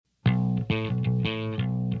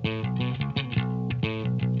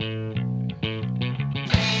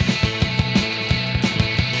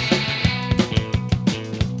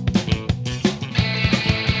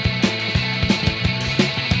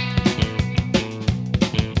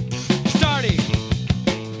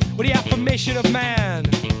creation of man.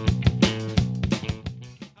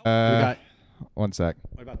 One sec.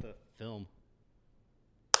 What about the film?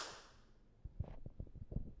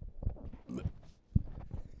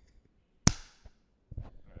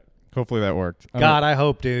 Hopefully that worked. God, I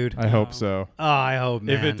hope, dude. I hope so. Oh, I hope,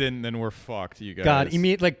 man. If it didn't, then we're fucked, you guys. God, you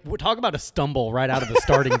mean talk about a stumble right out of the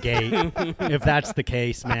starting gate. If that's the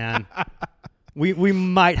case, man, we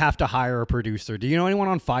might have to hire a producer. Do you know anyone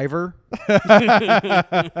on Fiverr?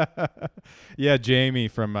 Yeah, Jamie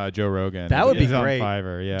from Joe Rogan. That would be He's great. on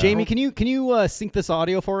Fiverr, yeah. Jamie, can you sync this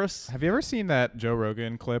audio for us? Have you ever seen that Joe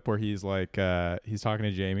Rogan clip where he's like, he's talking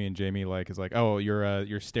to Jamie, and Jamie is like, "Oh, your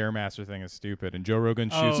Stairmaster thing is stupid," and Joe Rogan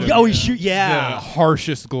shoots him Oh, he shoot, yeah. the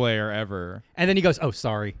harshest glare ever. And then he goes, "Oh,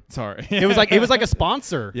 sorry." Sorry. It was like a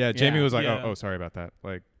sponsor. Yeah, Jamie was like, Yeah. "Oh, sorry about that."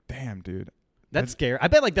 Like, damn, dude. That's scary. I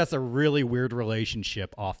bet that's a really weird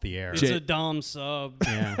relationship off the air. It's a Dom sub.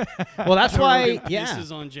 Yeah. Well, that's why. Rogan Yeah. pisses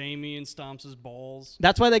on Jamie and stomps his balls.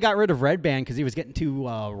 That's why they got rid of Red Band because he was getting too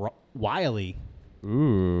wily.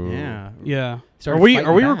 Ooh. Yeah. Are Started we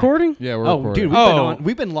fighting back. recording? Yeah, we're Oh, recording. dude,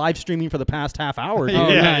 we've been live streaming for the past half hour. Dude. Oh,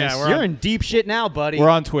 yeah, nice. yeah, we're You're on, in deep shit now, buddy. we're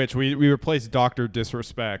on Twitch. We replaced Dr.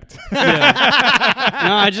 Disrespect.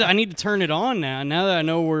 I need to turn it on now. Now that I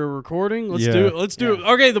know we're recording, let's Yeah. do it. Let's do it.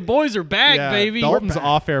 Okay, the boys are back, Yeah, baby. Dalton's We're back.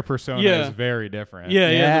 off-air persona Yeah. is very different.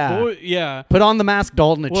 Yeah. The boy. Yeah. Put on the mask,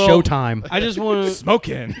 Dalton. It's Well, showtime. I just want to.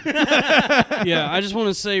 Smoking. Yeah, I just want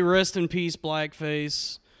to say, rest in peace,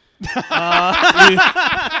 blackface.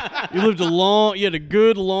 You lived you had a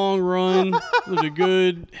good long run, lived a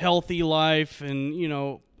good healthy life, and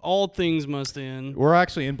all things must end. We're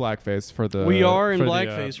actually in blackface for the. We are in for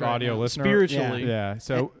blackface the, right audio now, listener. spiritually. Yeah.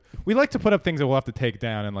 So we like to put up things that we'll have to take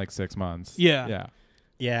down in like 6 months. Yeah. Yeah.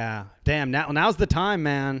 Yeah. Damn. Now's the time,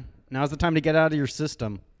 man. Now's the time to get out of your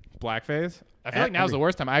system. Blackface. I feel like now's the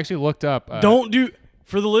worst time. I actually looked up. Don't do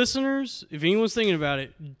for the listeners. If anyone's thinking about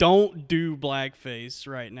it, don't do blackface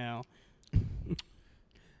right now.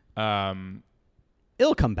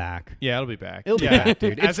 It'll come back. Yeah, it'll be back. It'll be Yeah. back,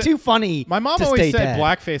 dude. It's As too funny. My mom to always stay said dead.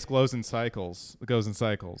 blackface goes in cycles. It goes in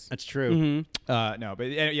cycles. That's true. Mm-hmm. No, but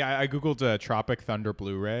yeah, I googled Tropic Thunder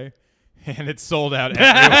Blu-ray, and it's sold out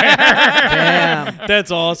everywhere. Damn. That's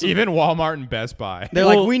awesome. Even Walmart and Best Buy. They're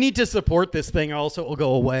Well- like, we need to support this thing, or else it will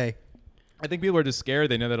go away. I think people are just scared.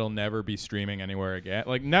 They know that it'll never be streaming anywhere again.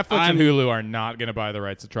 Like Netflix and I'm- Hulu are not going to buy the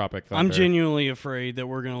rights to Tropic Thunder. I'm genuinely afraid that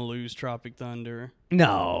we're gonna lose Tropic Thunder.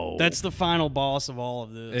 No. That's the final boss of all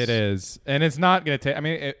of this. It is, and it's not going to take. I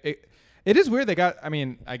mean, it is weird. They got. I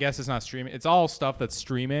mean, I guess it's not streaming. It's all stuff that's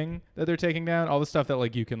streaming that they're taking down. All the stuff that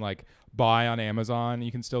like you can like buy on Amazon. You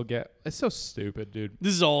can still get. It's so stupid, dude.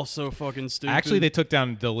 This is all so fucking stupid. Actually, they took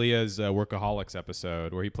down D'Elia's Workaholics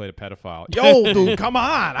episode where he played a pedophile. Yo, dude, come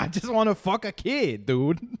on! I just want to fuck a kid,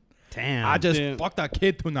 dude. Damn. I just Damn. fucked a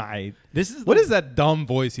kid tonight. This is What is that dumb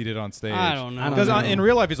voice he did on stage? I don't know. Because know. in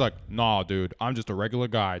real life, he's like, "Nah, dude, I'm just a regular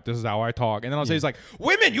guy. This is how I talk." And then on stage, he's like,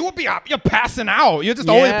 "Women, you will be you're passing out. You're just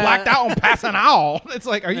always Yeah. blacked out and passing out." It's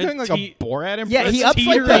like, are you doing like a Borat impression? Yeah, he ups like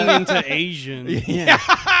teetering that. into Asian. Yeah,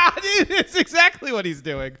 dude, it's exactly what he's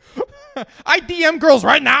doing. I DM girls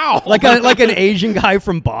right now. like an Asian guy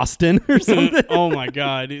from Boston or something. Oh my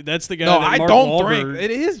god, dude. That's the guy. no, that I Mark don't Wahlberg- drink.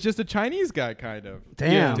 It is just a Chinese guy, kind of.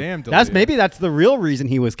 Damn. Yeah, damn. That's D'Elia. that's the real reason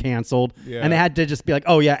he was canceled. Yeah. And they had to just be like,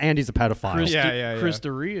 oh yeah, Andy's a pedophile. Chris, Yeah. Chris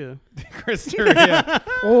D'Elia. Chris D'Elia.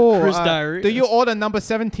 Oh, Chris D'Elia. do you order number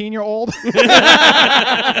 17-year-old?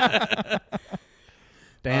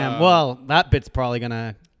 Damn. Well, that bit's probably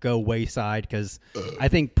gonna go wayside because I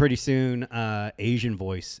think pretty soon Asian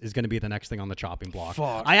voice is going to be the next thing on the chopping block.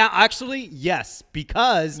 Fuck. I actually yes,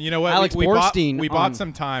 because You know what? Alex we Borstein. bought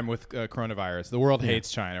some time with coronavirus. The world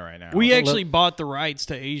hates China right now. We actually bought the rights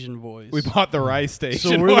to Asian voice. we bought the rice station.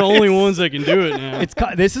 so we're the only ones that can do it now.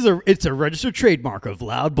 It's a registered trademark of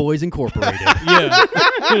Loud Boys Incorporated. yeah.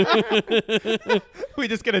 We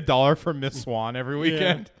just get $1 from Miss Swan every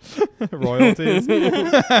weekend. Royalties.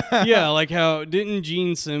 Yeah, like how didn't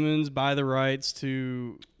Gene Simmons buy the rights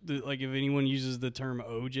to like if anyone uses the term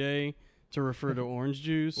OJ to refer to orange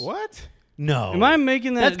juice? What? No, Am I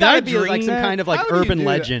making that? That's did I got to be like dream some that? kind of like How do you urban do that?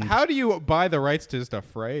 legend. How do you buy the rights to just a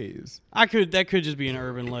phrase? That could just be an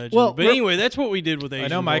urban legend. Well, but anyway, that's what we did with Asian I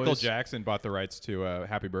know Michael Voice. Jackson bought the rights to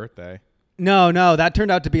Happy Birthday. No, that turned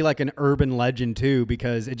out to be like an urban legend too,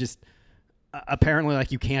 because it just apparently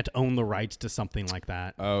like you can't own the rights to something like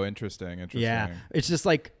that. Oh, interesting. Yeah, it's just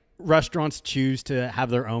like restaurants choose to have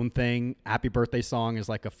their own thing. Happy Birthday song is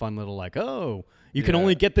like a fun little like, oh, you can Yeah.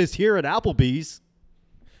 only get this here at Applebee's.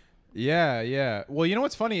 Yeah. Well, you know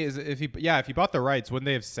what's funny is if he bought the rights, wouldn't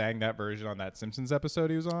they have sang that version on that Simpsons episode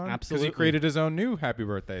he was on? Absolutely. Because he created his own new Happy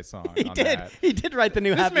Birthday song. He on did. That. He did write the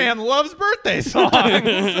new This Happy. man loves birthday songs.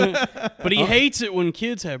 But he hates it when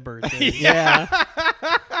kids have birthdays. Yeah.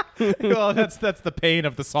 Well, that's the pain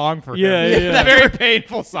of the song for Yeah, him. yeah. It's a very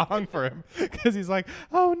painful song for him because he's like,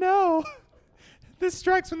 oh no, this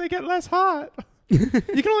strikes when they get less hot. You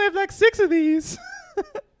can only have like 6 of these.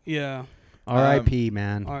 Yeah. R.I.P.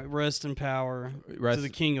 man. All right. Rest in power Rest- to the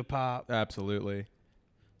king of pop. Absolutely.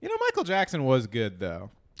 You know, Michael Jackson was good though.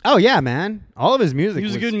 Oh yeah, man. All of his music. He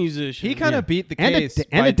was a good musician. He kind of beat the And a- case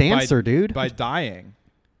and a dancer, dude. by dying.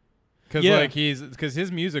 Because Yeah. because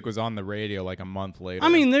his music was on the radio like a month later. I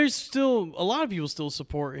mean, there's still a lot of people still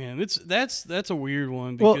support him. That's a weird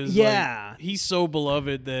one Well, because yeah. he's so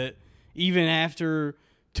beloved that even after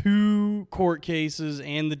 2 court cases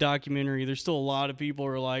and the documentary, there's still a lot of people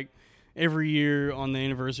who are like, every year on the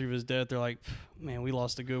anniversary of his death, they're like, man, we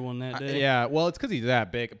lost a good one that day. yeah. Well, it's because he's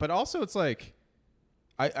that big, but also it's like,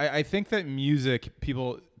 I think that music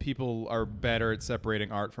people are better at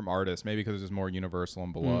separating art from artists. Maybe because it's more universal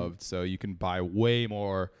and beloved, so you can buy way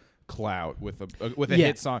more clout with a Yeah.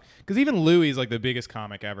 hit song. Because even Louis is like the biggest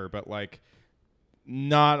comic ever, but like.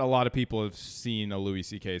 Not a lot of people have seen a Louis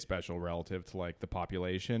C.K. special relative to like the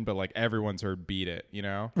population, but like everyone's heard "Beat It," you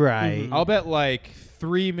know. Right. I'll bet like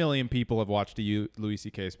 3 million people have watched a Louis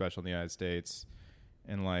C.K. special in the United States,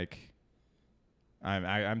 and like,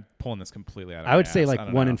 I'm pulling this completely out of I would my say ass. like I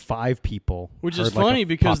don't 1 know. in 5 people. Which heard, is like, a funny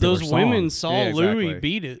because popular those song. women saw Yeah, exactly. Louis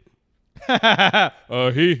beat it.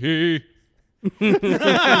 Hee hee.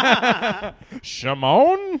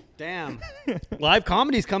 Shimon? Damn. Live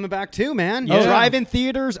comedy's coming back too, man. Yeah. Drive-in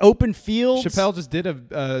theaters, open fields. Chappelle just did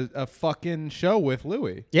a fucking show with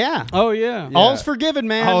Louis. Yeah. Oh, yeah. Yeah. All's forgiven,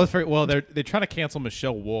 man. Well, they're trying to cancel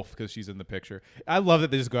Michelle Wolf because she's in the picture. I love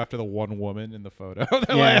that they just go after the one woman in the photo.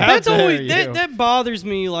 They're Yeah. like, how That's dare always you? that bothers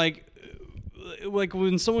me. Like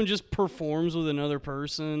when someone just performs with another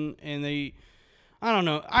person and they, I don't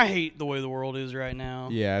know. I hate the way the world is right now.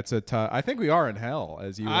 Yeah, it's a tough. I think we are in hell,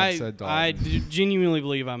 as you once said, Dalton. I genuinely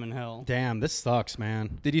believe I'm in hell. Damn, this sucks,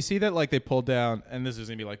 man. Did you see that? Like they pulled down, and this is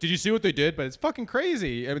gonna be like, did you see what they did? But it's fucking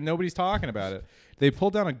crazy. I mean, nobody's talking about it. They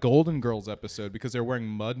pulled down a Golden Girls episode because they're wearing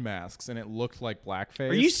mud masks, and it looked like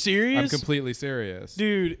blackface. Are you serious? I'm completely serious,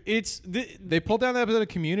 Dude, it's They pulled down the episode of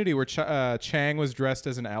Community where Chang was dressed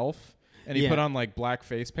as an elf, and he Yeah. put on like black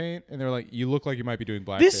face paint, and they're like, "You look like you might be doing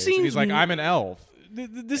blackface." This And he's seems like, n- "I'm an elf."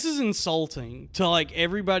 this is insulting to like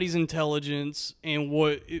everybody's intelligence and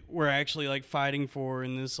what we're actually like fighting for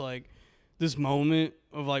in this like this moment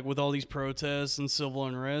of like with all these protests and civil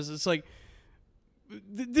unrest. It's like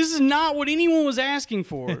this is not what anyone was asking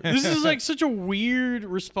for. This is like such a weird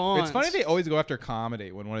response. It's funny they always go after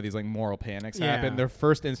comedy when one of these like moral panics Yeah. happen. Their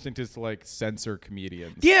first instinct is to like censor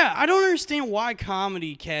comedians. Yeah, I don't understand why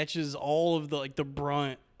comedy catches all of the like the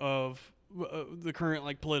brunt of the current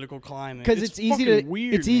like political climate. Because it's easy to fucking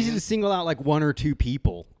weird. it's easy man. to single out like 1 or 2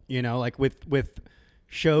 people. You know, like with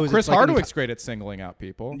shows. Chris it's like Hardwick's great at singling out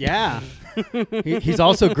people. Yeah. He's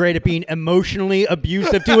also great at being emotionally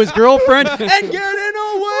abusive to his girlfriend and getting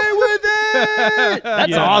away with it. That's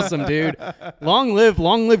Yeah. awesome, dude. Long live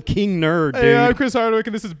King Nerd, dude. Hey, I'm Chris Hardwick,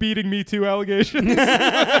 and this is beating Me Too allegations.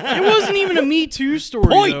 It wasn't even a Me Too story.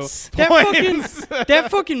 Points. Though. Points. That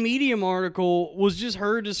fucking Medium article was just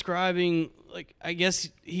her describing, like, I guess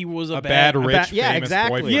he was a bad rich, yeah, famous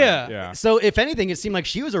exactly. boyfriend. Yeah. So if anything, it seemed like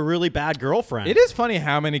she was a really bad girlfriend. It is funny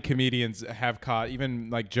how many comedians have caught, even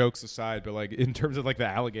like jokes aside, but like in terms of like the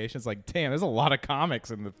allegations, like damn, there's a lot of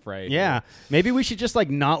comics in the fray. Yeah. Maybe we should just like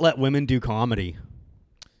not let women do comedy.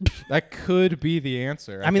 That could be the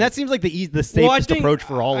answer. I mean, that seems like the safest Well, I think- approach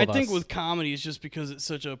for all of us. I think with comedy, it's just because it's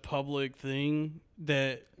such a public thing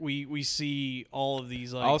that we see all of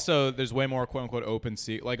these like. also, there's way more quote unquote open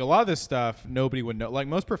secret. Like a lot of this stuff, nobody would know. Like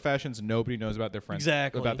most professions, nobody knows about their friends,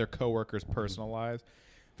 Exactly. about their coworkers' personal lives.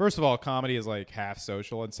 First of all, comedy is like half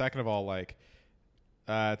social, and second of all, like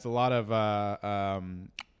it's a lot of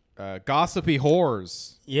gossipy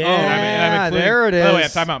whores. Yeah, I'm including- there it By the way, I'm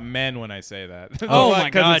is. talking about men when I say that. Oh Like, my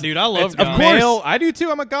 'cause God, it's- dude, I love it's gossip. male. I do too.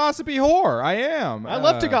 I'm a gossipy whore. I am. I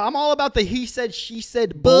love to go. I'm all about the he said, she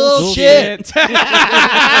said Bullshit. bullshit.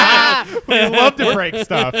 We love to break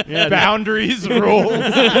stuff. Boundaries, rules.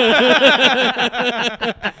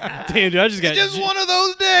 Damn, dude, I just got Just one of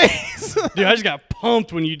those days. dude, I just got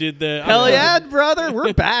pumped when you did that. Hell yeah, brother.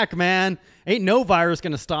 We're back, man. Ain't no virus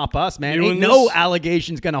gonna stop us, man. Dude, Ain't when no this-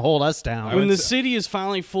 allegations gonna hold us down. When the city is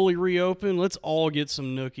finally fully reopened, let's all get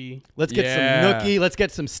some nookie. Let's get Yeah. some nookie. Let's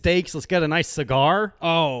get some steaks. Let's get a nice cigar.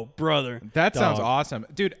 Oh, brother. That sounds Dog. awesome,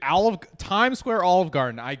 dude. Times Square Olive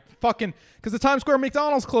Garden. I fucking because the Times Square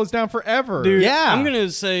McDonald's closed down forever. Dude, Yeah. I'm going to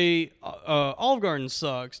say Olive Garden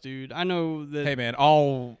sucks, dude. I know that. Hey man,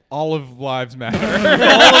 all olive lives matter.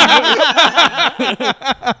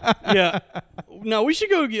 Yeah. No, we should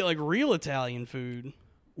go get like real Italian food.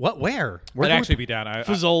 What? Where? I'd can we- actually be down.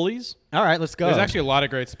 Fazoli's. All right, let's go. There's actually a lot of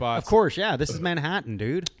great spots. of course, yeah. This is Manhattan,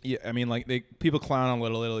 dude. Yeah, I mean, like people clown on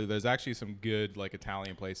Little Italy. There's actually some good like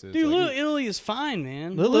Italian places. Dude, like, Little Italy is fine,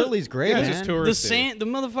 man. Little Italy's great, yeah, it's man. just The touristy. the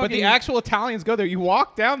motherfucking. But the actual Italians go there. You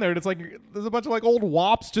walk down there, and it's like there's a bunch of like old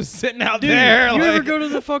wops just sitting out Dude, there. you ever like- go to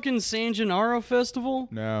the fucking San Gennaro festival?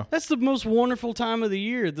 No. That's the most wonderful time of the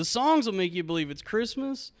year. The songs will make you believe it's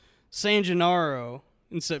Christmas. San Gennaro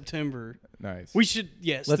in September. Nice. We should,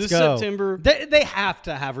 yes, Let's this go. September. They have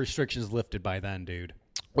to have restrictions lifted by then, dude.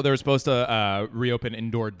 Well, they were supposed to reopen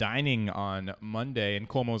indoor dining on Monday, and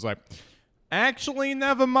Cuomo was like, "Actually,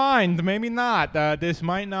 never mind. Maybe not. This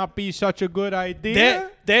might not be such a good idea."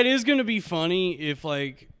 That is going to be funny if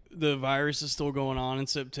like the virus is still going on in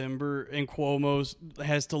September and Cuomo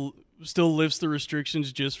has to still lifts the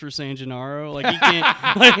restrictions just for San Gennaro. Like he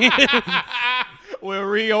can't. Like, We're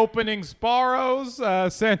reopening Sparrows,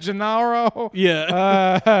 San Gennaro.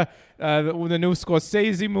 yeah. The new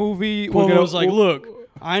Scorsese movie. Cuomo's like, look,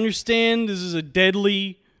 I understand this is a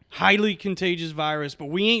deadly, highly contagious virus, but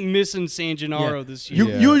we ain't missing San Gennaro this year.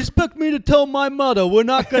 Yeah. You expect me to tell my mother we're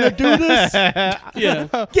not gonna do this? Yeah.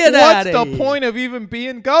 Get What's outta the here. point of even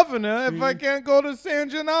being governor if I can't go to San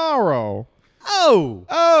Gennaro? Oh,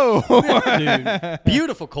 Oh, Dude.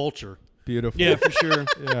 beautiful culture. beautiful. Yeah, for sure.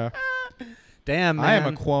 Yeah. Damn, man. I am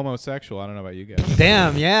a Cuomo sexual. I don't know about you guys.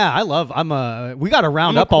 Damn, yeah. We got to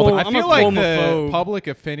round I'm a up all the. Cuomo- I I'm feel a like the Cuomophobe. public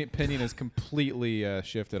opinion is completely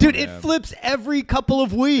shifted. Dude, on it him. flips every couple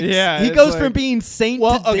of weeks. Yeah, he it's goes like- from being saint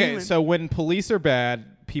Well, to okay, demon. so when police are bad,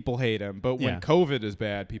 people hate him, but when Yeah. COVID is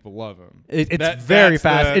bad, people love him. It's very that's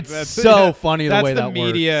fast. It's that's- so funny the that's way the that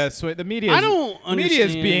media. works. The media. I is- don't the media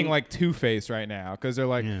is being understand- like two-faced right now because they're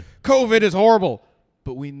like, Yeah. COVID is horrible,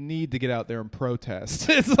 but we need to get out there and protest.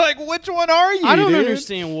 It's like, which one are you? I don't dude?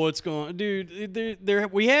 understand what's going on. Dude,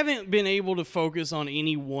 we haven't been able to focus on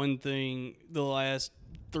any one thing the last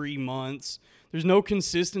 3 months. There's no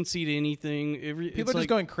consistency to anything. People are just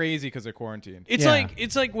going crazy because they're quarantined. It's Yeah.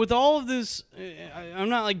 like with all of this, I'm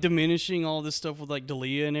not like diminishing all this stuff with like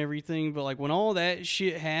Dalia and everything, but like when all that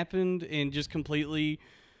shit happened and just completely,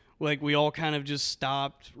 like we all kind of just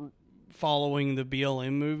stopped following the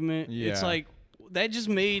BLM movement. It's Yeah. like that just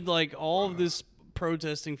made like all of this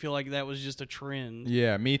protesting feel like that was just a trend.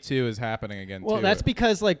 Yeah, Me Too is happening again. Well, too. that's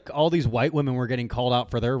because like all these white women were getting called out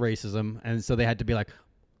for their racism, and so they had to be like,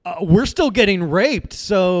 "We're still getting raped,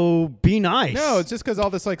 so be nice." No, it's just because all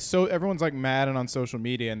this like so everyone's like mad and on social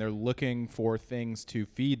media, and they're looking for things to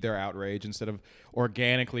feed their outrage instead of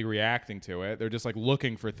organically reacting to it. They're just like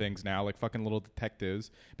looking for things now, like fucking little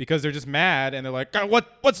detectives, because they're just mad and they're like, God,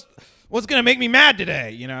 what's gonna make me mad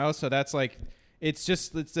today? You know? So that's like. It's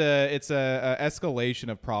a escalation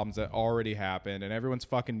of problems that already happened, and everyone's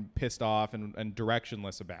fucking pissed off and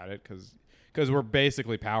directionless about it because we're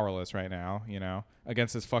basically powerless right now, you know,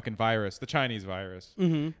 against this fucking virus, the Chinese virus.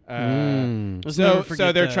 Mm-hmm. Let's So never so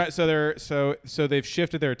forget they're that. trying so they've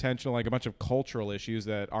shifted their attention to like a bunch of cultural issues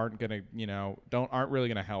that aren't gonna aren't really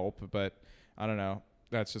gonna help. But I don't know.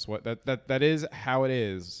 That's just what that is how it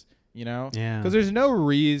is. You know. Yeah. Because there's no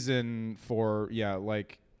reason for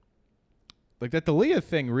like that Dalia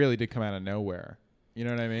thing really did come out of nowhere. You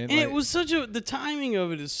know what I mean? And Like- it was the timing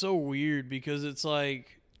of it is so weird because it's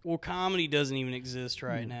like, well, comedy doesn't even exist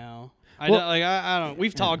right now. I don't.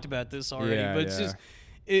 We've talked about this already, Yeah, but it's yeah. just,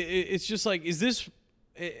 it's just like, is this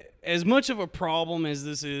as much of a problem as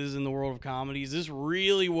this is in the world of comedy? Is this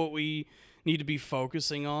really what we need to be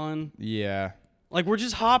focusing on? yeah. Like we're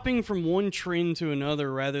just hopping from one trend to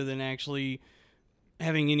another rather than actually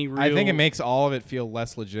having any real. I think it makes all of it feel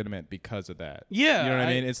less legitimate because of that. Yeah, You know what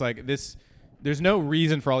I I- mean? It's like this. There's no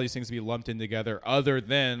reason for all these things to be lumped in together other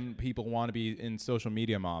than people want to be in social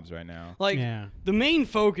media mobs right now. Like Yeah. the main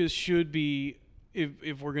focus should be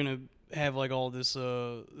if we're gonna have like all this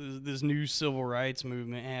this new civil rights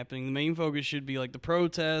movement happening, the main focus should be like the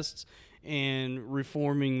protests and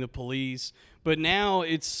reforming the police. But now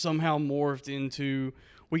it's somehow morphed into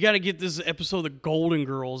we got to get this episode of the Golden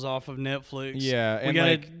Girls off of Netflix. Yeah, we and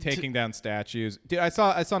gotta like taking down statues. Dude, I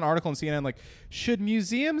saw an article on CNN like, should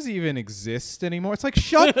museums even exist anymore? It's like,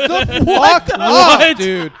 shut the fuck up,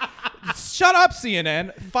 dude. Shut up,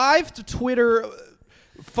 CNN. 5 to Twitter.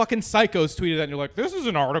 Fucking psychos tweeted that, and you're like, "This is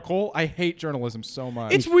an article." I hate journalism so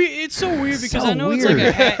much. It's weird. It's so weird because So I know it's like a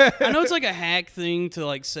weird. hack. I know it's like a hack thing to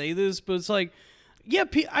like say this, but it's like, yeah,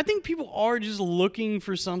 I think people are just looking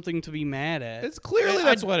for something to be mad at. It's clearly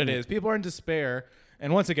that's what it is. People are in despair,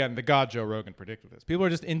 and once again, the god Joe Rogan predicted this. People are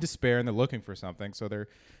just in despair and they're looking for something. So they're,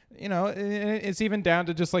 it's even down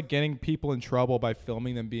to just like getting people in trouble by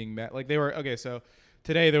filming them being met. Like they were okay. So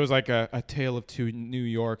today there was like a Tale of Two New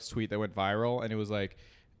Yorks tweet that went viral, and it was like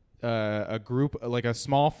a group, like a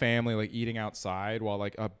small family, like eating outside while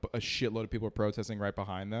like a shitload of people are protesting right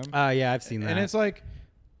behind them. Yeah, I've seen that. And it's like,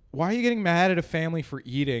 why are you getting mad at a family for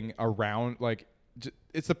eating around? Like,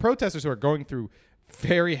 it's the protesters who are going through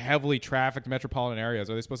very heavily trafficked metropolitan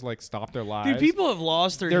areas. Are they supposed to like stop their lives? Dude, people have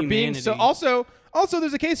lost their They're humanity. being so. Also,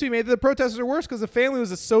 there's a case to be made that the protesters are worse because the family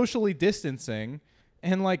was socially distancing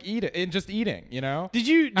and like eating. You know, Did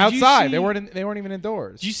you outside? see, They weren't even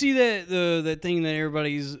indoors. Did you see that thing that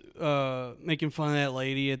everybody's making fun of that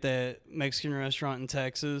lady at that Mexican restaurant in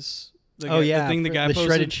Texas? The thing the guy the posted?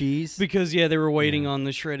 shredded cheese. Because they were waiting on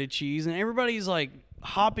the shredded cheese, and everybody's like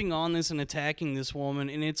hopping on this and attacking this woman,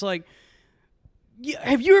 and it's like,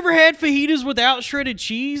 have you ever had fajitas without shredded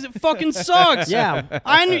cheese? It fucking sucks. Yeah.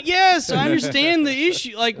 I understand the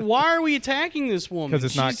issue. Like, why are we attacking this woman? Because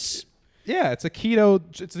it's not. She's- Yeah, it's a keto.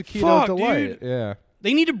 It's a keto Fuck, delight. dude. Yeah.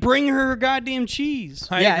 They need to bring her goddamn cheese.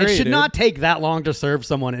 I Yeah, agree, it should dude. not take that long to serve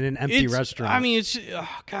someone in an empty It's- restaurant. I mean, it's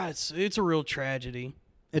a real tragedy.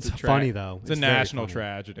 it's a tra- funny though. It's a very national funny.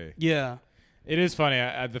 tragedy. Yeah. It is funny.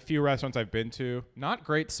 The few restaurants I've been to, not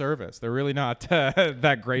great service. They're really not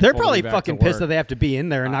that great. They're probably fucking pissed that they have to be in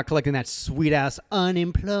there and not collecting that sweet ass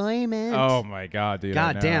unemployment. Oh my god, dude!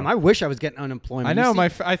 God I damn! know. I wish I was getting unemployment. I You know.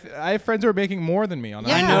 see- I have friends who are making more than me on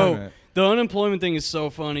Yeah. I know. unemployment. The unemployment thing is so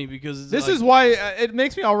funny because it's This like, is why it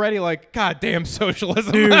makes me already like, god damn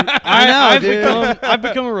socialism. dude. I know, I've dude. I've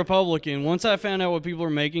become a Republican. Once I found out what people are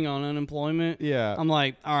making on unemployment, Yeah. I'm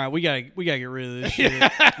like, all right, we gotta get rid of this shit.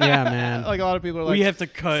 yeah, man. like a lot of people are like, We have to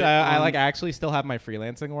cut. So I on- like actually still have my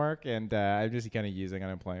freelancing work, and I'm just kind of using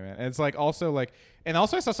unemployment. And it's like also like, and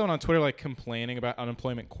also I saw someone on Twitter like complaining about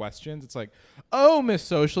unemployment questions. It's like, oh, Miss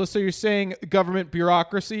Socialist, so you're saying government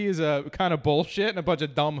bureaucracy is a kind of bullshit and a bunch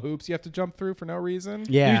of dumb hoops you have to jump through for no reason?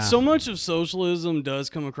 Yeah. Dude, so much of socialism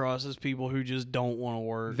does come across as people who just don't want to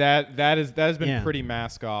work. That has been Yeah. pretty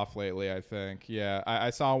mask off lately, I think. Yeah,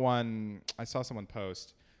 I saw someone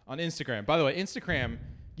post on Instagram. By the way, Instagram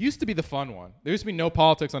used to be the fun one. There used to be no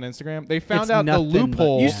politics on Instagram. They found It's out the nothing but-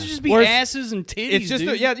 loophole. Yeah. Used to just be where asses and titties. It's just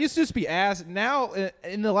dude. it used to just be ass. Now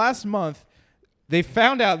in the last month, they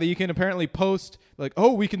found out that you can apparently post like,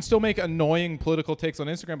 oh, we can still make annoying political takes on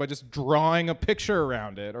Instagram by just drawing a picture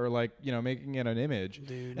around it or like, making it an image.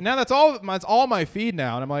 Dude. And now that's all my feed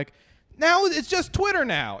now, and I'm like, now it's just Twitter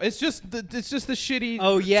now. It's just the shitty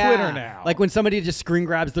Oh yeah, Twitter now. Like when somebody just screen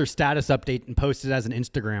grabs their status update and posts it as an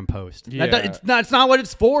Instagram post. Yeah. It's not what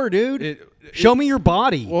it's for, dude. Show me your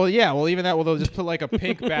body. Well, yeah. Well, even that. Well, they'll just put like a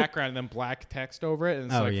pink background and then black text over it, and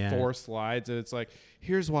it's Oh, like yeah. 4 slides, and it's like,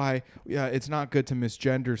 here's why. Yeah, it's not good to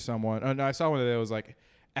misgender someone. Oh no, I saw one that was like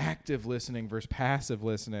active listening versus passive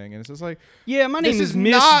listening, and it's just like, Yeah, my name This is is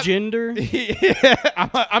not- Misgender.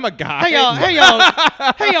 yeah, I'm a guy. Hey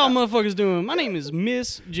y'all motherfuckers doing? My name is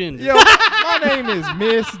Misgender. Yo, my name is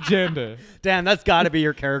Misgender. Damn, that's got to be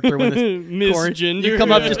your character when this Misgender. You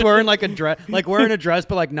come up just wearing like a dress, like wearing a dress,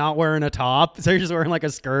 but like not wearing a top. So you're just wearing like a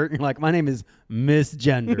skirt. And you're like, my name is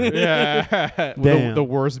Misgender. Yeah, Damn. the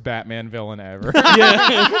worst Batman villain ever.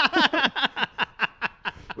 Yeah.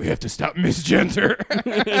 We have to stop misgender.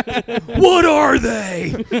 What are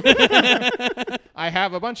they? I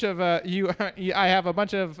have a bunch of I have a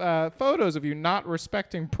bunch of photos of you not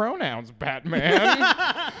respecting pronouns, Batman.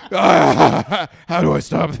 How do I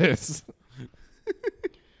stop this?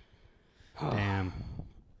 Damn.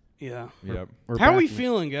 Yeah. Yep. We're How are we back.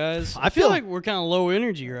 feeling, guys? I feel feel- like we're kind of low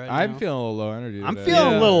energy right now. I'm feeling a little low energy. I'm today.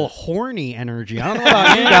 feeling Yeah. a little horny energy. I don't know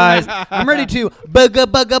about you guys. I'm ready to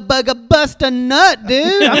bugga bust a nut,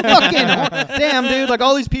 dude. I'm fucking damn, dude. Like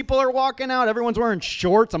all these people are walking out. Everyone's wearing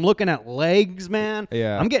shorts. I'm looking at legs, man.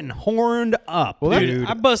 Yeah. I'm getting horned up, Well, dude.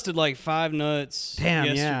 I busted like 5 nuts Damn,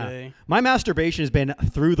 yesterday. yeah. My masturbation has been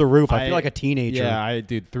through the roof. I feel like a teenager. Yeah, I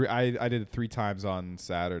did I did it 3 times on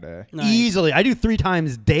Saturday. Nice. Easily. I do 3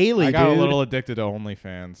 times daily, I got dude. a little addicted to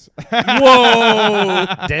OnlyFans. Whoa.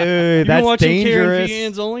 Dude, You been that's watching dangerous. Karen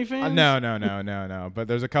Fian's OnlyFans? No. But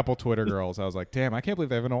there's a couple Twitter girls. I was like, damn, I can't believe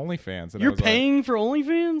they have an OnlyFans. And I You're was like, paying for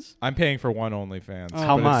OnlyFans? I'm paying for one OnlyFans.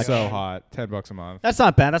 How but much? It's so hot. $10 a month. That's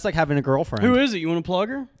not bad. That's like having a girlfriend. Who is it? You want to plug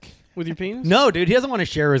her with your penis? No, dude. He doesn't want to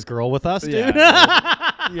share his girl with us, dude.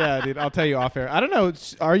 Yeah, Yeah, dude. I'll tell you off air. I don't know.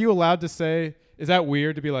 Are you allowed to say? Is that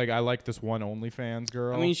weird to be like, I like this one OnlyFans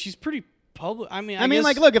girl? I mean, she's pretty public. I mean, I mean, guess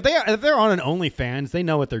like, look, if they're on an OnlyFans, they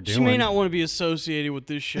know what they're doing. she may not want to be associated with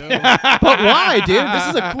this show. But why, dude? This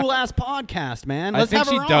is a cool ass podcast, man. I Let's think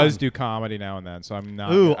have she her does on. do comedy now and then, so I'm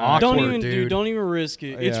not. Ooh, I- awkward. Don't even dude. don't even risk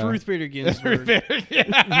it. It's Yeah. Ruth Bader Ginsburg.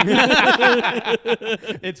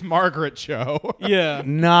 It's Margaret Cho. Yeah.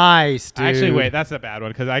 Nice, dude. Actually, wait, that's a bad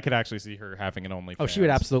one because I could actually see her having an OnlyFans. Oh, she would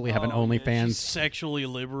absolutely have an Oh, man, she's OnlyFans. sexually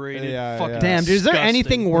liberated. Yeah, Fucking yeah. Damn, dude, is there disgusting.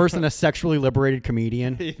 anything worse than a sexually liberated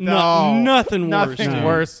comedian? No, nothing worse, Nothing dude.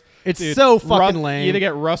 worse. It's Dude, so fucking lame. You either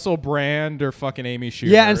get Russell Brand or fucking Amy Schumer.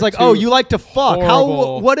 Yeah, and it's like, Two oh, you like to fuck.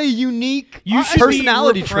 horrible- What a unique You should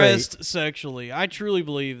personality be trait. repressed sexually. I truly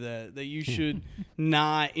believe that you should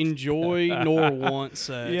not enjoy nor want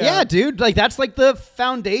sex. Yeah. Dude, like that's like the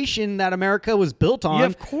foundation that America was built on. Yeah,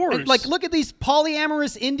 of course. And, like, look at these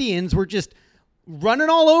polyamorous Indians were just running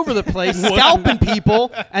all over the place, scalping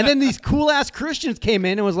people, and then these cool ass Christians came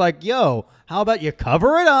in and was like, "Yo, how about you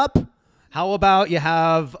cover it up? How about you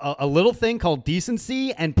have a little thing called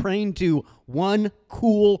decency and praying to one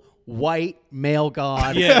cool white male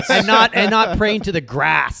god, Yes. and not praying to the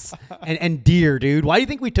grass and deer, dude? Why do you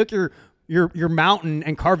think we took your mountain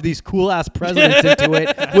and carved these cool ass presidents into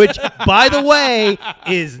it, which, by the way,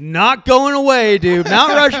 is not going away, dude.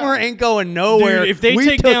 Mount Rushmore ain't going nowhere. Dude, if they We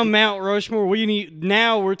take took- down Mount Rushmore,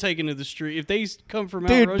 we're taking to the street. If they come for Mount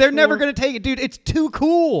dude, Rushmore, they're never gonna take it, dude. It's too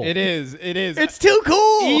cool. It is. It is. It's too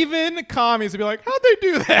cool. Even commies would be like, how'd they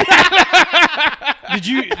do that? Did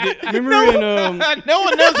you remember in No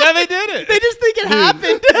one knows how they did it. They just think it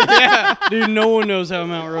happened. dude? No one knows how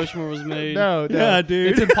Mount Rushmore was made. No, Yeah,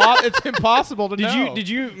 dude. It's impossible to Did know.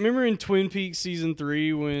 you remember in Twin Peaks season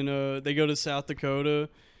 3 when they go to South Dakota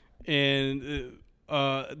and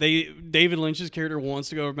David Lynch's character wants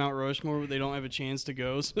to go to Mount Rushmore, but they don't have a chance to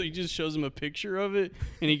go, so he just shows him a picture of it,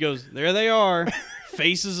 and he goes, "There they are,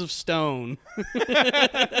 faces of stone."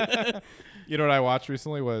 You know what I watched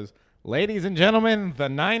recently was, ladies and gentlemen, the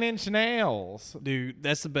 9 Inch Nails. Dude,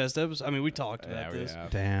 that's the best episode. I mean, we talked about Yeah, this. yeah.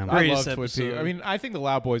 Damn. I Greatest love Twin episode. Peaks. I mean, I think the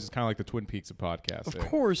Loud Boys is kind of like the Twin Peaks of podcasting. Of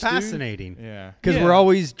course, dude. Fascinating. Yeah. Because Yeah. we're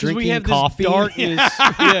always 'Cause drinking we have coffee. this darkness.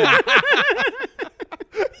 Yeah.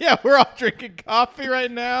 Yeah, we're all drinking coffee right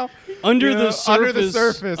now. Under You the know, surface, under the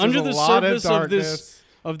surface, under there's the a lot surface of of darkness.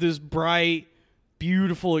 this bright,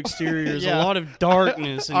 beautiful exterior, there's Yeah. a lot of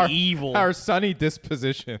darkness and evil. Our sunny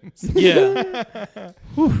dispositions. Yeah.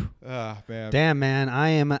 Ah, man. Damn, man, I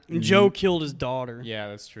am. And Joe killed his daughter. Yeah,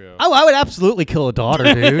 that's true. Oh, I would absolutely kill a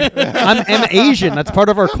daughter, dude. I'm Asian. That's part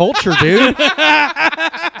of our culture, dude.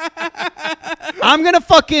 I'm gonna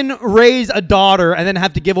fucking raise a daughter and then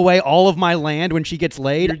have to give away all of my land when she gets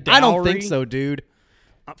laid. Your I don't think dowry? so, dude.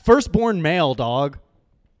 Firstborn male, dog.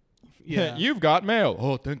 Yeah. You've got mail.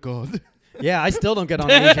 Oh, thank God. Yeah, I still don't get on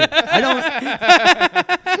Asian. I don't.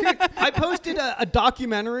 I posted a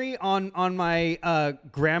documentary on my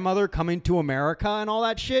grandmother coming to America and all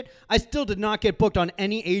that shit. I still did not get booked on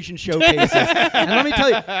any Asian showcases. And let me tell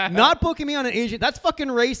you, not booking me on an Asian, that's fucking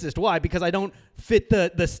racist. Why? Because I don't fit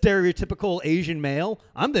the stereotypical Asian male.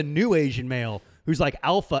 I'm the new Asian male who's like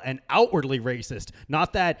alpha and outwardly racist.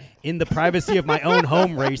 Not that in the privacy of my own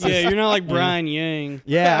home racist. Yeah, you're not like Brian Yang.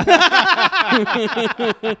 Yeah.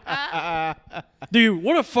 Dude,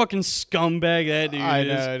 what a fucking scumbag that dude I is.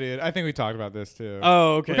 know, dude. I think we talked about this too.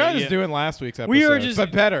 Oh, okay. We're kind of yeah. just doing last week's episode. We are just-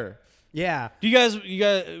 but better. Yeah. Do you guys,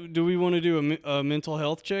 do we want to do a mental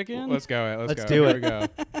health check-in? Let's go. Let's go. do Here it. we go.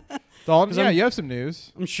 Dalton, yeah, you have some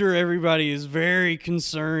news. I'm sure everybody is very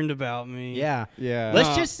concerned about me. Yeah. Yeah.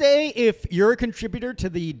 Let's just say if you're a contributor to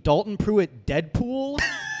the Dalton Pruitt Deadpool,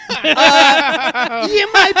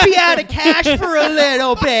 you might be out of cash for a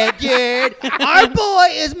little bit, dude. Our boy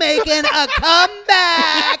is making a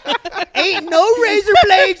comeback. Ain't no razor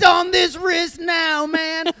blades on this wrist now,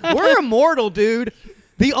 man. We're immortal, dude.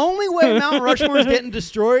 The only way Mount Rushmore is getting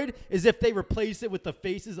destroyed is if they replace it with the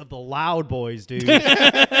faces of the Loud Boys, dude.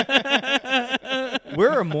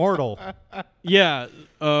 We're immortal. Yeah.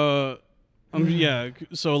 Yeah.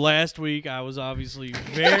 So last week I was obviously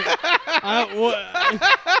very.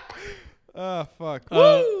 Oh, fuck.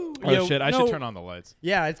 Oh Oh, shit. I should turn on the lights.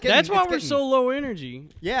 Yeah, it's getting. That's why it's we're getting- so low energy.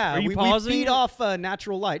 Yeah, Are you we pausing feed it? off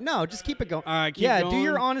natural light. No, just keep it going. All right, keep yeah, do going.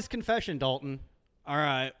 your honest confession, Dalton. All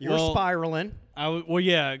right. You're well, spiraling. well,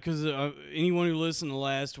 yeah, because anyone who listened to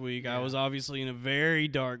last week, I was obviously in a very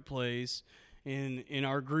dark place. In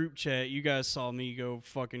our group chat, you guys saw me go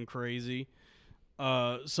fucking crazy.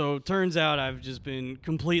 So it turns out I've just been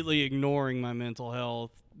completely ignoring my mental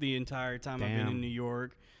health the entire time I've been Damn. in New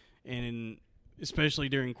York, and especially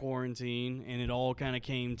during quarantine, and it all kind of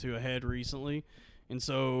came to a head recently. And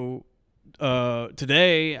so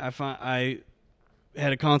today I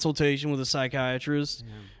had a consultation with a psychiatrist,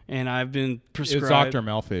 and I've been prescribed. It's Dr.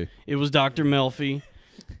 Melfi. It was Dr. Melfi,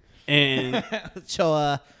 and So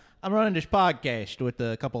I'm running this podcast with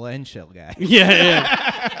a couple of incel guys.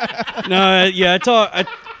 I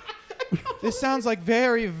This sounds like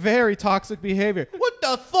very, very toxic behavior. What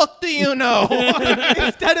the fuck do you know?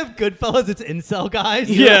 Instead of Goodfellas, it's incel guys.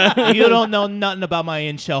 Yeah. You don't know nothing about my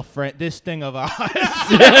incel friend. This thing of ours.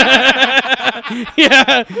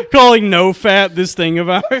 Yeah. Calling NoFap this thing of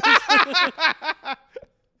ours.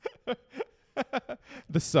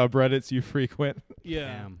 The subreddits you frequent. Yeah.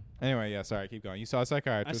 Damn. Anyway, yeah, sorry, keep going. You saw a I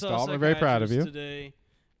psychiatrist. saw a Dalton, we're very proud of you. today,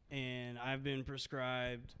 and I've been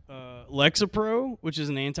prescribed Lexapro, which is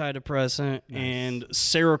an antidepressant, and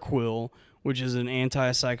Seroquel, which is an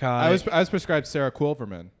antipsychotic. I was prescribed Sarah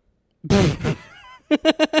Quilverman.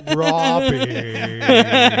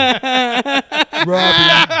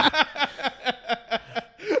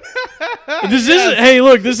 This is hey,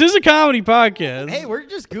 look, this is a comedy podcast. Hey, we're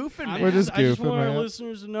just goofing, man. We're just I just goofing, want our man.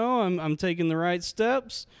 listeners to know I'm taking the right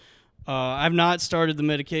steps. I've not started the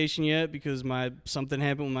medication yet because something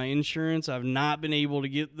happened with my insurance. I've not been able to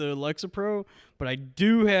get the Lexapro, but I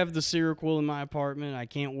do have the Seroquel in my apartment. I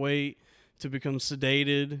can't wait to become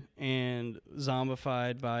sedated and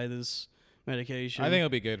zombified by this medication. I think it'll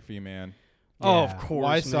be good for you, man. Oh, Yeah. of course.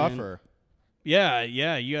 Why man. suffer? Yeah.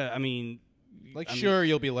 I mean, Sure,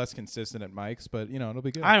 you'll be less consistent at Mike's, but it'll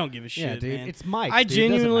be good. I don't give a shit, Yeah, dude. man. It's Mike. I dude. It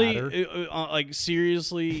doesn't genuinely, matter. like,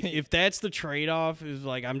 seriously, if that's the trade-off, is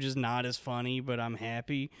like I'm just not as funny, but I'm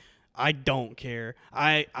happy. I don't care.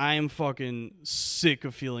 I am fucking sick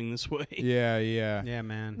of feeling this way. Yeah. Yeah,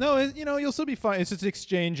 man. No, you'll still be fine. It's just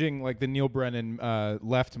exchanging like the Neil Brennan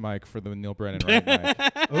left mic for the Neil Brennan right mic.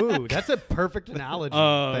 Ooh, that's a perfect analogy.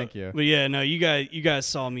 Thank you. But yeah, no, you guys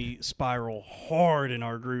saw me spiral hard in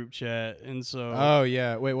our group chat, and so Oh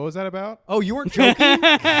yeah. Wait, what was that about? Oh, you weren't joking?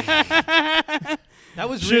 That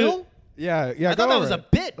was Should- real? Yeah. I Go thought that over was it. a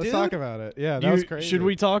bit, Let's dude. talk about it. Yeah, that was crazy. Should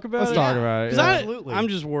we talk about Let's it? talk about it. 'Cause Yeah. Absolutely. I'm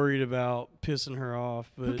just worried about pissing her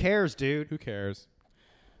off. But Who cares, dude? Who cares?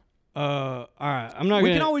 all right, I'm not We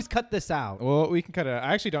gonna. can always cut this out. Well, we can cut it out.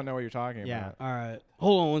 I actually don't know what you're talking Yeah. about. All right,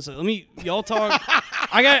 hold on one second. Y'all talk.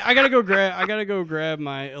 I gotta go grab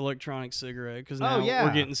my electronic cigarette because now yeah.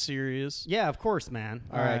 we're getting serious. Yeah, of course, man.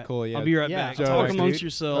 All right, cool. Yeah. I'll be right Yeah. back. Joe, Talk dude. amongst All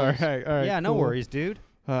yourselves. right. Yeah, no cool. worries, dude.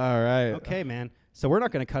 All right. Okay, man. So we're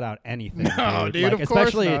not going to cut out anything. No, dude, Like, of course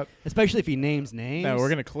especially, not. especially if he names names. No, we're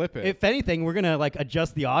gonna clip it. If anything, we're gonna like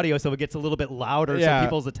adjust the audio so it gets a little bit louder, Yeah. so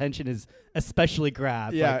people's attention is especially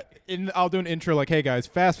grabbed. yeah, Like, I'll do an intro like, "Hey guys,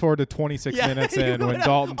 fast forward to 26 yeah, minutes you in know, when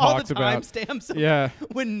Dalton all talks the about timestamps of yeah,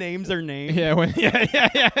 when names are named. yeah, when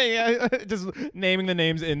yeah, just naming the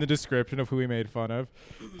names in the description of who he made fun of."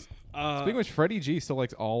 Speaking of which, Freddie G still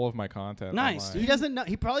likes all of my content. Nice, online. He doesn't know.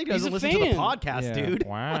 He probably doesn't a listen to the fan. podcast, Yeah. dude.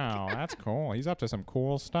 Wow, that's cool. He's up to some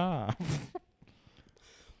cool stuff.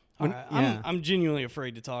 All right, yeah. I'm genuinely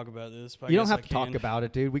afraid to talk about this. But I You don't guess have I to talk can. about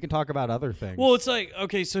it, dude. We can talk about other things. Well, it's like,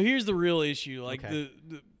 okay, so here's the real issue. Like Okay.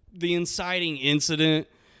 the inciting incident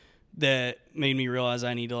that made me realize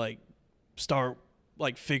I need to like start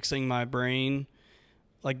like fixing my brain,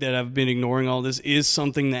 like that I've been ignoring all this, is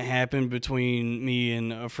something that happened between me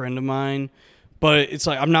and a friend of mine. But it's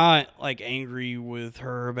like I'm not like angry with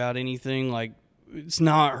her about anything. Like it's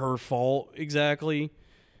not her fault exactly.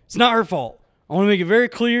 It's not her fault. I want to make it very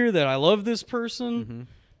clear that I love this person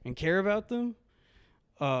and care about them.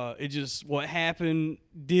 It just what happened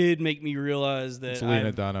did make me realize that It's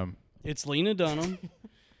Lena Dunham. It's Lena Dunham,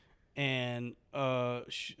 and So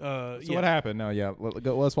yeah. what happened? No, yeah,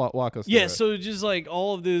 let's walk us. Yeah, through it. so just like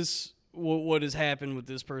all of this, what has happened with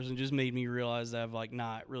this person just made me realize that I've like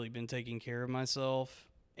not really been taking care of myself,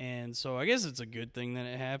 and so I guess it's a good thing that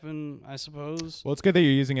it happened. I suppose. Well, it's good that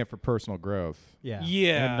you're using it for personal growth. yeah.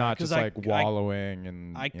 Yeah, and not 'cause just like wallowing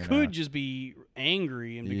and. I you could know. just be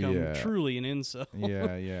angry and become Yeah. truly an incel.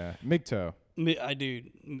 Yeah. MGTOW. I do.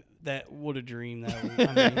 That what a dream that would.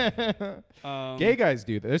 I mean, Gay guys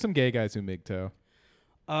do that. There's some gay guys who MGTOW.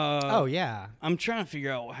 Oh yeah. I'm trying to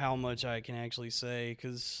figure out how much I can actually say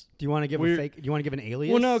because. Do you want to give a We're- fake? Do you want to give an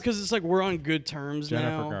alias? Well, no, because it's like we're on good terms Jennifer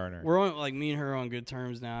now. Garner. We're on like me and her are on good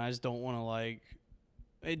terms now. I just don't want to like.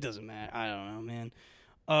 It doesn't matter. I don't know, man.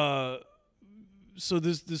 So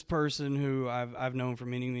this person who I've known for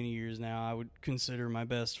many years now, I would consider my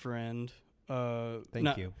best friend.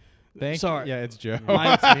 Thank you. Sorry. Yeah, it's Joe.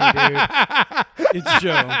 That's me, dude. It's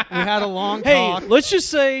Joe. We had a long Hey, talk. let's just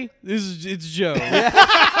say it's Joe.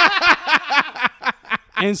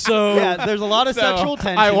 And so Yeah, there's a lot of So, sexual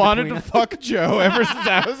tension. I wanted between to fuck Joe ever since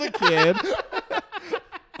I was a kid.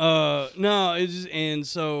 No, it's just, and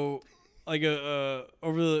so like over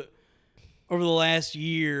the last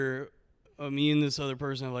year, me and this other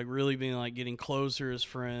person have like really been like getting closer as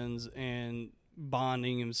friends and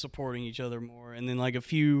bonding and supporting each other more. And then like a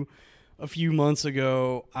few months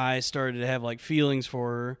ago, I started to have like feelings for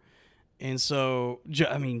her, and so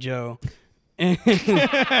Joe.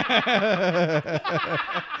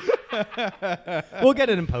 We'll get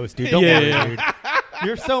it in post, dude. Don't worry,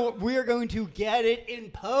 dude. We are going to get it in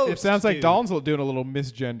post. It sounds like dude. Dalton's doing a little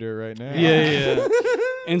misgender right now. Yeah.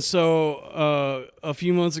 And so a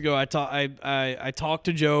few months ago, I talked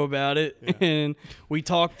to Joe about it, and we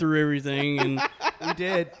talked through everything, and We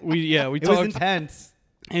did. we It talked. was intense.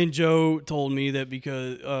 And Joe told me that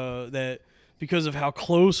because of how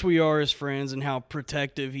close we are as friends and how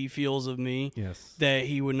protective he feels of me, Yes. that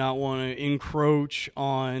he would not want to encroach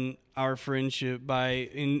on our friendship by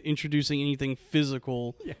introducing anything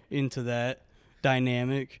physical into that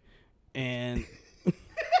dynamic. And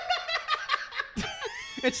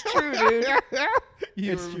It's true, dude.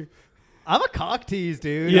 It's true. I'm a cock tease,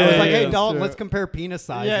 dude. Yeah, I was like, yeah, hey, that's Dalton, true. let's compare penis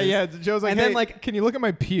sizes. Yeah. Joe's like, And hey, then, like- can you look at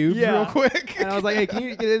my pubes Yeah. real quick? And I was like,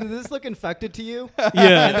 hey, does this look infected to you?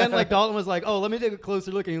 Yeah. And then like Dalton was like, oh, let me take a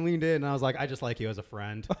closer look, and he leaned in, and I was like, I just like you as a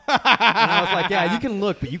friend. And I was like, yeah, you can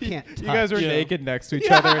look, but you can't touch. You guys were Yeah. naked next to each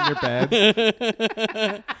other in your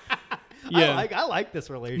beds. yeah, I like this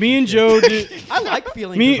relationship. me and Joe did. I like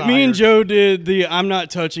feeling Me desired. and Joe did the "I'm not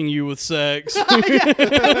touching you" with sex.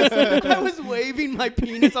 I was waving my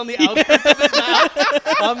penis on the outskirts of his mouth.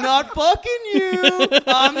 I'm not fucking you.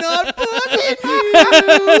 I'm not fucking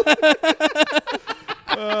you.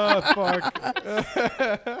 Oh,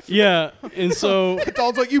 fuck. Yeah, and so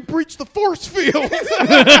Dalton's like, you breached the force field.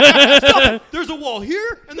 There's a wall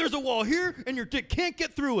here, and there's a wall here, and your dick can't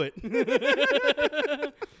get through it.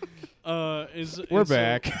 We're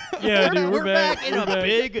back. Yeah, dude, we're back. in a back.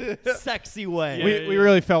 big, sexy way. Yeah. We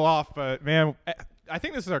really fell off, but man, I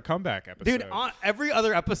think this is our comeback episode. Dude, every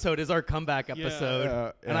other episode is our comeback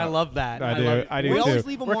episode, and I love that. I love it. do We too. always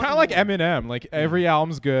leave them We're kind of like Eminem. Like every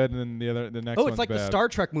album's good, and then the next Oh, one's it's like bad. the Star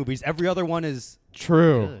Trek movies. Every other one is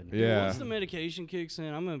True. Good. Yeah. Once the medication kicks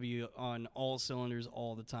in, I'm gonna be on all cylinders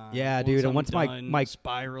all the time. Yeah, dude, and I'm once my- done my-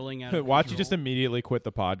 spiraling out. Of Watch you control. just immediately quit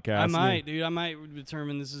the podcast. I might, dude. I might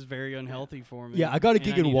determine this is very unhealthy for me. I got a and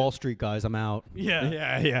gig I in need Wall to- Street, guys. I'm out.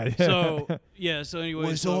 Yeah. Yeah. So anyway,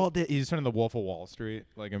 Well, so you just turn into the Wolf of Wall Street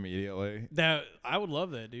like immediately. that I would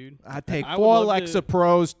love that, dude. I take I would 4 love to-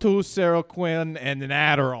 Lexapros, 2 Seroquin, and an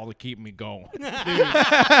Adderall to keep me going.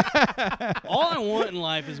 All I want in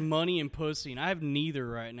life is money and pussy, and I have neither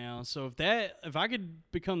right now. So if I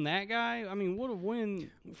could become that guy, I mean, what a win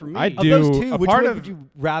for me. I Of do. those two, A which part one of- would you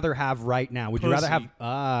rather have right now? Would you rather Pussy.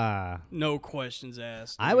 have? No questions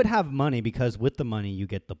asked. I would have money because with the money you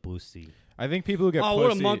get the pussy. I think people who get Oh, pussy.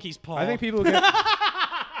 what a monkey's paw. I think people who get.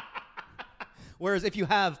 Whereas if you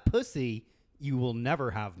have pussy, you will never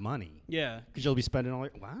have money Yeah. because you'll be spending all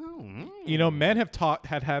your. Wow. You know, men have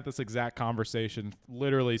had this exact conversation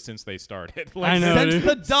literally since they started. I know. Since dude.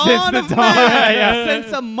 the dawn Since of the dawn, man, yeah.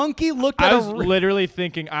 since a monkey looked at I was a literally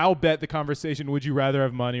thinking, I'll bet the conversation, would you rather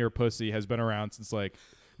have money or pussy, has been around since like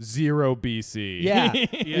 0 BC. Yeah. Yeah,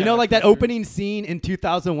 You know, like that for sure. opening scene in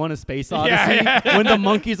 2001 A Space Odyssey yeah. when the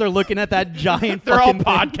monkeys are looking at that giant They're all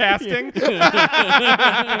fucking thing.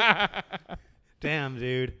 podcasting. Damn,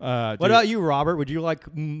 dude. Dude, What about you, Robert? Would you like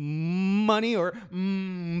money or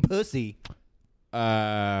pussy?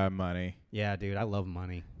 money. Yeah, dude, I love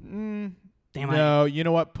money. Damn, No, you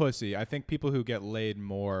know what? Pussy. I think people who get laid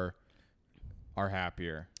more are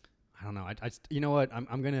happier. I don't know. You know what?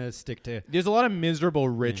 I'm gonna stick to. There's a lot of miserable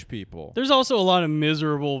rich people. There's also a lot of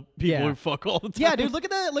miserable people Yeah. who fuck all the time. Yeah, dude. Look at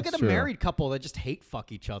the That's a true. married couple that just hate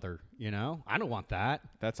fuck each other. You know, I don't want that.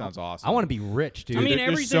 That sounds awesome. I want to be rich, dude. I mean,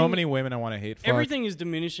 There's so everything- many women I want to hate. Fuck. Everything is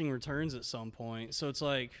diminishing returns at some point. So it's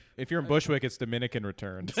like, If you're in Bushwick, it's Dominican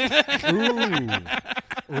returns. Ooh.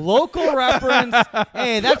 Local reference.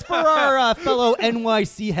 Hey, that's for our fellow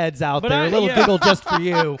NYC heads out But there. I- A little yeah. giggle just for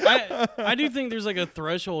you. I do think there's like a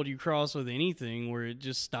threshold you cross with anything where it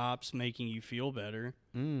just stops making you feel better.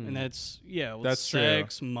 And that's, with That's true.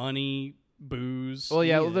 sex, money, booze. Well,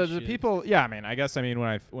 yeah, any of the that shit. people. Yeah, I mean,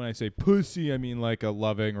 when I say pussy, I mean like a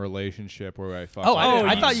loving relationship where I fuck. Oh, like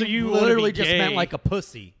I that. thought so you you wanna literally be just gay. meant like a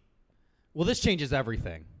pussy. Well, this changes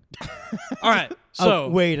everything. All right. So,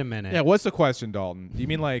 wait a minute. Yeah, what's the question, Dalton? Do you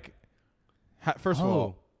mean like? First of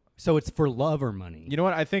all, so it's for love or money? you know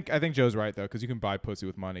what? I think Joe's right though, because you can buy pussy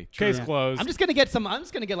with money. Case closed. I'm just gonna get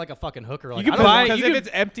like a fucking hooker. Like, can I don't buy- know. because you if could- it's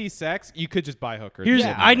empty sex, you could just buy hookers. Here's-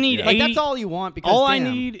 Yeah. I need Yeah. Like 80 that's all you want because all I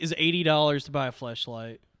damn. need is $80 to buy a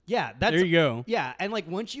fleshlight. Yeah, that's There you go. Yeah, and like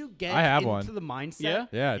once you get I have into one. the mindset, Yeah?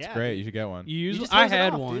 Yeah, it's great. dude. You should get one. You use just I close it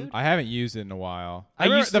had off, one. dude. I haven't used it in a while. I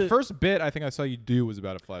remember used the to- first bit I think I saw you do was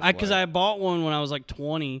about a flashlight. Because I bought one when I was like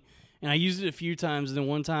 20, and I used it a few times. And then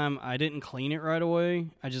one time I didn't clean it right away.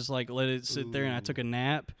 I just like let it sit there, and I took a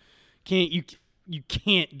nap. You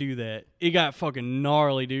can't do that. It got fucking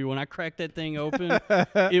gnarly, dude. When I cracked that thing open,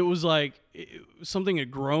 it was like something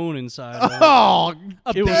had grown inside. Of it. Oh,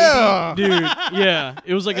 It was, dude. Yeah,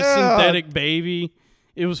 it was like a synthetic baby.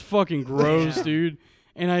 It was fucking gross, dude.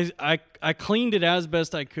 And I cleaned it out as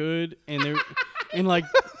best I could, and there, and like,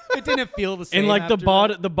 It didn't feel the same. and like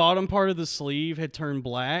after the bottom part of the sleeve had turned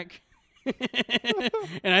black.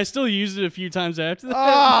 And I still used it a few times after that.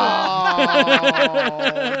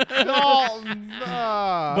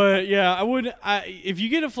 But yeah, I would. If you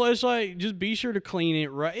get a fleshlight, just be sure to clean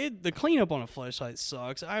it right. The cleanup on a fleshlight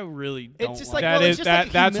sucks. I really don't. It's just like like, that well, is it's just that.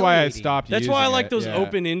 like That's why I humiliating. stopped. That's why I using like it, those yeah.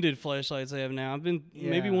 open-ended flashlights they have now. Maybe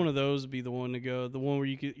Yeah. one of those would be the one to go. The one where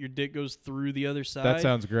your dick goes through the other side. That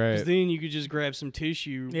sounds 'Cause great. then you could just grab some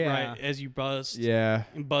tissue Yeah. right as you bust. Yeah.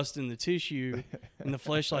 And bust in the tissue, and the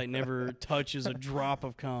fleshlight never touches a drop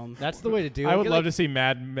of cum. That's the way to do it. I would Get, love like, to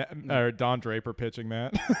see or Don Draper pitching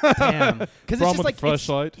that. Damn, because it's From just with like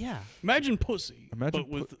fleshlight. Yeah, Imagine pussy, Imagine but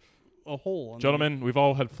with a hole. On Gentlemen, we've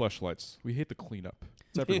all had fleshlights. We hate the cleanup.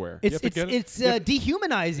 It's everywhere. You it's have to get it? it's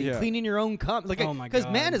dehumanizing Yeah. cleaning your own cum. Like, Oh my because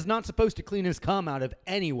God. man is not supposed to clean his cum out of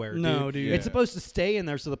anywhere. No, dude. Yeah. It's supposed to stay in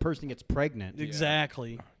there so the person gets pregnant. the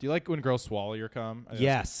exactly. Do you like when girls swallow your cum? I think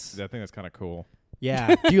Yes. I think that's kind of cool.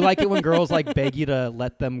 Yeah. Do you like it when girls like beg you to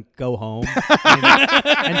let them go home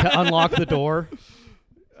and to unlock the door?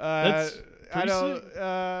 That's I pretty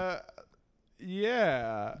don't.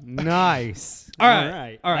 Yeah. Nice. All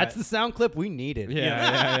right. All right. That's the sound clip we needed.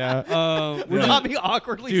 Yeah. We're We're not me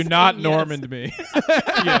awkwardly. Do saying not yes. Normand me.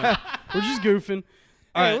 yeah, we're just goofing.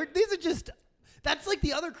 All Hey, right. these are just. That's like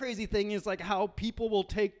the other crazy thing is like how people will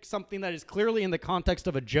take something that is clearly in the context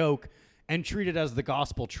of a joke and treat it as the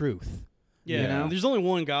gospel truth. Yeah, You know? there's only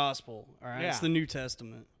one gospel. All right, Yeah. it's the New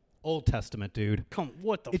Testament. Old Testament, dude. Come,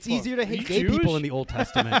 what the? It's fuck? easier to Are hate you gay people Jewish? in the Old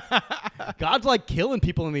Testament. God's like killing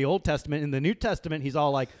people in the Old Testament. In the New Testament, he's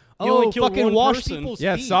all like, He only "Oh, killed fucking one wash person. people's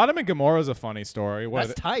Yeah, feet." Sodom and Gomorrah is a funny story.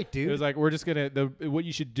 That's tight, dude. It was like we're just gonna what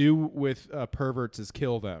you should do with perverts is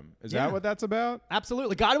kill them. Is Yeah. that what that's about?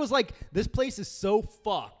 Absolutely. God was like, "This place is so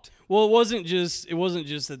fucked." Well, it wasn't just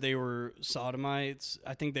that they were sodomites.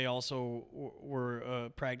 I think they also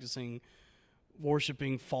were practicing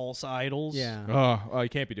worshiping false idols. Oh, you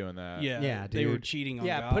can't be doing that. yeah, Yeah, They were dude. cheating on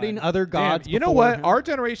Yeah, God. putting other Damn, gods. you know before what? him. Our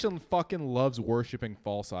generation fucking loves worshiping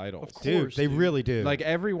false idols. Of dude, course, they dude. really do. Like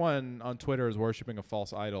everyone on Twitter is worshiping a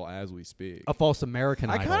false idol as we speak. a false American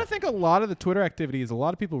I idol. kind of think a lot of the Twitter activity is a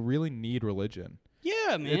lot of people really need religion.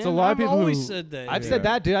 Yeah, man. It's a lot of I've people always who- said that. I've Yeah. said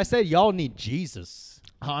that, dude. I said y'all need Jesus.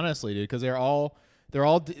 Honestly, dude, because they're all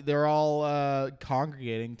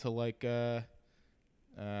congregating to like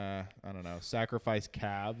I don't know, sacrifice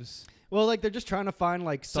calves. Well, like they're just trying to find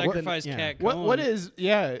like something. Sacrifice yeah. cat. What is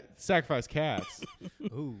sacrifice cats?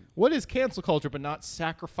 Ooh. What is cancel culture but not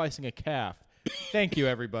sacrificing a calf? Thank you,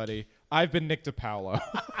 everybody. I've been Nick DiPaolo.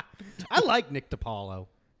 I like Nick DiPaolo.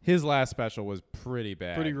 His last special was pretty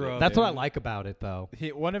bad. Pretty rough. That's what I like about it, though.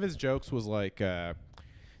 One of his jokes was like, this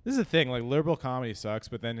is the thing, like liberal comedy sucks,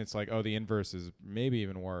 but then it's like, oh, the inverse is maybe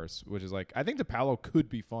even worse, which is like, I think DiPaolo could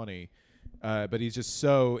be funny, but he's just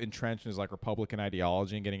so entrenched in his like Republican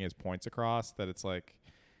ideology and getting his points across that it's like,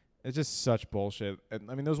 it's just such bullshit. And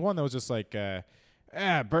I mean, there was one that was just like,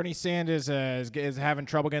 Bernie Sanders is having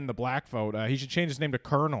trouble getting the black vote. He should change his name to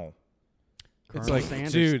Colonel. It's Colonel like,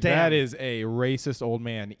 Sanders. dude, Damn. that is a racist old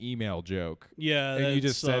man email joke. Yeah, And that you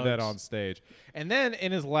just said that sucks. on stage. And then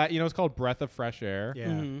in his it's called Breath of Fresh Air. Yeah.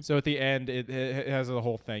 Mhm. So at the end, it has a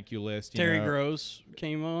whole thank you list. You Terry know. Gross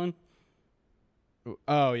came on.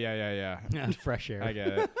 Oh, yeah. Fresh air. I get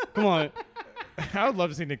it. Come on. I would love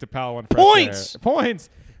to see Nick DiPaolo on Fresh Points! Air. Points!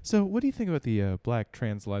 So what do you think about the Black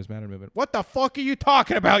Trans Lives Matter movement? What the fuck are you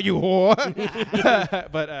talking about, you whore?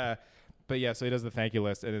 But yeah, so he does the thank you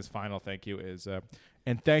list, and his final thank you is,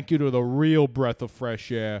 and thank you to the real breath of fresh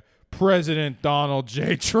air, President Donald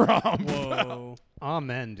J. Trump. Whoa.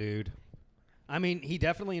 Amen, dude. I mean, he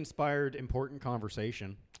definitely inspired important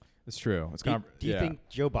conversation. It's true. It's Do you think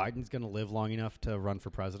Joe Biden's going to live long enough to run for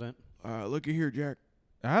president? look at here, Jack.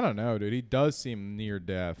 I don't know, dude. He does seem near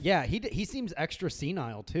death. Yeah, he seems extra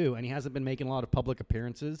senile, too, and he hasn't been making a lot of public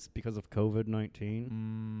appearances because of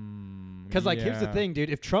COVID-19. Because, here's the thing,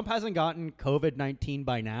 dude. If Trump hasn't gotten COVID-19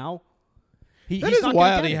 by now, That he's is not gonna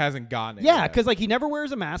wild get he it. hasn't gotten it Yeah, yet. because, he never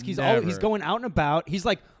wears a mask. He's Never. going out and about. He's,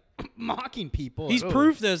 mocking people. He's Ugh.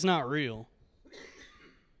 proof that's not real.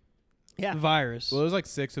 Yeah. The virus. Well, there was like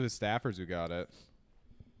 6 of his staffers who got it.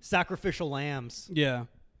 Sacrificial lambs. Yeah.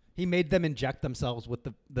 He made them inject themselves with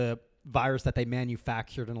the virus that they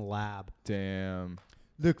manufactured in a lab. Damn.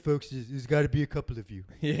 Look, folks, there's got to be a couple of you.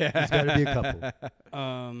 Yeah. There's got to be a couple.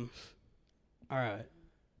 All right.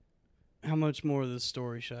 How much more of this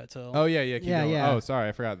story should I tell? Oh yeah, keep Yeah, going. yeah. Oh, sorry,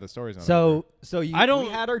 I forgot the story's on. So We had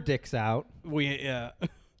our dicks out. Yeah.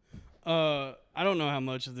 I don't know how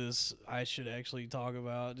much of this I should actually talk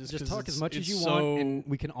about. Just talk as much as you so want, and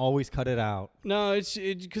we can always cut it out. No, it's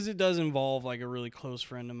because it does involve like a really close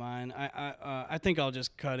friend of mine. I think I'll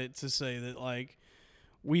just cut it to say that like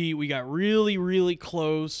we got really really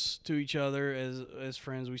close to each other as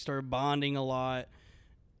friends. We started bonding a lot,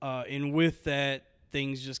 and with that,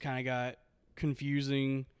 things just kind of got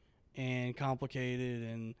confusing and complicated,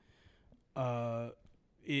 and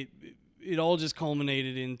it all just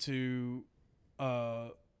culminated into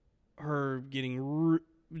her getting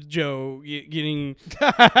getting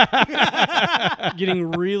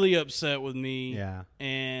getting really upset with me, Yeah.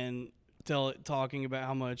 and talking about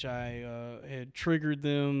how much I had triggered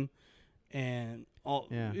them, and all.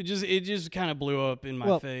 Yeah. It just kind of blew up in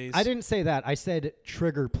my face. I didn't say that. I said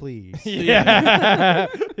trigger, please. Yeah.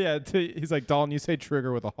 Yeah. He's like, Dalton, you say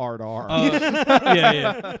trigger with a hard R.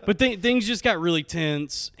 Yeah. But things just got really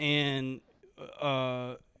tense, and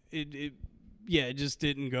it just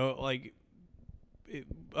didn't go like.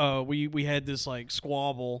 We had this like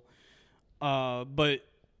squabble, but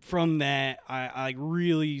from that I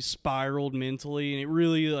really spiraled mentally, and it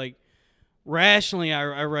really like rationally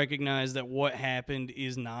I recognized that what happened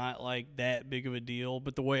is not like that big of a deal,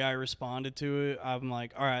 but the way I responded to it, I'm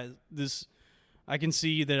like, all right, I can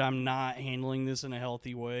see that I'm not handling this in a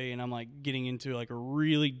healthy way, and I'm like getting into like a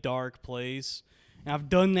really dark place. And I've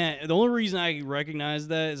done that. The only reason I recognize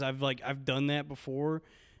that is I've done that before.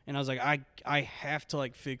 And I was like, I have to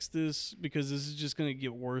like fix this, because this is just gonna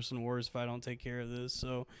get worse and worse if I don't take care of this.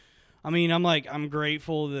 So, I mean, I'm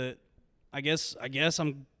grateful that I guess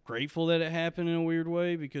I'm grateful that it happened in a weird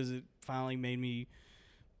way, because it finally made me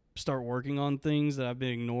start working on things that I've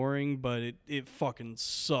been ignoring. But it fucking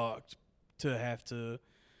sucked to have to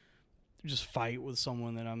just fight with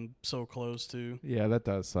someone that I'm so close to. Yeah, that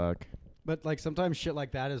does suck. But like sometimes shit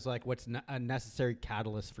like that is like what's a necessary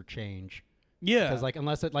catalyst for change. Yeah, Because like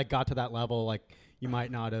unless it like got to that level, like you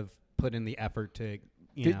might not have put in the effort to.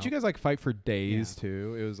 Did you guys like fight for days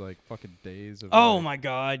too? It was like fucking days of. Oh like, my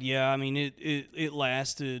god, yeah. I mean, it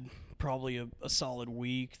lasted probably a solid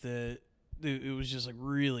week. That it was just like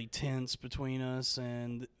really tense between us,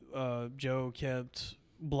 and Joe kept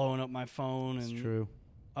blowing up my phone, and It's true.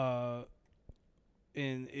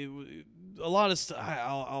 and it a lot of stuff.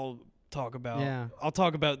 I'll talk about. Yeah. I'll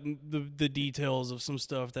talk about the details of some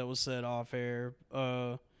stuff that was said off air.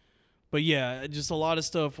 But yeah, just a lot of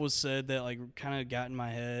stuff was said that like kind of got in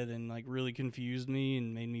my head and like really confused me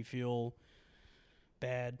and made me feel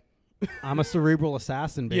bad. I'm a cerebral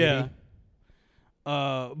assassin, baby. Yeah.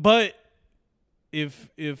 But if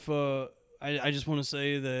I just want to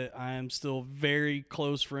say that I am still very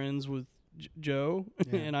close friends with Joe,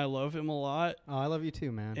 Yeah. and I love him a lot. Oh, I love you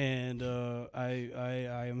too, man. And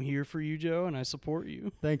I am here for you, Joe, and I support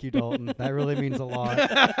you. Thank you, Dalton. That really means a lot.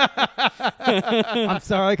 I'm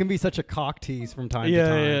sorry I can be such a cock tease from time to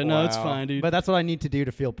time. Yeah, no, it's Wow. fine, dude. But that's what I need to do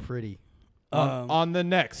to feel pretty. on the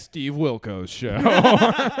next Steve Wilkos show.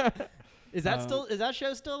 Is that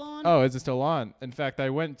show still on? Oh, is it still on? In fact, I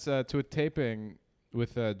went to a taping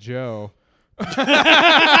with Joe. God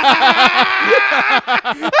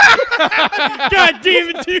damn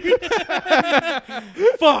it, dude!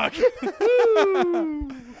 Fuck.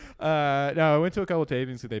 No, I went to a couple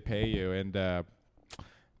tapings that they pay you, and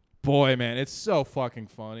boy, man, it's so fucking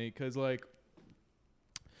funny because like,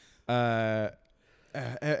 first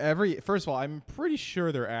of all, I'm pretty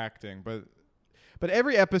sure they're acting, but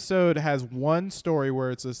every episode has one story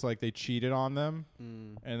where it's just like they cheated on them,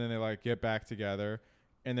 and then they like get back together.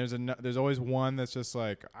 And there's always one that's just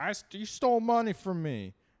like, you stole money from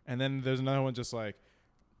me. And then there's another one just like,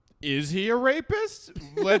 is he a rapist?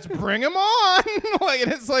 Let's bring him on. Like,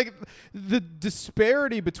 and it's like the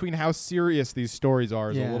disparity between how serious these stories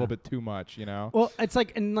are is a little bit too much, you know? Well, it's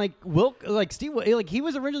like, and like Steve, like he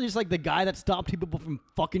was originally just like the guy that stopped people from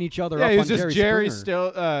fucking each other up. Yeah, he was on just Jerry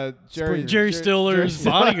Jerry Stiller's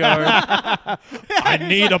bodyguard. I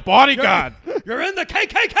need a bodyguard. You're in the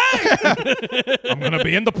KKK. I'm going to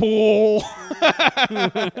be in the pool.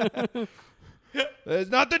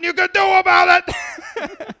 There's nothing you can do about it.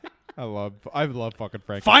 I love fucking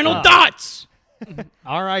Frank. Final dots.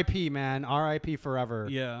 R.I.P. man, R.I.P. forever.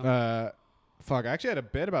 Yeah. Fuck, I actually had a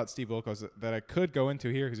bit about Steve Wilkos that I could go into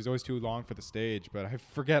here because he's always too long for the stage, but I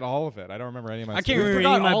forget all of it. I don't remember any of my I can't stories. remember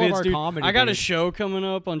any of my all of bits, our dude. comedy, I got a dude. show coming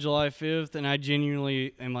up on July 5th, and I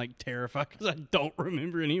genuinely am like terrified because I don't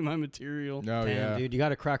remember any of my material. No, Damn, yeah. dude, you got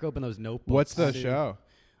to crack open those notebooks. What's the dude. show?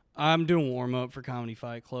 I'm doing warm up for Comedy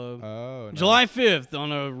Fight Club. Oh, nice. July 5th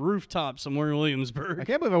on a rooftop somewhere in Williamsburg. I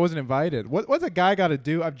can't believe I wasn't invited. What's a guy got to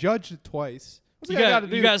do? I've judged it twice. What's a guy got to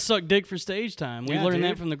do? You got to suck dick for stage time. We Yeah, learned dude.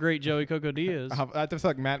 that from the great Joey Coco Diaz. I have to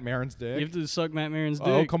suck Matt Maron's dick. You have to suck Matt Maron's dick.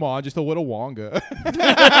 Oh, come on, just a little Wonga.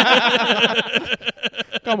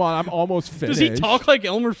 Come on, I'm almost Does finished. he talk like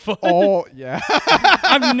Elmer Fudd? Oh, yeah.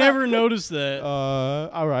 I've never noticed that.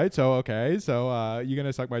 All right, so, okay. So, you going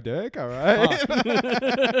to suck my dick? All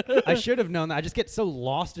right. I should have known that. I just get so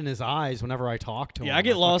lost in his eyes whenever I talk to him. Yeah, I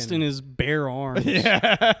get lost fucking- in his bare arms.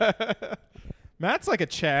 Yeah. Matt's like a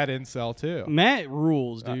Chad incel, too. Matt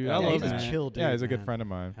rules, dude. Yeah, I Yeah, love he's a Matt. chill dude. Yeah, he's a good man. friend of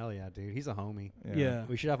mine. Hell yeah, dude. He's a homie. Yeah.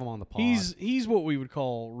 We should have him on the pod. He's what we would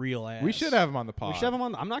call real ass. We should have him on the pod. We should have him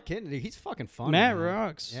on. I'm not kidding, dude. He's fucking funny. Matt man.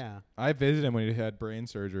 rocks. Yeah. I visited him when he had brain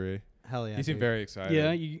surgery. Hell yeah. He seemed dude. very excited.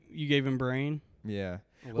 Yeah, you gave him brain. Yeah.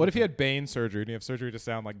 I What if he love had Bane surgery and he have surgery to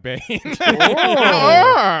sound like Bane?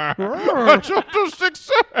 Oh. Chapter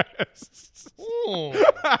success.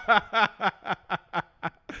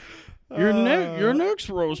 Your next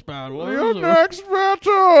roast battle. Your next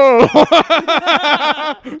battle.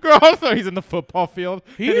 God, he's in the football field.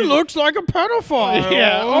 He looks like a pedophile.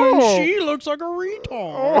 Yeah. and Oh. she looks like a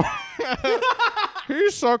retard. He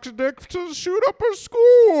sucks dick to shoot up a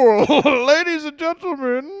school. Ladies and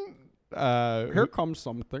gentlemen. Here comes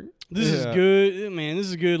something. This is Yeah. good, man. This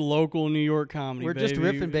is good local New York comedy. We're just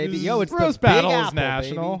baby. riffing, baby. This Yo, is- it's Roast the Big Battle is Apple,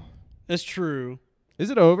 national. baby. that's true. Is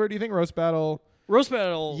it over? Do you think Roast Battle? Roast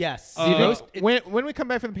battle. Yes. Do you think- Roast- it- when we come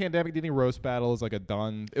back from the pandemic, do you think Roast Battle is like a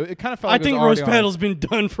done? It kind of felt. I like it was think already roast on- battle's been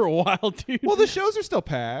done for a while, dude. Well, the shows are still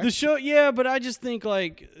packed. The show, yeah, but I just think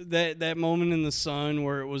like that moment in the sun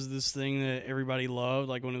where it was this thing that everybody loved,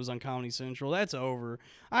 like when it was on Comedy Central, that's over.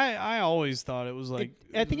 I always thought it was like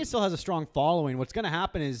I think it still has a strong following. What's going to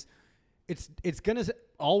happen is it's going to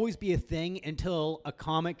always be a thing until a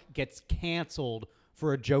comic gets canceled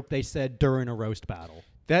for a joke they said during a roast battle.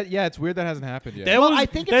 It's weird that hasn't happened yet. that Well, was, I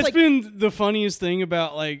think it's that's like- been the funniest thing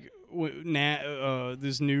about like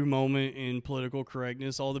this new moment in political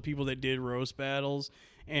correctness. All the people that did roast battles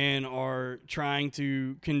and are trying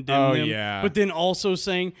to condemn Oh, them, yeah. but then also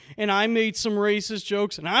saying, "And I made some racist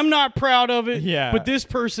jokes, and I'm not proud of it. Yeah. but this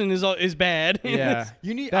person is bad." Yeah.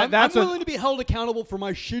 You need. That- I'm that's what- willing to be held accountable for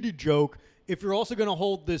my shitty joke. If you're also going to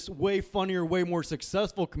hold this way funnier, way more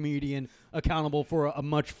successful comedian accountable for a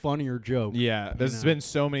much funnier joke. Yeah, there's know? been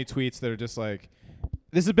so many tweets that are just like,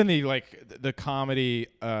 this has been the comedy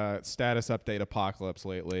status update apocalypse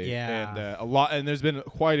lately. Yeah. and a lot, and there's been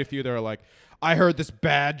quite a few that are like, I heard this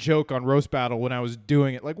bad joke on Roast Battle when I was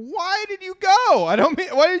doing it. Like, why did you go? I don't mean.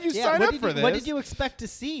 Why did you sign what up did for you, this? What did you expect to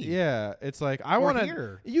see? Yeah, it's like I Or want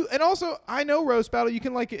hear. to. And also I know Roast Battle. You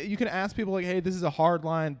can ask people like, hey, this is a hard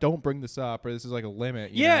line. Don't bring this up, or this is like a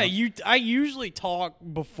limit. You Yeah, know? I usually talk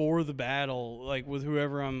before the battle, like with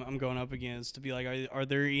whoever I'm going up against, to be like,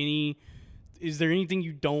 is there anything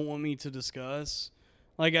you don't want me to discuss?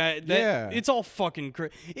 Like Yeah. it's all fucking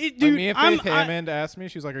crazy. Like Dude, me and Faith Hammond asked me,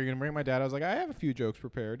 she was like, "Are you gonna bring my dad?" I was like, "I have a few jokes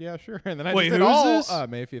prepared." Yeah, sure. And then I Wait, just did who is all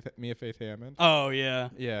this? Mia Faith Hammond. Oh yeah,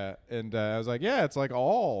 Yeah, and I was like, "Yeah, it's like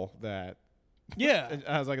all that." yeah. And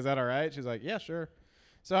I was like, "Is that all right?" She's like, "Yeah, sure."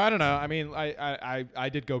 So I don't know. I mean, I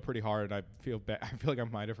did go pretty hard. I feel bad. I feel like I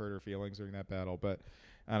might have hurt her feelings during that battle, but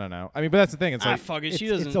I don't know. I mean, but that's the thing. It's like Fuck it. She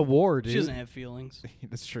It's, doesn't. it's a war, dude. She doesn't have feelings.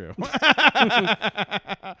 that's true.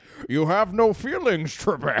 You have no feelings,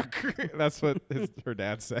 Trebek. That's what her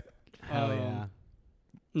dad said. Hell yeah. Um,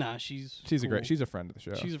 Nah, she's She's a cool. great. She's a friend of the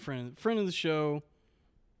show. She's a friend of the show.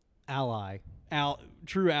 Ally.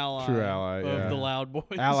 True ally. True ally, of yeah. the Loud Boys.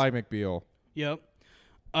 Ally McBeal. Yep.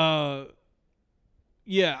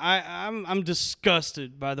 Yeah, I'm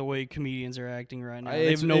disgusted by the way comedians are acting right now. They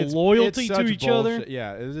have no loyalty it's to such each bullshit. other.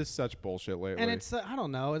 Yeah, it is such bullshit lately. And it's I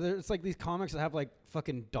don't know. It's like these comics that have like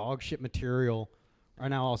fucking dog shit material are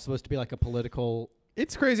now all supposed to be like a political.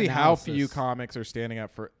 It's crazy how analysis. few comics are standing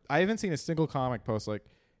up for. I haven't seen a single comic post like,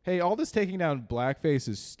 "Hey, all this taking down blackface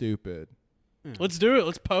is stupid." Let's do it.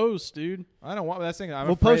 Let's post, dude. I don't want that thing. I'm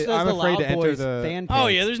We'll afraid. post it as I'm the afraid Loud to enter Boys the. fan Oh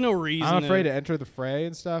page. yeah, there's no reason. I'm afraid to enter the fray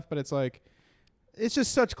and stuff. But it's like, it's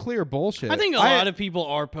just such clear bullshit. I think a lot of people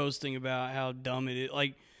are posting about how dumb it is.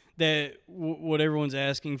 Like that, what everyone's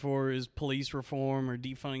asking for is police reform or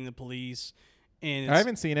defunding the police. And I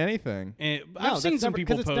haven't seen anything. And No, I've seen that's some never-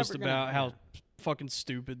 people 'cause it's post never gonna- about how yeah. fucking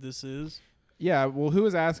stupid this is. Yeah, well, who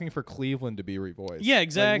is asking for Cleveland to be revoiced? Yeah, Like,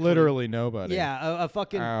 exactly. literally nobody. Yeah, a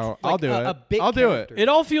fucking. Oh, like, I'll do it. A big I'll do it. character. It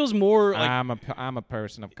all feels more like I'm a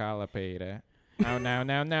person of color, Peter. Oh no.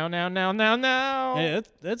 yeah,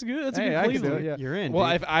 that's good. That's a Hey, good I can do Cleveland. it. Yeah. You're in, Well,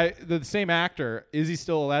 dude. if the same actor, is he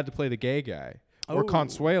still allowed to play the gay guy or Oh.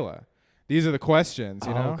 Consuela? These are the questions,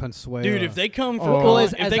 you know. Consuelo. Dude, if they come for Oh. Well,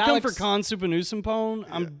 if as they come Alex- for Con Supernusempone,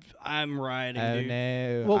 I'm riding, Oh dude.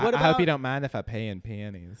 no! Well, what I hope about- you don't mind if I pay in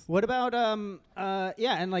pennies. What about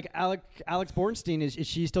yeah, and like Alex Bornstein, is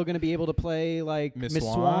she still going to be able to play like Miss Miss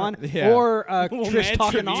Swan? Swan Yeah. or Well, Trish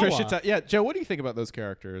man, Takanawa? Yeah, Joe, what do you think about those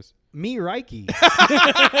characters? Me Reiki.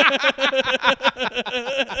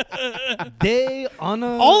 They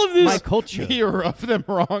honor All of this- my culture. You rubbed them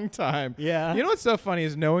wrong time. Yeah. You know what's so funny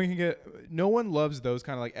is no one loves those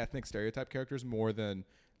kind of like ethnic stereotype characters more than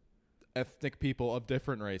ethnic people of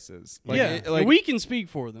different races. Like, yeah, like we can speak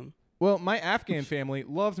for them. well, my Afghan family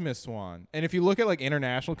loved Miss Swan, and if you look at like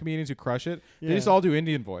international comedians who crush it, they Yeah. just all do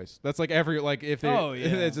Indian voice. That's like if they, Oh, yeah.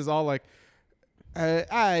 it's just all like.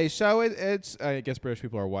 It's I guess British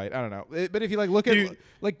people are white. I don't know, but if you like look at Dude.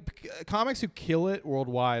 comics who kill it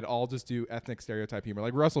worldwide, all just do ethnic stereotype humor,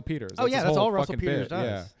 like Russell Peters. Oh yeah, his that's whole all Russell fucking Peters bit. does.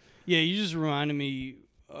 Yeah. Yeah, you just reminded me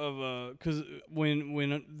of because when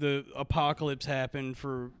the apocalypse happened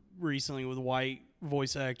for recently with white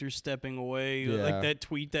voice actors stepping away, Yeah. like that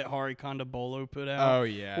tweet that Hari Kondabolu put out. Oh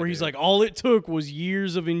yeah, Where he's dude. like, all it took was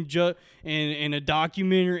years of and a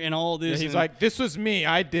documentary and all Yeah, this. he's and like, this was me.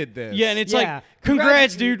 I did this. yeah, and it's Yeah. like,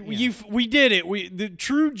 congrats, Congrats, dude. yeah. We did it. The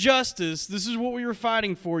true justice. This is what we were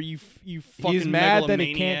fighting for. You fucking he's mad that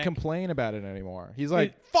he can't megalomaniac. complain about it anymore. He's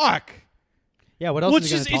like, fuck. Yeah, what else Well,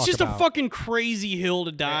 is it's he just gonna it's talk just about? a fucking crazy hill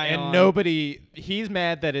to die And on. nobody, he's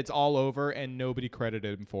mad that it's all over and nobody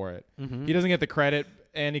credited him for it. He doesn't get the credit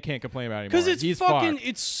and he can't complain about it anymore. because it's he's fucking fucked.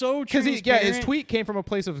 it's so Because transparent. his tweet came from a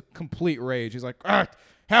place of complete rage. He's like,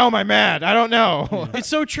 how am I mad? I don't know. It's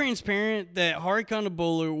so transparent that Hari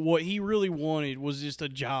Kondabolu, what he really wanted was just a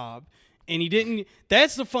job, and he didn't.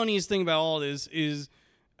 That's the funniest thing about all this is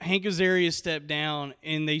Hank Azaria stepped down,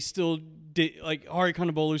 and they still did. Like Hari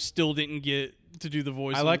Kondabolu still didn't get to do the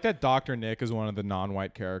voice. I like that Dr. Nick is one of the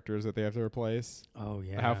non-white characters that they have to replace. Oh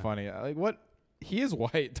yeah. How funny. Like, what? He is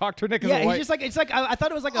white. Dr. Nick is Yeah, white. he's just like it's like I thought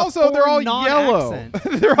it was like a also, they're all foreign yellow.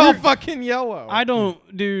 non-accent. They're all fucking yellow. I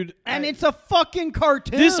don't, dude. And it's a fucking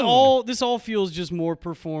cartoon. This all feels just more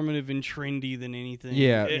performative and trendy than anything.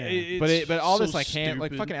 Yeah, It's but all so this like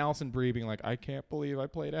stupid. fucking Allison Brie being like, I can't believe I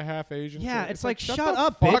played a half Asian. Yeah, kid." it's like shut shut the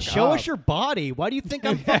up, fuck bitch. Show up. us your body. Why do you think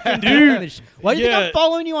I'm fucking Dude, doing this? Why do you think yeah. I'm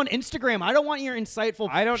following you on Instagram? I don't want your insightful.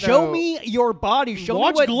 I don't Show know. me your body. Show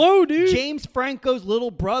Watch me what Glow, dude. James Franco's little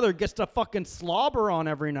brother gets to fucking slobber on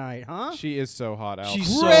every night, huh? She is so hot, Allison.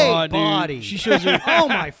 She's so Great hot, dude. body. She shows her. Oh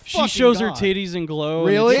my She fucking shows her God. titties and glow. and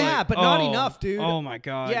Really? it's Yeah, like, but not oh, enough, dude. Oh my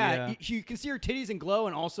god. Yeah, Yeah. you can see her titties and glow,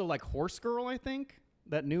 and also like Horse Girl, I think.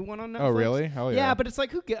 That new one on Netflix. Oh, really? Hell yeah. Yeah, but it's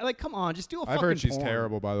like like come on, just do a fucking I've heard she's porn.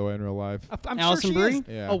 terrible, by the way, in real life. I'm Allison sure she is.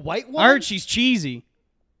 Brie? Yeah. A white woman. I heard she's cheesy.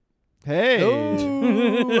 Hey.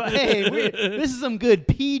 Ooh, hey, this is some good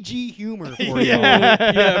PG humor for you.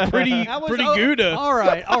 Yeah, pretty That was- pretty oh, Gouda. All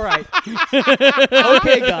right.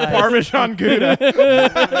 Okay, guys. Parmesan Gouda.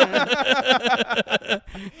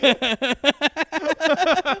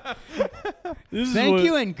 This is Thank what-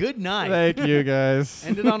 you and good night. Thank you, guys.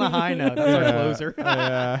 Ended on a high note. That's our closer.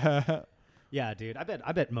 Yeah. Yeah, dude. I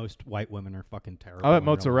bet most white women are fucking terrible. I bet in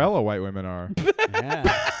real mozzarella white women are. life.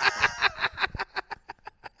 Yeah.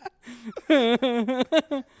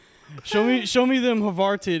 Show me them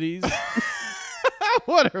Havar titties.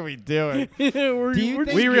 What are we doing? We're, Do you we're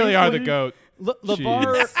think- We really are the goat. goat.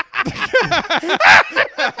 LeVar.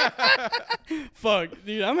 Fuck,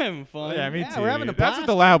 dude, I'm having fun. Yeah, me Yeah, too. we're having a That's what blast.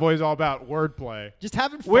 the Loud Boys is all about. Wordplay. Just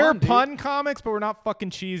having fun. We're dude. pun comics, but we're not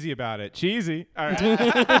fucking cheesy about it. Cheesy. All right.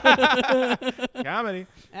 Comedy.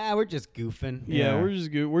 We're just goofing. Yeah, Yeah. we're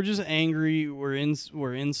just good. We're just angry. We're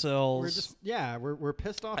incels. We're just we're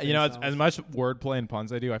pissed off. You know, incels. as much wordplay and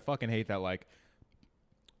puns I do, I fucking hate that. Like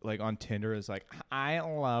on Tinder is like, I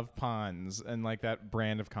love puns, and like that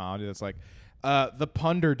brand of comedy that's like, the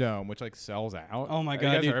Punderdome, which like sells out. Oh my Have God,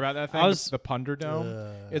 you guys dude. heard about that thing? I was- The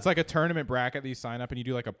Punderdome. It's like a tournament bracket that you sign up and you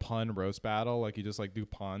do like a pun roast battle. Like you just like do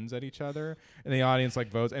puns at each other, and the audience like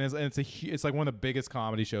votes. And it's like one of the biggest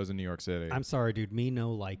comedy shows in New York City. I'm sorry, dude. Me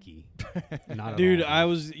no likey. Not Dude, at all. I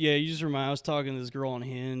was you just remind. I was talking to this girl on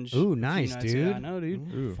Hinge. Ooh, a few nice, nights dude. ago. I know,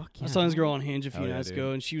 dude. Ooh. Fuck I was yeah. talking to this girl on Hinge a few Hell yeah, nights dude.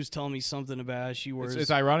 ago, and she was telling me something about how she wears.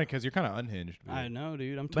 It's ironic because you're kind of unhinged. Dude. I know,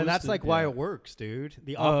 dude. I'm. But that's twisted. like why it works, dude.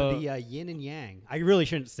 The yin and yang. I really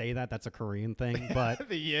shouldn't say that. That's a Korean thing, but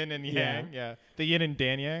The yin and Yeah. yang, yeah. The yin and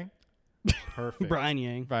dan yang. Perfect. Brian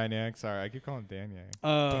Yang. Brian Yang. Sorry, I keep calling him Dan Yang.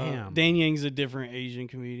 Damn. Dan Yang's a different Asian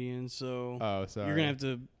comedian, so Oh, sorry. you're gonna have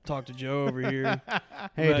to talk to Joe over here.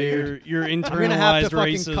 Hey, about dude. your I'm internalized gonna have to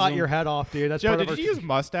fucking racism. cut your head off, dude. That's Joe, part of did you use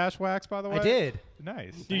mustache wax, by the way? I did.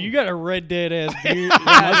 Nice. Dude, you got a red dead ass beard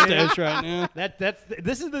mustache right now.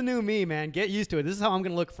 This is the new me, man. Get used to it. This is how I'm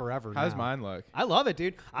gonna look forever. How does now. mine look? I love it,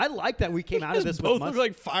 dude. I like that we came out of this with Both look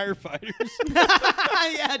like firefighters.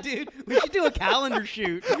 yeah, dude. We should do a calendar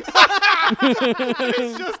shoot.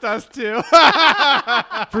 It's just us two.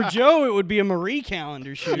 For Joe, it would be a Marie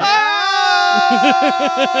calendar shoot.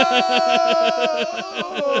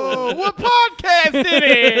 Oh, what podcast did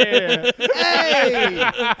it? Hey,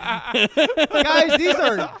 guys, these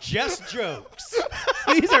are just jokes.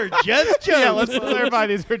 These are just jokes. Yeah, let's clarify.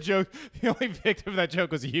 These are jokes. The only victim of that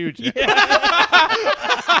joke was huge.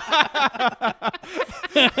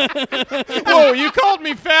 Whoa, you called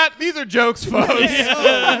me fat? These are jokes, folks.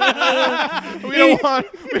 we don't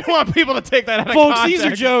want people to take that out of Folks, context.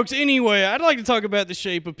 these are jokes. Anyway, I'd like to talk about the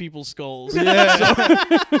shape of people's skulls.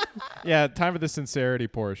 Yeah, time for the sincerity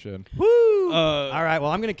portion. Woo. All All right,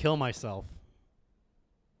 well, I'm gonna kill myself.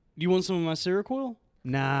 You want some of my Seroquel?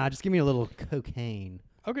 Nah, just give me a little cocaine.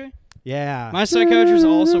 Okay. Yeah. My psychiatrist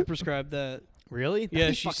also prescribed that. Really? That'd Yeah,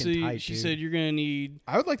 be she fucking tight, she dude. said you're gonna need.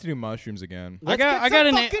 I would like to do mushrooms again. Let's I get got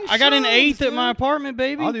some an fucking I got an shrooms, eighth at my dude. apartment,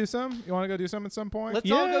 baby. I'll do some. You want to go do some at some point? Let's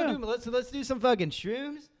all Yeah. go do. Let's do some fucking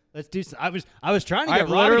shrooms. Let's do. Some, I was trying to get I've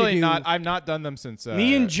Robbie literally to do, not. I've not done them since.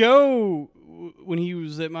 Me and Joe, when he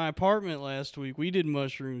was at my apartment last week, we did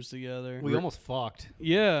mushrooms together. We almost fucked.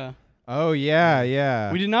 Yeah. Oh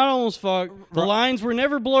yeah. We did not almost fuck. The lines were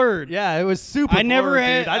never blurred. Yeah, it was super. I never blurred,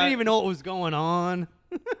 had- dude. I didn't I- even know what was going on.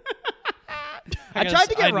 I guess tried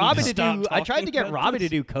to I get need Robbie to to stop do. I tried talking to get about Robbie to this.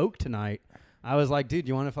 do coke tonight. I was like, dude,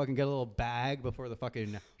 you want to fucking get a little bag before the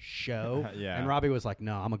fucking show? Yeah. And Robbie was like,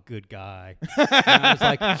 no, I'm a good guy. And I was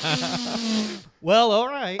like, well, all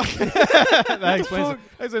right. that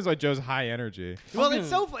explains why Joe's high energy. Well, it's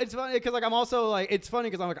funny because like I'm also like it's funny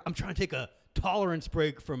because I'm like I'm trying to take a tolerance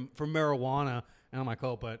break from marijuana. And I'm like,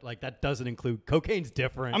 oh, but like that doesn't include cocaine's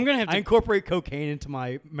different. I'm gonna have I to- incorporate cocaine into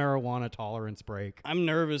my marijuana tolerance break. I'm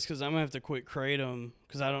nervous because I'm gonna have to quit Kratom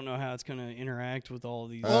because I don't know how it's gonna interact with all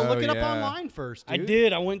these. Well, Oh, look it up yeah. online first. I Dude.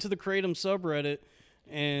 did. I went to the Kratom subreddit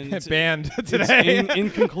and it's Banned it's today.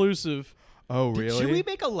 inconclusive. Oh really? Should we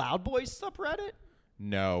make a Loud Boys subreddit?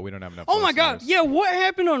 No, we don't have enough. Oh my god! listeners. Yeah, what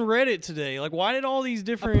happened on Reddit today? Like, why did all these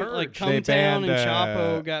different purge. like They Cumtown banned, and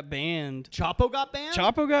Chapo got banned? Chapo got banned.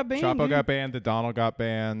 Chapo got banned. Chapo dude. got banned. The Donald got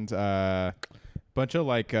banned. Bunch of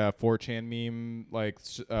like 4chan meme like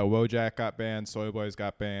Wojak got banned. Soy Boys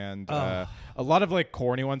got banned. A lot of like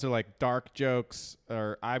corny ones are like dark jokes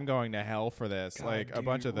or I'm going to hell for this. God, like a dude,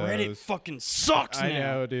 bunch of those. Reddit fucking sucks I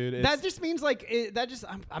now. know, dude. It's, That just means like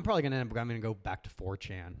I'm probably gonna end up. I'm gonna go back to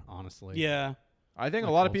 4chan. Honestly. Yeah. I think like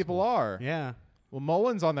a lot of old people school. are. Yeah. Well,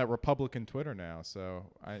 Mullen's on that Republican Twitter now, so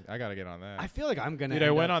I got to get on that. I feel like I'm gonna. Dude, I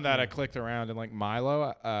end went up- on that. I clicked around and like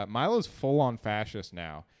Milo's full on fascist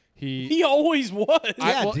now. He always was.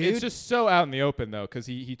 Yeah, Well, dude. it's just so out in the open though, because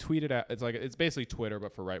he tweeted out. It's basically Twitter,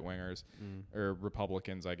 but for right wingers or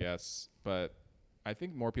Republicans, I guess. But I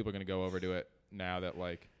think more people are going to go over to it now that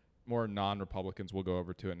like more non-Republicans will go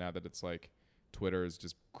over to it now that it's like Twitter is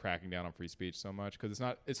just cracking down on free speech so much because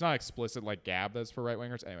it's not explicit like Gab does for right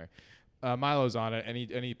wingers. Anyway, Milo's on it and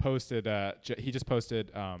he posted he just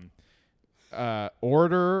posted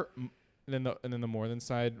order and then the more than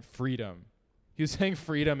side freedom. He was saying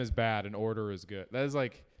freedom is bad and order is good. That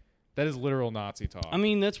is literal Nazi talk. I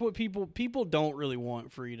mean, that's what people don't really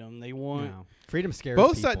want freedom. They want No. Freedom scares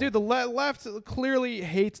both people. sides, dude. The left clearly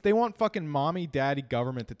hates. They want fucking mommy, daddy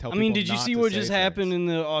government to tell. I mean, people did you not see to what say just happened things. in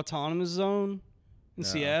the autonomous zone in No.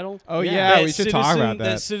 Seattle? Oh Yeah. yeah, That we should talk about that.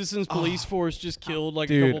 That Citizens Police Force just killed like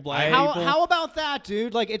dude, a couple black How, people. how about that,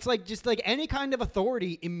 dude? Like, it's like just like any kind of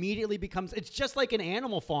authority immediately becomes. It's just like an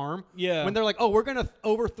animal farm. Yeah. When they're like, oh, we're gonna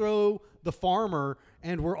overthrow the farmer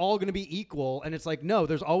and we're all gonna be equal, and it's like, no,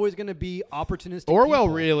 there's always gonna be opportunistic. Orwell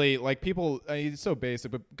people. really like people. He's so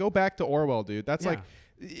basic, but go back to Orwell, dude. That's Yeah. like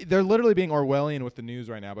they're literally being Orwellian with the news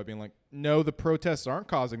right now by being like, no, the protests aren't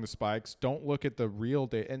causing the spikes. Don't look at the real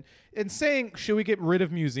data. And saying should we get rid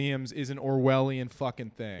of museums is an Orwellian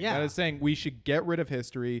fucking thing. Yeah. That is saying we should get rid of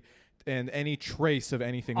history and any trace of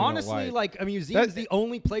anything. we don't Honestly, like a museum is the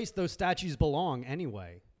only place those statues belong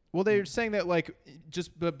anyway. Well, they're saying that like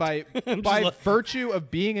just by like- virtue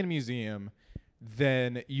of being in a museum,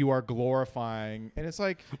 then you are glorifying, and it's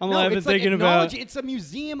like I'm No, laughing it's like thinking about. it's a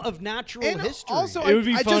museum of natural and history. also It would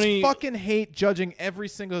be I funny- just fucking hate judging every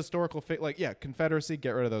single historical like Confederacy,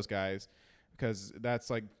 get rid of those guys because that's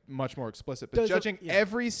like much more explicit. But Does it- judging yeah.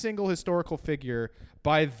 every single historical figure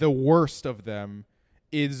by the worst of them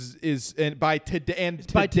is and by today and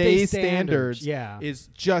By today's today's standards, standards yeah. is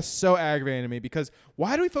just so aggravating to me. Because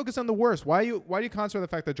why do we focus on the worst? Why do you concentrate on the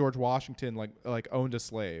fact that George Washington like owned a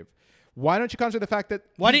slave? Why don't you concentrate on the fact that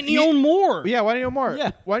Why didn't he own more? Yeah, why didn't he own more?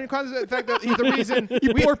 Yeah. Why didn't you concentrate on the fact that he's the reason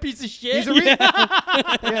You poor piece of shit. He's the reason.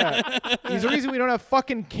 Yeah. He's the reason we don't have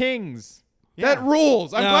fucking kings. Yeah. That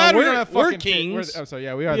rules. I'm No, glad we we're- don't have we're fucking kings. I'm sorry.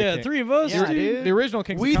 Yeah, we are. Yeah, the king. 3 of us. Yeah, dude. dude. The original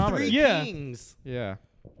kings We of comedy. three Yeah. kings. Yeah.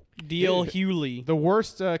 D.L. Dude. Hewley. The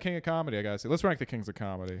worst king of comedy, I gotta say. Let's rank the kings of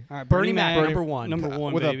comedy. All right, Bernie Mac, number one. Number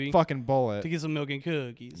one, with baby. a fucking bullet. To get some milk and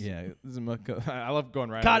cookies. Yeah, this is I love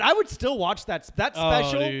going right. God, at it. I would still watch that Oh,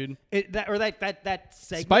 special. dude. That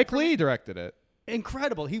segment. Spike from Lee it. directed it.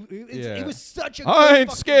 Incredible. He Yeah. was such a. I good ain't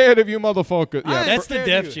fucking- scared of you, motherfucker. I Yeah, ain't That's the scared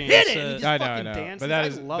Def of you. Jam Hit it. set. He just I know, fucking I know. dances. But that I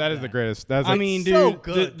is love that is the greatest. That's I like mean, dude, so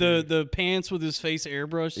good, the pants with his face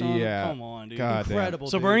airbrushed on. Yeah. Come on, dude. God damn. Incredible.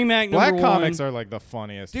 So dude. Bernie Mac Black number one. comics are like the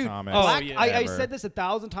funniest Dude, comics. Oh, black, yeah. I ever. said this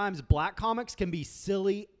 1,000 times. Black comics can be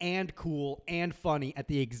silly and cool and funny at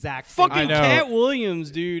the exact same Fucking I know. Cat Williams,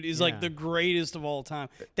 dude, is Yeah. like the greatest of all time.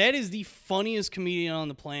 That is the funniest comedian on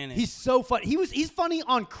the planet. He's so funny. He's funny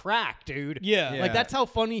on crack, dude. Yeah. Like that's how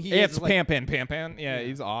funny he Yeah, is. it's like, Pan. Yeah,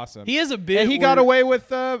 he's awesome. he has a bit. and he got where- away with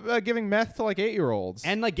giving meth to like 8-year-olds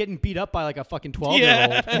and like getting beat up by like a fucking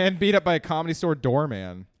 12-year-old. and beat up by a Comedy Store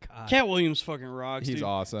doorman. Cat Williams fucking rocks. He's dude.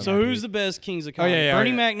 awesome. So who's the best Kings of Comedy? yeah, Bernie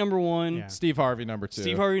yeah. Mac number one. Yeah. Steve Harvey number 2.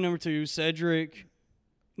 Steve Harvey number 2. Cedric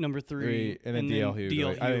number 3. and then DL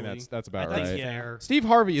Hughley. I think that's about I think right. it's fair. Steve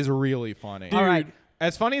Harvey is really funny. All right.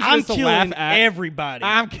 As funny as it I'm is to laugh killing at, everybody.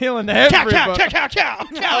 I'm killing Cow, everybody. cow, cow, cow, cow,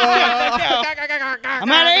 cow, cow, cow, cow.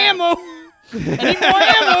 I'm out of ammo. I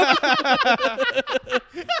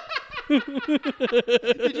need more ammo.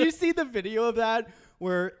 Did you see the video of that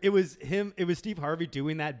where it was Steve Harvey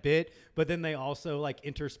doing that bit, but then they also like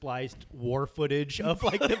interspliced war footage of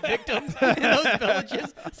like the victims in those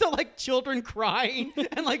villages, so like children crying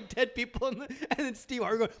and like dead people, and then Steve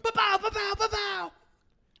Harvey going ba-bow, ba-bow, ba-bow.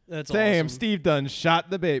 That's Damn, awesome. Steve done shot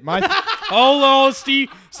the bait. My Hold on, Steve.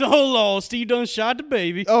 So hold on, Steve done shot the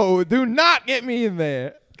baby. oh, do not get me in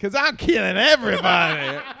there, cause I'm killing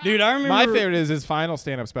everybody. Dude, I remember. My favorite is his final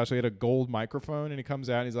stand-up special. He had a gold microphone, and he comes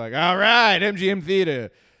out and he's like, "All right, MGM Theater,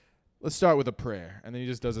 let's start with a prayer." And then he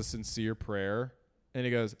just does a sincere prayer, and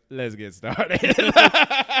he goes, "Let's get started." Dude,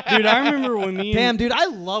 I remember when me. Damn, dude, I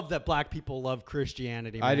love that black people love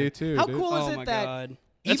Christianity. I Man. do too, How dude. cool is Oh it my that God.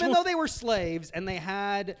 That's even what- though they were slaves and they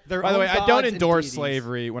had their By own the way, I gods don't and endorse deities.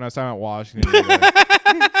 slavery when I was talking about Washington. either.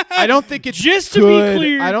 I don't think it's Just to be good.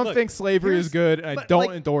 clear- I don't Look, think slavery is here's- good, and I but, don't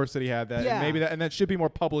like- endorse that he had that. Yeah. And that should be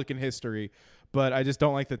more public in history. But I just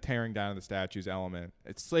don't like the tearing down of the statues element.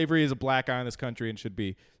 Slavery is a black eye in this country and should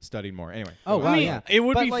be studied more. Anyway. Oh, go wow, I mean, yeah. it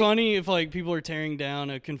would But, be like- funny if like people are tearing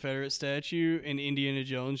down a Confederate statue and Indiana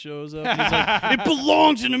Jones shows up. He's like, it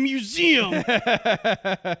belongs in a museum.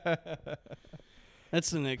 That's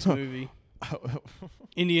the next movie.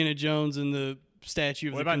 Indiana Jones and the statue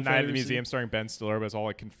of What the about Night at the Confederacy. Museum starring Ben Stiller, but it's all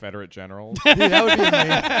like Confederate generals Dude, that would be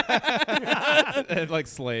amazing. and like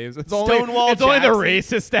slaves? It's Stonewall only the Jackson.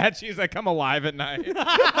 racist statues that come alive at night.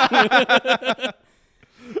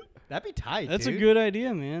 That'd be tight. That's dude. a good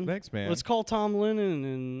idea, man. Thanks, man. Let's call Tom Lennon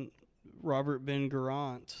and Robert Ben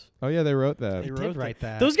Garant. Oh yeah, they wrote that. They did wrote write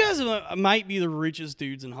that. Those guys might be the richest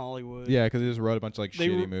dudes in Hollywood. Yeah, because they just wrote a bunch of like They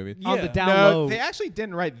shitty were- movies. On the Yeah. down No, low. they actually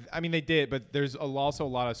didn't write. I mean, they did, but there's also a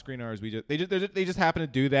lot of screenwriters. They just happen to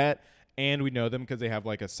do that, and we know them because they have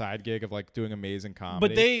like a side gig of like doing amazing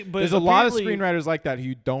comedy. But there's a lot of apparently- screenwriters like that who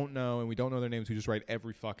you don't know, and we don't know their names, who just write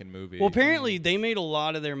every fucking movie. Well, apparently they made a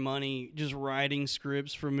lot of their money just writing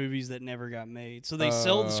scripts for movies that never got made. So they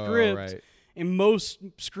sell the script, Right. and most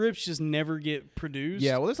scripts just never get produced.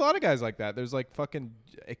 Yeah, well, there's a lot of guys like that. There's like fucking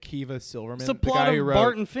Akiva Silverman, it's the the plot guy who of wrote.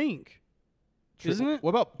 Barton Fink, isn't it? What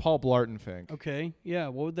about Paul Blart Fink? Okay, yeah.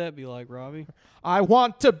 What would that be like, Robbie? I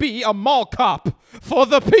want to be a mall cop for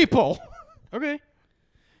the people. Okay.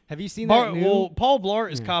 Have you seen that new? Well, Paul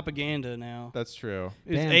Blart is propaganda now. That's true.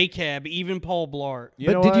 It's Damn. ACAB, even Paul Blart. You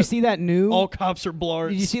but know did you what? see that new? All cops are Blarts.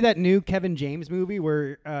 Did you see that new Kevin James movie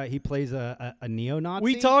where he plays a neo-Nazi?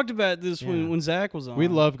 We talked about this Yeah. when Zach was on. We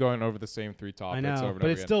love going over the same three topics. I know, over and but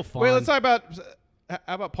over it's again. still fun. Wait, let's talk about. How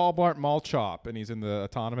about Paul Blart Mall Chop, and he's in the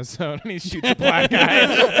autonomous zone, and he shoots a black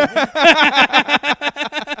guy.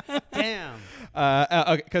 Damn.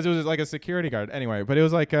 Because it was like a security guard. Anyway, but it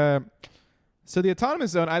was like. So the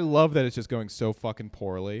autonomous zone, I love that it's just going so fucking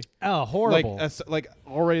poorly. Oh, horrible. Like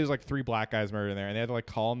already there's like 3 black guys murdered in there, and they had to like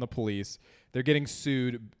call in the police. They're getting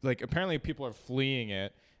sued. Like apparently people are fleeing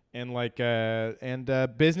it, and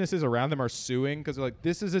businesses around them are suing because they're like,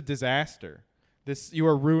 this is a disaster. You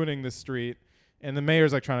are ruining the street. And the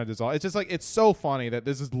mayor's like trying to dissolve. It's just like, it's so funny that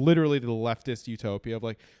this is literally the leftist utopia of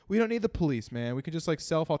like, we don't need the police, man. We can just like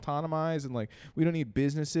self-autonomize and like, we don't need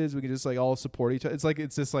businesses. We can just like all support each other.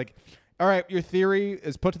 It's just like, all right, your theory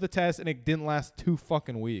is put to the test and it didn't last 2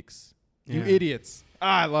 fucking weeks. You idiots.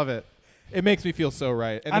 I love it. It makes me feel so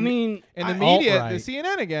right. And the media, alt-right. the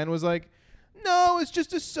CNN again was like, no, it's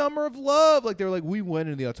just a summer of love. Like they were like, we went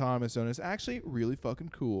into the autonomous zone. It's actually really fucking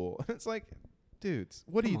cool. It's like, dudes,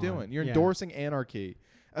 what are you doing? You're endorsing anarchy.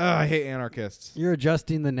 I hate anarchists. You're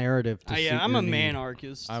adjusting the narrative to suit I'm your a need.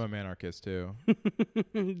 manarchist. I'm a manarchist too.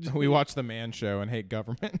 We watch the Man Show and hate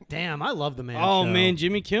government. Damn, I love the man. Oh show. man,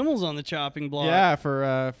 Jimmy Kimmel's on the chopping block. Yeah,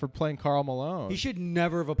 for playing Karl Malone. He should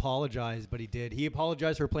never have apologized, but he did. He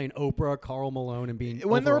apologized for playing Oprah, Karl Malone, and being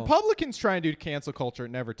When the overall- Republicans try and do cancel culture,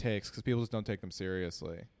 it never takes because people just don't take them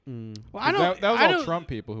seriously. Well, I don't. That was I all don't- Trump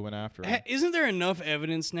people who went after him. Isn't there enough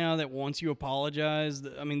evidence now that once you apologize,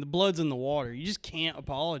 I mean, the blood's in the water. You just can't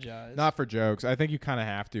apologize. Not for jokes. I think you kind of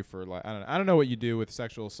have to for like I don't know what you do with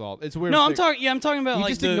sexual assault. It's weird. No, I'm talking. Yeah, I'm talking about You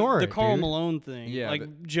like just the ignore it, Karl dude. Malone thing. Yeah,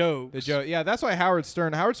 like jokes. The joke. Yeah, that's why Howard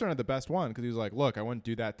Stern had the best one because he was like, look, I wouldn't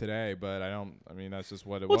do that today, but I mean, that's just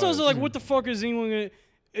what it Well, was. it's also like, what the fuck is anyone gonna?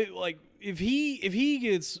 Like, if he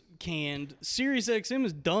gets canned, Sirius XM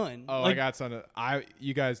is done. Oh, like, I got something.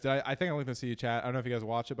 You guys, I think I'm going to see you chat. I don't know if you guys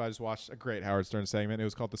watch it, but I just watched a great Howard Stern segment. It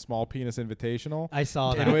was called the Small Penis Invitational. I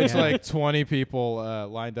saw that. In which yeah. like 20 people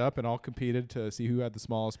lined up and all competed to see who had the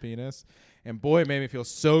smallest penis. And boy, it made me feel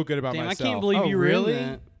so good about damn, myself. I can't believe Oh, you were in really?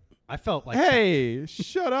 that. I felt like Hey,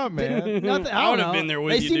 shut up, man. Nothing, I don't would've know. been there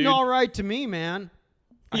with they you, seemed dude. all right to me, man.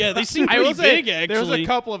 Yeah, they seem I pretty will say, big. Actually, there was a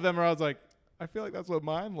couple of them where I was like, I feel like that's what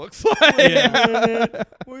mine looks like. Yeah.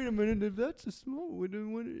 Wait a minute, if that's a small,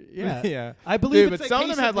 yeah, yeah. I believe Dude, it's but a some of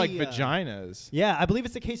case them had like the, vaginas. Yeah, I believe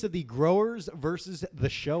it's the case of the growers versus the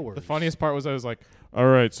showers. The funniest part was I was like, all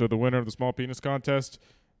right, so the winner of the small penis contest,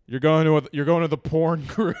 you're going to the porn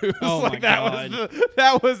cruise. Oh like my that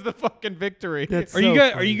that was the fucking victory. That's Are you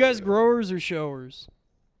so guys funny. growers or showers?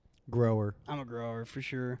 grower? I'm a grower for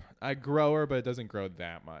sure. I grow her, but it doesn't grow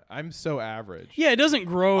that much. I'm so average. Yeah, it doesn't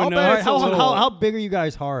grow I'll enough. bet All right, it's how, a little- how big are you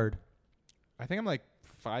guys hard? I think I'm like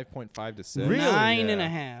 5.5 to 6. Really? Nine and Yeah. a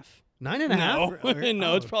half. 9.5? No,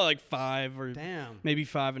 no, Oh, it's probably like 5 or damn. maybe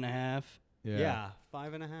 5.5. Yeah.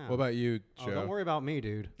 5.5. What about you, Joe? Oh, don't worry about me,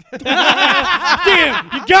 dude. Damn,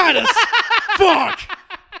 you got us. Fuck.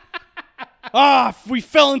 We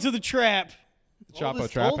fell into the trap. Chapo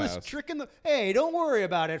Trap oldest House. trick in the. Hey, don't worry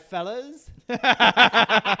about it, fellas.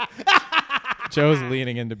 Joe's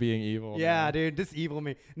leaning into being evil. Yeah, man. dude, this evil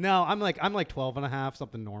me. No, I'm like 12.5,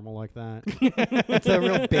 something normal like that. It's a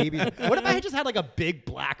real baby. What if I had just had like a big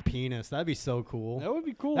black penis? That'd be so cool. That would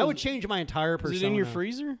be cool. That would change my entire persona. Is it in your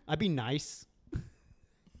freezer? I'd be nice.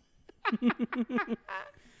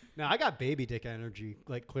 No, I got baby dick energy,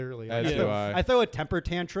 like clearly. As I do throw, I. I throw a temper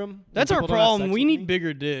tantrum. when That's our people don't have problem. sex We with need me.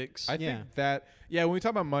 bigger dicks. I Yeah. think that, when we talk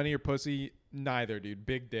about money or pussy, neither, dude.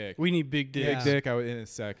 Big dick. We need big dicks. Yeah. Big dick, I would in a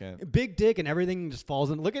second. Big dick and everything just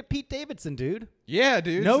falls in. Look at Pete Davidson, dude. Yeah,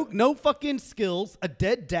 dude. No fucking skills. A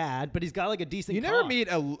dead dad, but he's got like a decent. You never cock. meet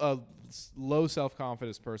a low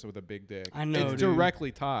self-confidence person with a big dick. I know, It's dude.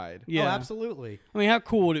 directly tied. Yeah. Oh, absolutely. I mean, how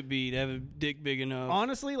cool would it be to have a dick big enough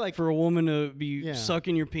Honestly, like for a woman to be Yeah.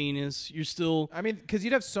 sucking your penis? You're still, I mean, because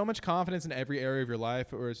you'd have so much confidence in every area of your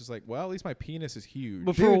life where it's just like, well, at least my penis is huge.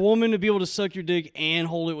 but for a woman to be able to suck your dick and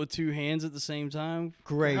hold it with 2 hands at the same time,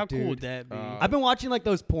 Great, How cool dude. would that be? I've been watching like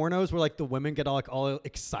those pornos where like the women get all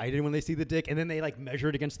excited when they see the dick, and then they like measure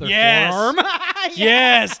it against their Yes. forearm.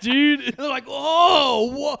 Yes, dude. They're like,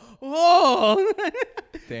 oh, whoa.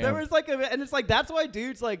 Damn. There was like, and it's like that's why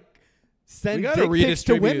dudes like send We gotta dick pics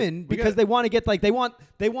to redistribute- women we because gotta- they want to get like they want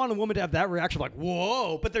a woman to have that reaction like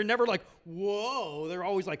whoa, but they're never like whoa. They're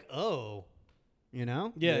always like oh, you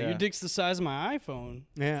know? Yeah, Yeah. your dick's the size of my iPhone.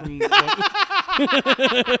 Yeah. From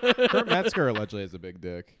Kurt Metzger allegedly has a big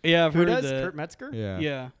dick. yeah, I've Who heard does? of that. Kurt Metzger? Yeah.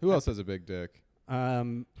 Yeah. Who else has a big dick? Yeah.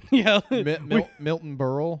 Milton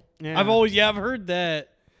Berle. Yeah. I've heard that.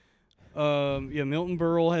 Milton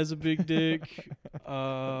Berle has a big dick.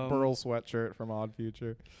 Berle sweatshirt from Odd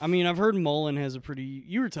Future. I mean, I've heard Mullen has a pretty.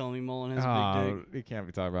 You were telling me Mullen has a big dick. We can't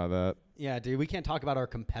be talking about that. Yeah, dude, we can't talk about our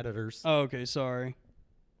competitors. Oh, okay, sorry.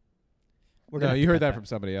 We're No, gonna you cut heard that from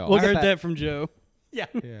somebody else. We'll I get heard that. that from Joe. Yeah.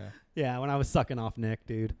 Yeah. Yeah, when I was sucking off Nick,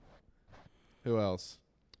 dude. Who else?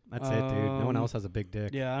 That's it, dude. No one Um, else has a big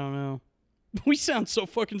dick. Yeah, I don't know. We sound so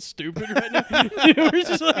fucking stupid right now. We're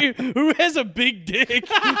just like, who has a big dick?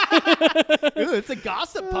 Ooh, it's a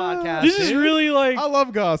gossip podcast. This is really like, I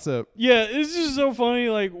love gossip. yeah, it's just so funny.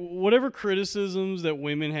 Like, whatever criticisms that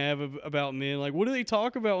women have about men, like, what do they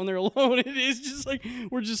talk about when they're alone? It is just like,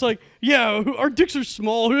 we're just like, yeah, our dicks are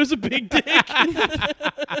small. Who has a big dick?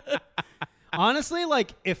 Honestly,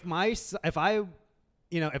 like if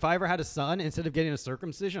I ever had a son, instead of getting a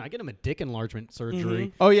circumcision, I get him a dick enlargement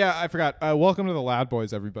surgery. Oh yeah, I forgot. Welcome to the Loud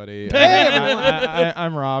Boys, everybody. Hey,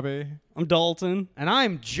 I'm Robbie. I'm Dalton. And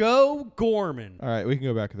I'm Joe Gorman. All right, we can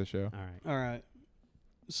go back to the show. All right. All right.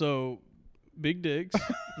 So, big dicks.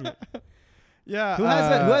 Yeah. Who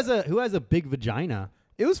has a big vagina?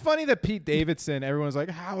 It was funny that Pete Davidson. Everyone was like,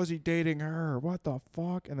 "How is he dating her? What the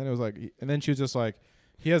fuck?" And then it was like, and then she was just like,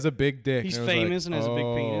 "He has a big dick." He's and it was famous and has a big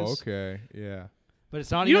penis. Okay, yeah. But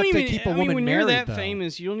it's not You enough don't even to keep a I woman mean, when married. you're that though.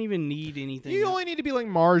 famous, you don't even need anything. You only need to be like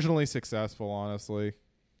marginally successful, honestly.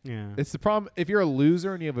 Yeah, It's the problem. If you're a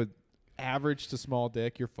loser and you have a average to small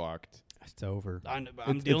dick, you're fucked. it's over. I'm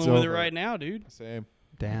It's dealing with it over. right now, dude. Same.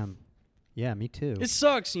 Damn. Yeah, me too. It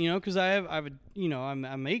sucks, because I have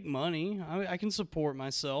I make money. I can support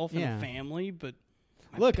myself and Yeah. a family, but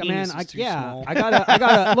my Look, penis man, is too small. I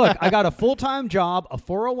got a full-time job, a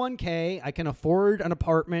 401k. I can afford an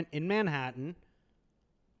apartment in Manhattan,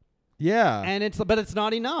 Yeah. and it's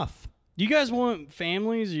not enough. Do you guys want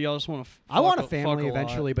families, or y'all just want to? I want a family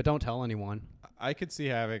eventually, but don't tell anyone. I could see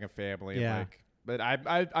having a family. Yeah. And but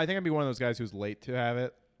I think I'd be one of those guys who's late to have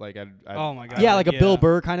it. Like I'd Oh my god. Yeah, like a Bill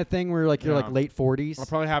Burr kind of thing, where you're Yeah. like late 40s. I'll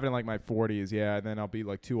probably have it in like my 40s, yeah, and then I'll be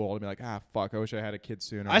like too old and be like, fuck, I wish I had a kid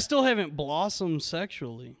sooner. I still haven't blossomed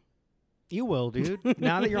sexually. You will, dude.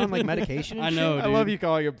 Now that you're on like medication. And I shit. know. I love dude. you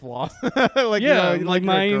calling it blossom. like, Yeah, you know, like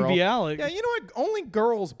you're a Mayim girl. Bialik. Yeah, you know what? Only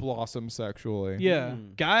girls blossom sexually. Yeah,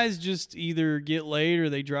 Mm. guys just either get laid or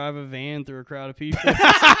they drive a van through a crowd of people.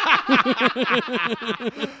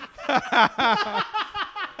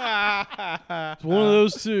 It's one of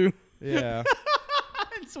those two. Yeah.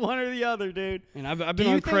 It's one or the other, dude. And I've been Do you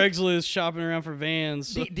on think- Craigslist shopping around for vans.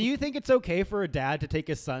 So Do you think it's okay for a dad to take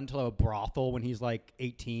his son to a brothel when he's like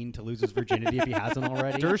 18 to lose his virginity if he hasn't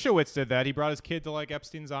already? Dershowitz did that. He brought his kid to like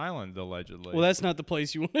Epstein's Island, allegedly. well, that's not the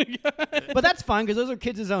place you want to go. But that's fine because those are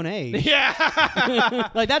kids his own age. yeah.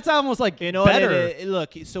 Like that's almost like You know better.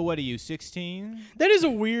 Look, so what are you, 16? That is a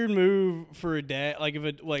weird move for a dad. Like if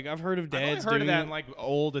it, like I've heard of I've only dads heard doing of that that. in like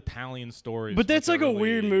old Italian stories. But that's which like are a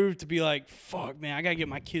weird really- move to be like, fuck, man, I gotta get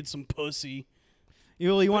my kid some pussy. You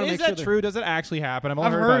want to Is make that sure that- true? Does it actually happen? I've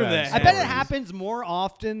only heard about of that. I bet it stories. happens more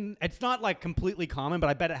often. It's not like completely common, but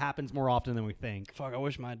I bet it happens more often than we think. Fuck, I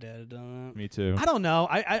wish my dad had done that. Me too. I don't know.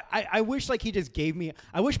 I wish like he just gave me.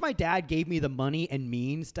 I wish my dad gave me the money and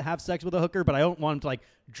means to have sex with a hooker, but I don't want him to like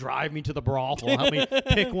drive me to the brothel, help me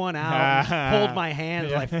pick one out, and hold my hand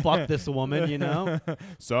as I fuck this woman. You know,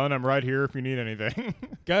 Son, I'm right here if you need anything.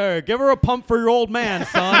 go give her a pump for your old man,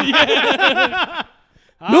 son.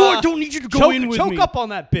 No, I don't need you to go in with choke me. up on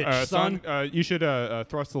that bitch, son. You should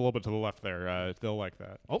thrust a little bit to the left there. They'll like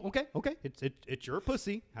that. Oh, okay. It's your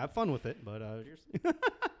pussy. Have fun with it, but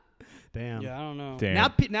damn. Yeah, I don't know.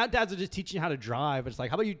 Damn. Now dads are just teaching you how to drive. It's like,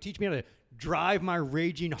 how about you teach me how to drive my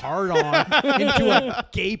raging hard on into a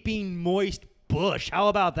gaping moist bush? How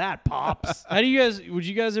about that, pops? How do you guys? Would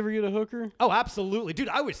you guys ever get a hooker? Oh, absolutely, dude.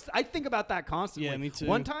 I think about that constantly. Yeah, me too.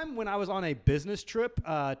 One time when I was on a business trip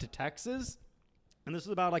to Texas, and this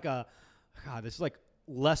was about like this is like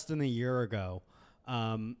less than a year ago.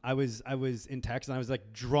 I was in Texas and I was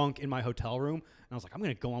like drunk in my hotel room and I was like, I'm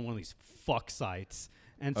gonna go on one of these fuck sites.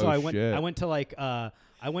 And so Oh, I went shit. to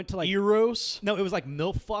like Eros. no, it was like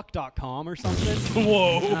milffuck.com or something.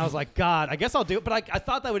 Whoa. And I was like, God, I guess I'll do it. But I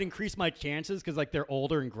thought that would increase my chances because like they're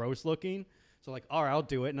older and gross looking. So like, all right, I'll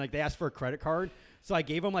do it. And like they asked for a credit card, so I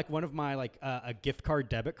gave them like one of my like a gift card,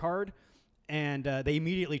 debit card, and they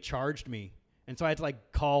immediately charged me. And so I had to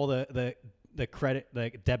like call the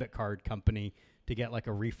debit card company to get like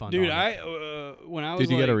a refund. Dude, on it. when I was Did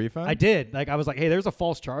you like, get a refund? I did. Like I was like, hey, there's a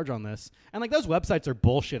false charge on this, and like those websites are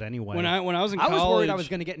bullshit anyway. when I was in I college, was worried I was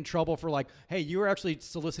going to get in trouble for like, hey, you were actually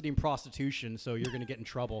soliciting prostitution, so you're going to get in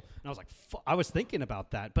trouble. And I was like, I was thinking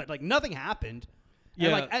about that, but like nothing happened.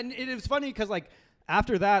 Yeah. And it was funny because like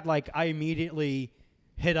after that, like I immediately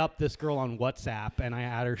hit up this girl on WhatsApp and I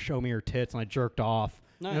had her show me her tits and I jerked off.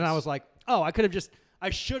 Nice. And I was like, oh, I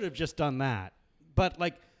should have just done that. But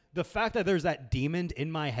like the fact that there's that demon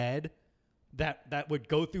in my head that would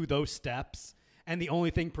go through those steps, and the only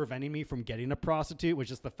thing preventing me from getting a prostitute was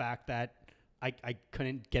just the fact that I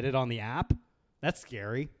couldn't get it on the app. That's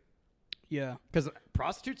scary Yeah, because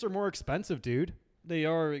prostitutes are more expensive, dude. they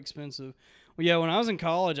are expensive. Well, yeah, when I was in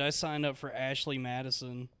college, I signed up for Ashley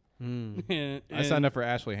Madison. Mm. I signed up for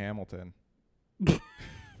Ashley Hamilton.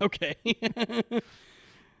 Okay.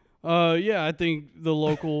 Yeah, I think the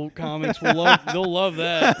local comics will love. They'll love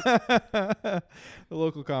that. The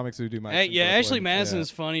local comics who do my Yeah, Ashley Madison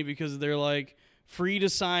is funny because they're like free to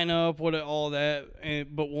sign up, all that,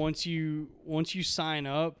 but once you sign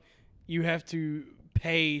up, you have to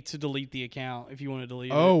pay to delete the account if you want to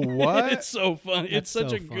delete it. Oh, what? It's so funny. It's That's such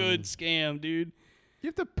so a good scam, dude. You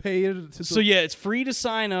have to pay it to So yeah, it's free to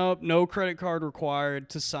sign up, no credit card required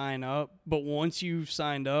to sign up, but once you've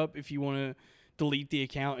signed up, if you want to delete the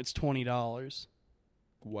account, it's $20.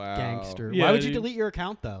 Wow. Gangster. Yeah, Why would you dude. delete your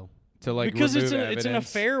account though? To like Because it's remove it's an evidence.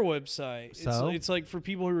 affair website. So? It's like for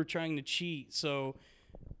people who are trying to cheat. So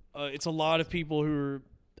it's a lot of people who are.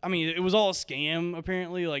 I mean, it was all a scam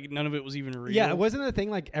apparently. Like none of it was even real. Yeah, it wasn't a thing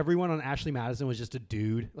like everyone on Ashley Madison was just a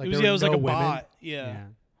dude. Like It was, there it were was no like a women. bot. Yeah.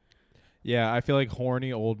 Yeah, I feel like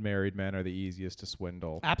horny old married men are the easiest to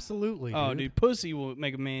swindle. Absolutely. Oh, dude, pussy will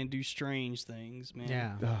make a man do strange things, man.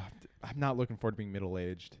 Yeah. Ugh, I'm not looking forward to being middle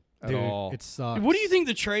aged at Dude, all. it sucks. What do you think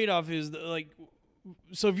the trade-off is? Like,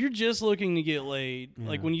 so if you're just looking to get laid,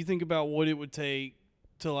 like Yeah. when you think about what it would take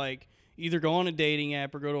to like either go on a dating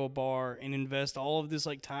app or go to a bar and invest all of this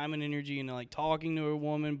like time and energy into like talking to a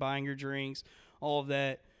woman, buying her drinks, all of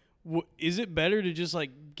that, is it better to just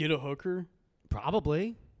like get a hooker?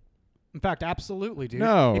 Probably. In fact, absolutely, dude.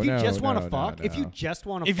 No, if you no, just want to no, fuck, no, if you no. just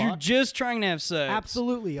want to If fuck, you're just trying to have sex,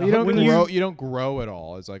 absolutely. you don't When grow. You don't grow at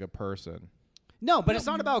all as like a person. No, but it's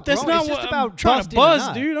not about that's growing. not It's what just I'm about trying to busting a buzz,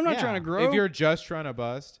 nut. dude. I'm not Yeah. trying to grow. If you're just trying to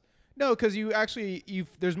bust, no, because you actually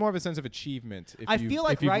there's more of a sense of achievement. If I you- feel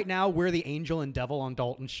like if you- right now we're the angel and devil on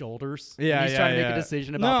Dalton's shoulders. Yeah, and he's yeah, trying to make yeah. a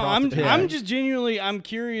decision no, about prostitution. I'm just genuinely I'm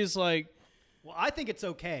curious, like. Well, I think it's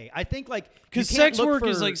okay. I think like Because you can't sex look work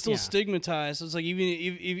is for- like still yeah. stigmatized. So it's like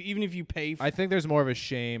even if you pay for I think there's more of a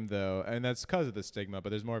shame though, and that's because of the stigma.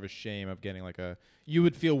 But there's more of a shame of getting like a. You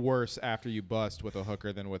would feel worse after you bust with a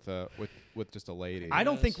hooker than with just a lady. I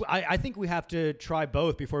don't think Yes. I think we have to try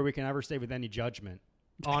both before we can ever say with any judgment.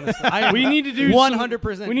 Honestly, we need to do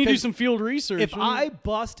 100%. We need to do some field research. If I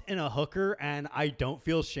bust in a hooker and I don't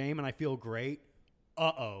feel shame and I feel great,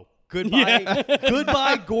 goodbye,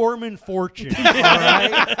 goodbye, Gorman fortune. All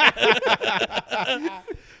right.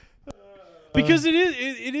 because it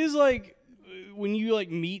is like when you like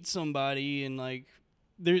meet somebody and like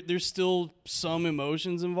there's still some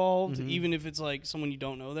emotions involved, even if it's like someone you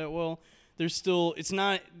don't know that well. There's still it's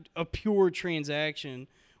not a pure transaction.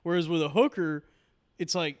 Whereas with a hooker,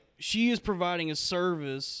 it's like she is providing a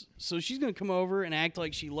service, so she's gonna come over and act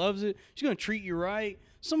like she loves it. She's gonna treat you right.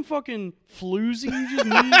 Some fucking floozy you just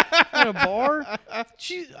meet at a bar.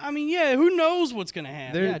 Who knows what's gonna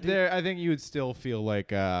happen? I think you would still feel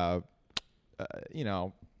like, you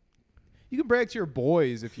know, you can brag to your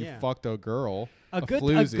boys if you Yeah. fucked a girl. A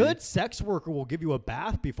floozy. good sex worker will give you a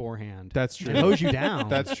bath beforehand. That's true. and hose you down.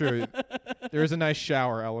 That's true. There is a nice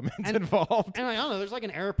shower element involved. And I don't know. There's like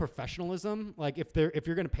an air of professionalism. Like if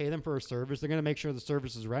you're going to pay them for a service, they're going to make sure the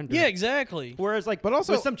service is rendered. Yeah, exactly. Whereas like, But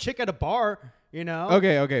also- with some chick at a bar, you know.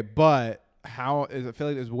 Okay, but how is I feel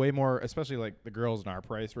like there's way more, especially like the girls in our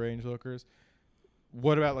price range hookers.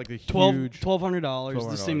 What about like the huge $1,200, the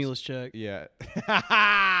 $1,200. stimulus check. Yeah.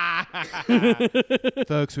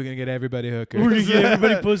 Folks, we're gonna get everybody hookers. We're gonna get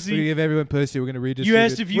everybody We're pussy. gonna give everyone pussy. We're gonna redistribute. You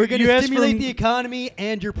asked if We're going to asked stimulate for, the economy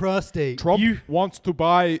and your prostate. Trump wants to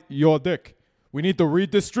buy your dick. We need to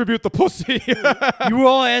redistribute the pussy. You were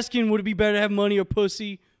all asking, would it be better to have money or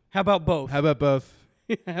pussy? How about both? How about both?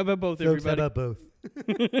 How about both, Folks, how everybody? about both?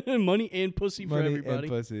 Money and pussy for Money everybody. and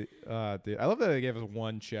pussy. Dude, I love that they gave us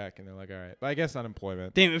one check and they're like, all right. But I guess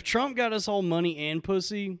unemployment. Damn, if Trump got us all money and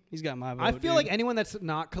pussy, he's got my vote. I feel dude. like anyone that's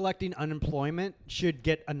not collecting unemployment should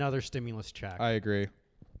get another stimulus check. I agree.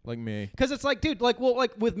 Like me. Because it's like, dude, like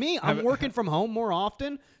with me, I'm working from home more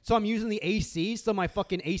often, so I'm using the AC, so my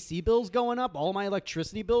fucking AC bill's going up, all my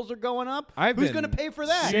electricity bills are going up. I've Who's been going to pay for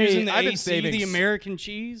that? Hey, using the I've been AC, saving the s- American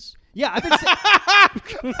cheese. Yeah, I've been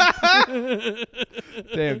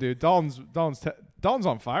Damn, dude. Dalton's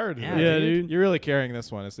on fire today. Yeah, Yeah, dude. You're really carrying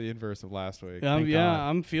this one. It's the inverse of last week. Thank God.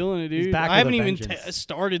 I'm feeling it, He's dude. back I with haven't a even vengeance.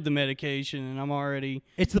 started the medication, and I'm already.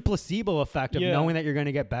 It's the placebo effect of Yeah. knowing that you're going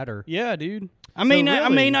to get better. Yeah, dude. I may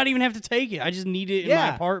really- not even have to take it. I just need it in my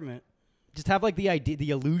Yeah. apartment. Just have like the idea,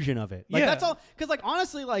 the illusion of it. Like Yeah. that's all. Because like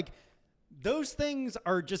honestly, like those things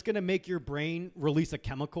are just going to make your brain release a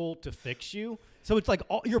chemical to fix you. So it's like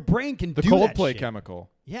your brain can The do that Coldplay shit. chemical.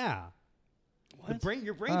 Yeah. What?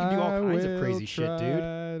 Your brain can do all kinds of crazy shit,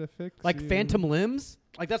 dude. Like phantom limbs.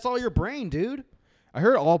 Like that's all your brain, dude. I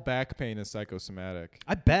heard all back pain is psychosomatic.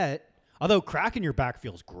 I bet. Although cracking your back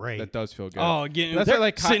feels great. That does feel good. Oh, getting That's why,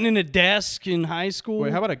 like, sitting in a desk in high school.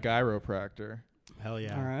 Wait, how about a gyropractor? Hell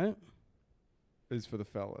yeah. All right. Is for the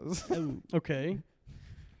fellas. Okay.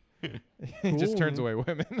 He just Cool. turns away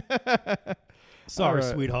women. Sorry, All right.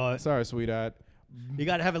 sweetheart. Sorry, sweetheart. You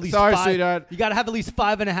gotta have at least Sorry, five. sweetheart. You gotta have at least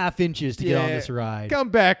 5.5 inches to get on Yeah. this ride. Come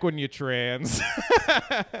back when you're trans.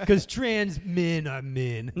 Because trans men are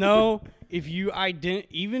men. No, if you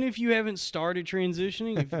even if you haven't started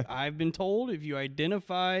transitioning, if I've been told, if you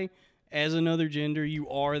identify as another gender, you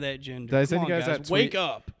are that gender. Did I Come send on, you guys guys, that wake tweet?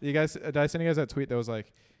 up. You guys, did I send you guys that tweet that was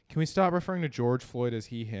like, "Can we stop referring to George Floyd as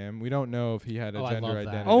he, him? We don't know if he had a Oh, I gender love that.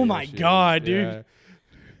 identity." Oh my issue." God, dude. Yeah.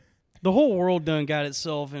 The whole world done got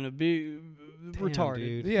itself in a big Damn, retarded.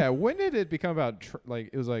 dude. Yeah, when did it become about like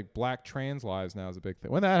it was like black trans lives now is a big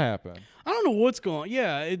thing. When that happened? I don't know what's going on.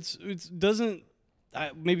 Yeah, it's doesn't.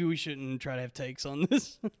 Maybe we shouldn't try to have takes on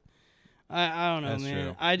this. I don't know, That's man.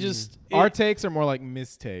 true. I just Our takes are more like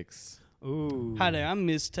mistakes. Ooh. hi there. I'm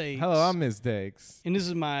Miss Takes. Hello, I'm mistakes. and this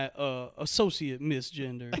is my associate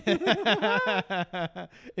misgender.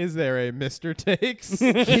 Is there a Mr. Takes? These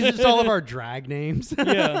are just all of our drag names.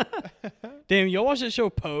 Yeah. Damn, y'all watch that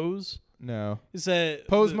show Pose? No. Is that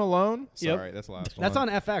Pose the- Malone? Yep. Sorry, that's the last one. That's on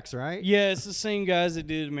FX, right? Yeah, it's the same guys that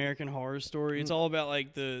did American Horror Story. It's all about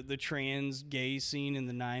like the trans gay scene in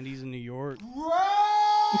the 90s in New York.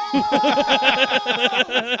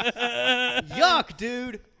 Yuck,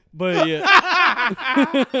 dude. But yeah.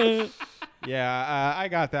 Yeah, I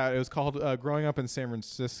got that. It was called Growing Up in San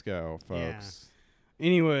Francisco, folks.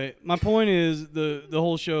 Anyway, my point is the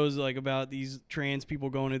whole show is like about these trans people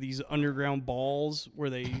going to these underground balls where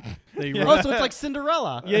they Oh, so it's like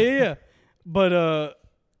Cinderella. yeah. But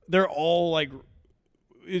they're all like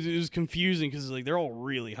it was confusing because like they're all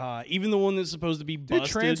really hot. Even the one that's supposed to be Dude, busted.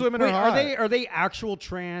 trans women Wait, are hot. are they actual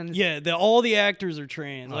trans? Yeah, all the actors are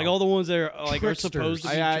trans. Like all the ones that are like are supposed to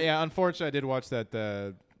be. Yeah, unfortunately, I did watch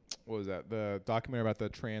that. What was that? The documentary about the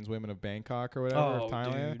trans women of Bangkok or whatever, Oh, of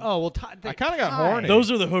Thailand. dude. Oh well, I kinda got horny.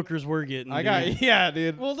 Those are the hookers we're getting. I got dude. yeah,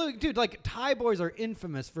 dude. Well, look, dude, like Thai boys are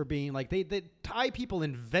infamous for being like they Thai people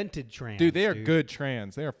invented trans. Dude, they are good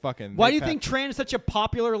trans. They are fucking. Why they do you pa- think trans is such a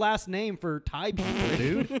popular last name for Thai people,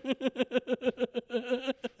 dude?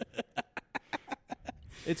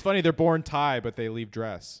 It's funny. They're born Thai, but they leave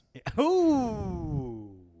dress.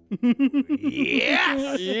 Ooh.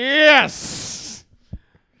 Yes. Yes,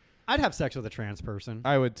 I'd have sex with a trans person.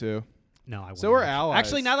 I would too. No, I wouldn't. So we're allies.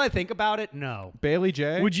 Actually, now that I think about it, no. Bailey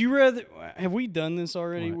J. Would you rather? Have we done this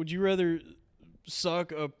already? What? Would you rather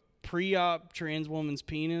suck a pre-op trans woman's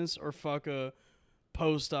penis or fuck a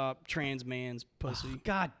post-op trans man's pussy? Oh,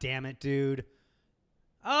 God damn it, dude.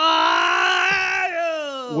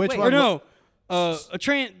 Which Wait, one? Or no,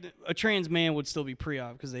 a trans man would still be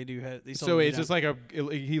pre-op because they do have. They still So have it's just vagina.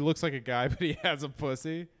 like he looks like a guy, but he has a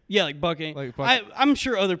pussy. yeah, like bucking. like bucking. I'm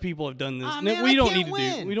sure other people have done this. Aw, No, man, we I don't can't need to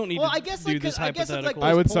win. do. We don't need Well, to I guess do like, this 'cause I guess it's like hypothetical.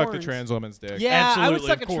 I would those suck the porns. trans woman's dick. Yeah, I would Absolutely,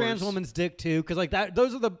 suck a of course. trans woman's dick too, because like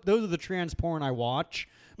those are the trans porn I watch.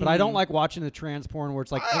 But I don't like watching the trans porn where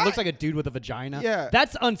it's like it looks like a dude with a vagina. Yeah.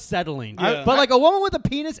 That's unsettling. Yeah. But like a woman with a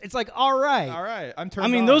penis, it's like all right. All right, I'm turned. I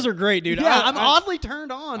mean, on. those are great, dude. Yeah, I- I'm I- oddly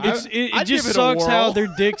turned on. dude. It I'd just give it a sucks how whirl. their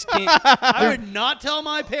dicks can't. I would not tell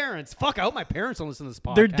my parents. Fuck, I hope my parents don't listen to this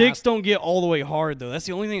podcast. Their dicks don't get all the way hard though. That's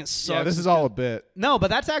the only thing that sucks. Yeah, this is all a bit. No, but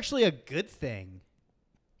that's actually a good thing.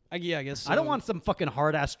 I guess. I don't so. want some fucking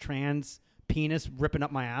hard ass trans penis ripping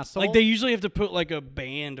up my asshole. Like they usually have to put like a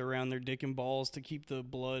band around their dick and balls to keep the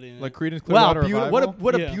blood in it. Like Creedence wow, Clearwater beautiful! Revival.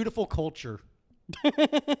 What a Yeah. beautiful culture.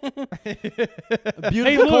 A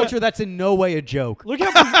beautiful look. culture that's in no way a joke. look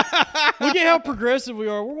at how progressive we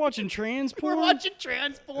are. We're watching trans porn.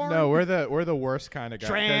 trans porn. No, we're the worst kind of guys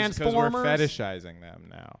because we're Transformers. fetishizing them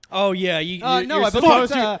now. Oh yeah, you. No, you're I believe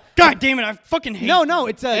supposed it's, to. God damn it! I fucking hate. No,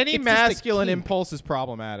 it's a Any it's just a masculine kink. impulse is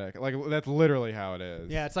problematic. Like that's literally how it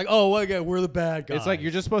is. Yeah, it's like, oh, well, again, we're the bad guys. It's like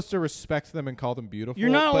you're just supposed to respect them and call them beautiful. You're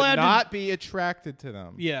not but allowed to- not be attracted to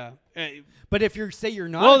them. Yeah. But if you say you're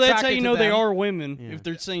not, Well, that's how attracted you to know they them- are women Yeah. if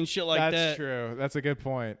they're saying shit like That's that. true. That's a good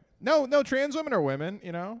point. No, trans women are women.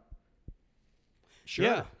 You know. Sure.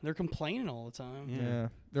 Yeah, they're complaining all the time. Yeah.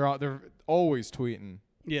 They're always tweeting.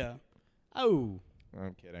 Yeah. Oh,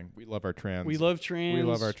 I'm kidding. We love our trans. We love trans. We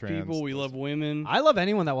love our trans. people. We love women. I love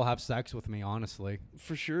anyone that will have sex with me. Honestly,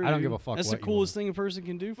 For sure. I don't dude. give a fuck That's what the you coolest thing a person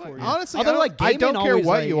can do for you. Honestly, Although, I don't, like, I gay don't men care always,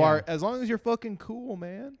 what like, you yeah. are, as long as you're fucking cool,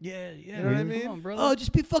 man. Yeah. You know what I mean? Come on, brother. oh,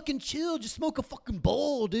 just be fucking chill. Just smoke a fucking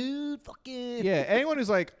bowl, dude. Fucking Yeah, anyone who's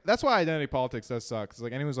like, that's why identity politics does suck. It's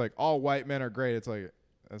like anyone who's like, all white men are great. It's like,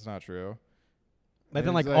 that's not true. But And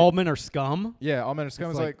then it's like all men are scum. yeah, all men are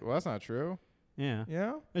scum. It's It's like- like, well, that's not true. Yeah.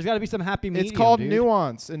 Yeah. There's got to be some happy medium. It's called dude.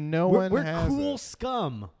 nuance, and no one We're has cool it.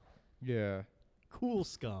 scum. Yeah. Cool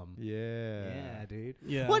scum. Yeah. Yeah, dude.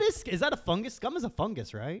 Yeah. What is that a fungus? Scum is a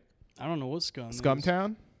fungus, right? I don't know what scum is.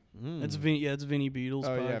 Scumtown? It's Vinny Beatles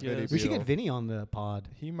Oh, yeah, podcast. Vinny We should Beetle. get Vinny on the pod.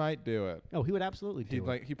 He might do it. Oh, he would absolutely do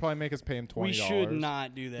it. He'd probably make us pay him $20. We should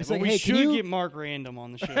not do that. It's But like, we hey, can should you- get Mark Random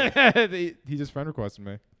on the show. he just friend requested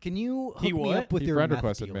me. Can you hook He me what? up with He your friend meth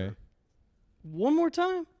requested dealer? me. One more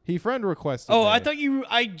time? He friend requested Oh, me.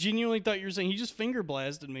 I genuinely thought you were saying he just finger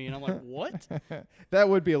blasted me, and I'm like, what? That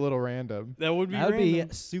would be a little random. That would be That would random.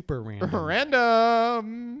 be super random.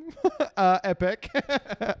 Random. Epic.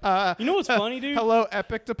 You know what's funny, dude? Hello,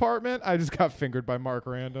 Epic department. I just got fingered by Mark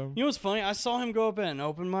Random. You know what's funny? I saw him go up at an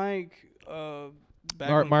open mic. Back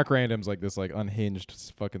when- Mark Random's like this like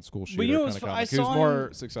unhinged fucking school shooter you know kind what's of fu- I comic. Who's saw more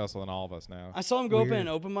him- successful than all of us now. I saw him go up at Weird. an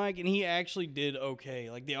open mic, and he actually did okay.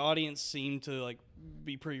 Like the audience seemed to like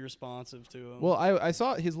be pretty responsive to him. Well, I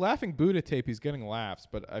saw his laughing Buddha tape. He's getting laughs,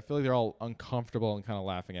 but I feel like they're all uncomfortable and kind of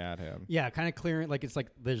laughing at him. Yeah, kind of clearing. Like it's like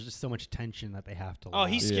there's just so much tension that they have to. oh,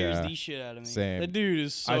 he laugh. scares Yeah. the shit out of me. Same. That dude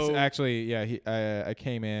is so. Actually, yeah. I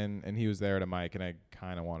came in and he was there at a mic, and I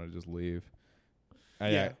kind of wanted to just leave.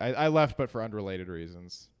 Yeah. I left, but for unrelated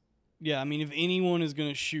reasons. Yeah, I mean, if anyone is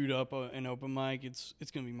gonna shoot up an open mic, it's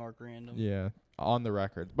gonna be Mark Random. Yeah, on the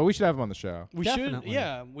record. But we should have him on the show. We should. Definitely.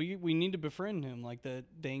 Yeah, we need to befriend him like that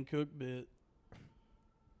Dane Cook bit.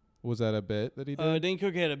 Was that a bit that he did? Dane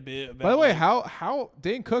Cook had a bit about. By the way, like- how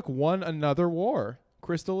Dane Cook won another war?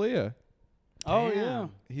 Crystalia. Oh Damn. yeah,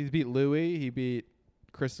 He beat Louis. He beat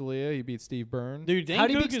Crystalia. He beat Steve Byrne. dude. Dane How'd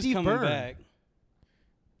he Cook beat is Steve coming Byrne? back.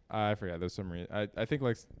 I forgot. There's some reason. I think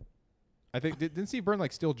like. Didn't Steve Byrne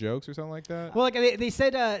like steal jokes or something like that? Well, like they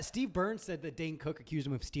said, Steve Burns said that Dane Cook accused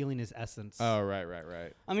him of stealing his essence. Oh, right.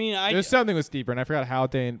 I mean, There's something with Steve Byrne. I forgot how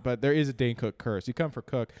Dane, but there is a Dane Cook curse. You come for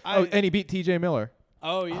Cook. And he beat T.J. Miller.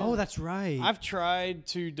 Oh yeah. Oh, that's right. I've tried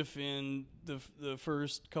to defend the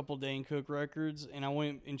first couple Dane Cook records, and I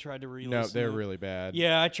went and tried to re-listen. No, they're to- really bad.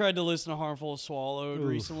 Yeah, I tried to listen to "Harmful as Swallowed" Oof.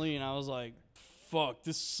 recently, and I was like, "Fuck,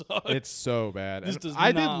 this sucks." It's so bad. This And does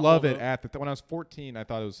I did not love hold it up. when I was 14. I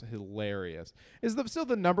thought it was hilarious. It's still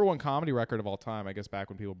the #1 comedy record of all time. I guess back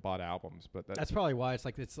when people bought albums, but That's probably why it's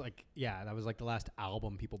like yeah, that was like the last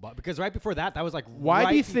album people bought, because right before that was like why right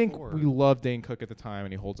do you think before. we loved Dane Cook at the time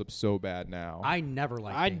and he holds up so bad now? I never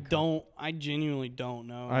liked. I Dane Cook. don't. I genuinely don't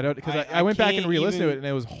know. I don't because I went back and can't re-listened to even- it and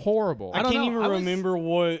it was horrible. I don't can't know. even I was- remember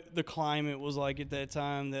what the climate was like at that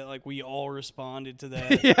time. That like we all responded to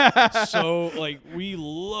that. yeah. So like we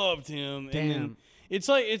loved him. And Damn. then it's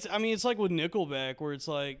like it's like with Nickelback, where it's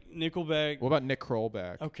like Nickelback. What about Nick Kroll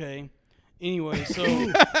back? Okay. Anyway, so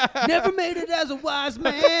Never made it as a wise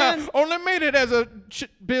man. Only made it as a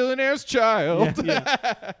billionaire's child.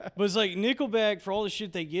 but it's like Nickelback, for all the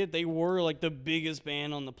shit they get, they were like the biggest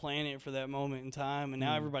band on the planet for that moment in time, and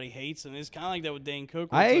now everybody hates them. It's kind of like that with Dane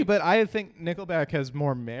Cook. where it's like, But I think Nickelback has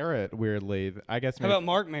more merit. Weirdly, I guess. how about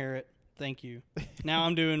Mark Merritt? Thank you. Now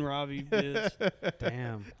I'm doing Robbie bits.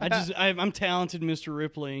 Damn. I'm talented, Mr.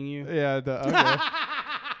 Ripleying you. Yeah, the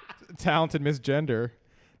okay. Talented misgender.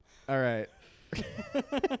 All right.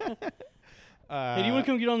 Hey, do you want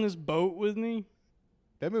to come get on this boat with me?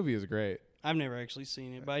 That movie is great. I've never actually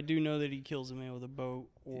seen it, but I do know that he kills a man with a boat.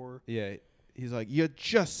 Or Yeah, he's like, you're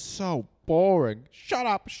just so boring. Shut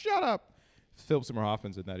up, shut up. Philip Seymour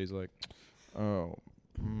Hoffman's in that. He's like, oh,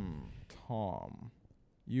 Tom,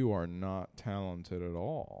 you are not talented at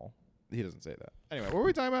all. He doesn't say that. Anyway, what were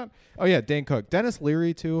we talking about? Oh, yeah, Dane Cook. Dennis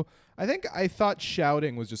Leary, too. I thought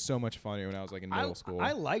shouting was just so much funnier when I was like in middle school.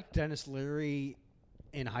 I liked Dennis Leary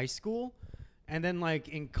in high school, and then like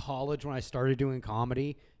in college when I started doing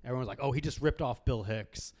comedy, everyone was like, "Oh, he just ripped off Bill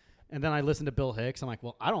Hicks." And then I listened to Bill Hicks. I'm like,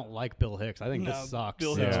 "Well, I don't like Bill Hicks. I think no, this sucks."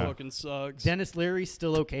 Bill So Hicks Yeah. fucking sucks. Dennis Leary's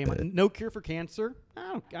still okay. No Cure for Cancer.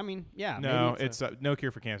 I mean, yeah. no, maybe it's No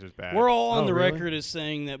Cure for Cancer is bad. We're all on Oh, the really? record as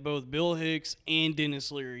saying that both Bill Hicks and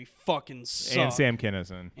Dennis Leary fucking suck. and Sam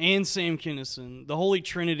Kinison. And Sam Kinison, the holy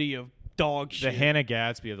trinity of dog The shit. Hannah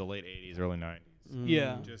Gadsby of the late 80s, early 90s.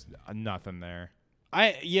 Yeah, Just nothing there.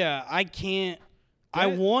 I can't. I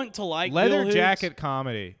want to like Leather Bill Hicks. jacket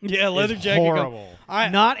comedy. Yeah, leather is jacket. horrible.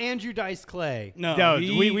 not Andrew Dice Clay. No, No,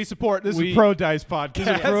 he- we support. This we- is pro dice He's a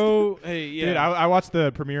podcast. pro. Hey, yeah. Dude, I watched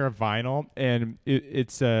the premiere of Vinyl, and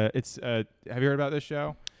it's have you heard about this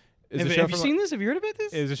show? It's a show have you from, seen this? Have you heard about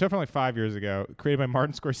this? It was a show from like 5 years ago, created by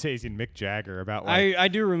Martin Scorsese and Mick Jagger about like I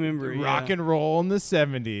do remember. rock yeah. and roll in the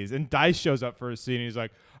 70s. And Dice shows up for a scene, and he's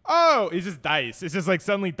like, "Oh, he's just Dice." It's just like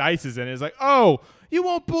suddenly Dice is in it. It's like, "Oh, you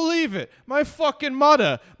won't believe it. My fucking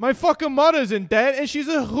mother's in debt, and she's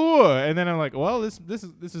a whore." And then I'm like, "Well, this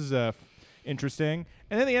is interesting.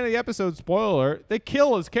 And then at the end of the episode, spoiler alert, they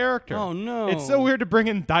kill his character. Oh, no. It's so weird to bring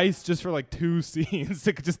in Dice just for like 2 scenes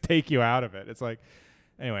to just take you out of it. It's like,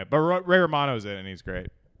 anyway, but Ray Romano's in it and he's great.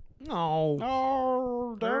 No.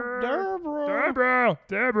 Oh, Deborah.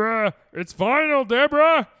 Deborah, it's final,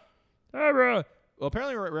 Deborah. Well,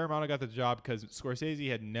 apparently Ray Romano got the job because Scorsese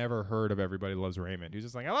had never heard of Everybody Loves Raymond. He was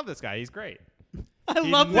just like, I love this guy. He's great. I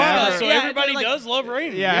He's love never- Wow, that. so Yeah, everybody like- does love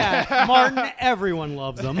Raymond. Yeah, Martin, everyone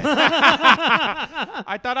loves him.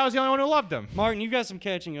 I thought I was the only one who loved him. Martin, you got some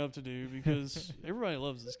catching up to do because everybody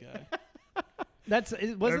loves this guy.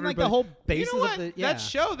 It wasn't like the whole basis You know what? of the yeah. That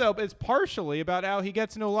show, though, is partially about how he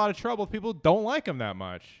gets into a lot of trouble if people don't like him that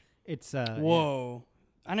much. It's Whoa.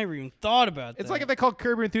 I never even thought about that. It's like if they called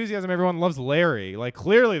Curb Your Enthusiasm, everyone loves Larry. Like,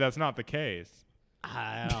 clearly that's not the case.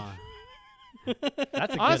 I don't know.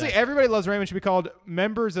 That's a Honestly, good Everybody Loves Raymond should be called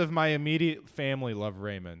Members of My Immediate Family Love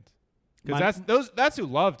Raymond. Because that's who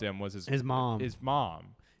loved him was his mom. His mom.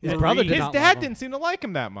 His brother did His not dad love him. didn't seem to like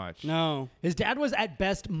him that much. No. His dad was at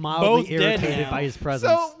best mildly Both dead irritated now. by his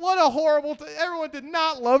presence. So what a horrible everyone did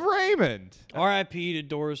not love Raymond. R.I.P. to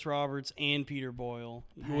Doris Roberts and Peter Boyle.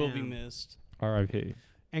 You will be Damn. missed. R.I.P.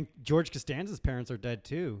 And George Costanza's parents are dead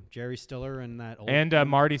too. Jerry Stiller and that old And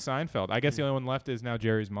Marty Seinfeld. I guess the only one left is now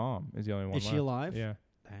Jerry's mom. Is the only one Is she left. alive? Yeah.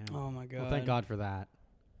 Damn. Oh, my God. Well, thank God for that.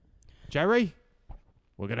 Jerry,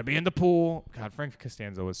 we're gonna be in the pool. God, Frank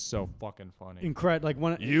Costanza was so fucking funny. Incredible. Like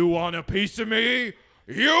when You want a piece of me?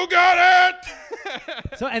 You got it.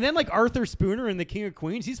 so, and then like Arthur Spooner in The King of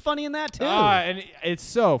Queens, he's funny in that too. And it's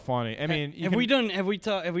so funny. I mean, you Have can- we done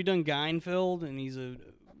Geinfeld and he's a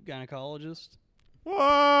gynecologist?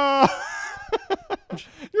 Whoa!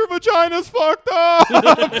 Your vagina's fucked up. You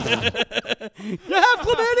have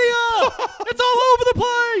chlamydia. It's all over the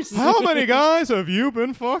place. How many guys have you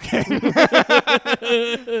been fucking?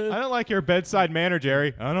 I don't like your bedside manner,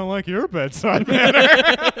 Jerry. I don't like your bedside manner.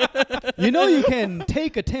 You know you can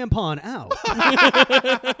take a tampon out.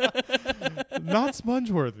 Not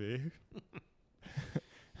sponge-worthy.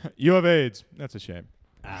 You have AIDS. That's a shame.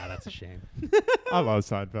 That's a shame. I love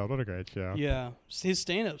Seinfeld. What a great show. Yeah. His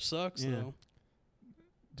stand-up sucks, Yeah. though.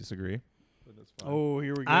 Disagree. Oh,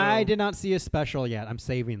 here we go. I did not see a special yet. I'm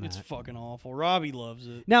saving that. It's fucking awful. Robbie loves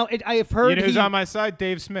it. Now, I have heard You know who's he- on my side?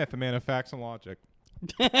 Dave Smith, a man of facts and logic.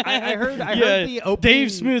 I heard Yeah, the opening.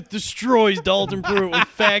 Dave Smith destroys Dalton Pruitt with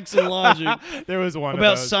facts and logic There was one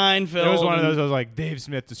about of those. Seinfeld. There was one of and- those. I was like, Dave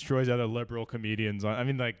Smith destroys other liberal comedians. I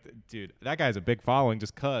mean, like, dude, that guy's a big following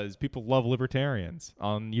just because people love libertarians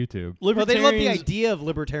on YouTube. Well, they love the Libertarians- idea of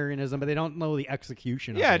libertarianism, but they don't know the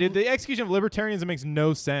execution. Yeah, of it. dude, the execution of libertarianism makes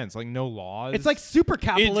no sense. Like, no laws. It's like super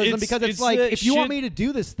capitalism it's- because it's it's like that if you want shit- me to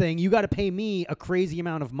do this thing, you got to pay me a crazy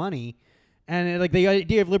amount of money. And like the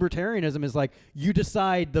idea of libertarianism is like you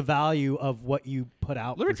decide the value of what you put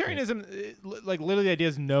out. for shit. libertarianism, like, literally, the idea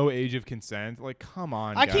is no age of consent. Like, come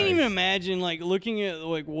on, I can't guys. even imagine like looking at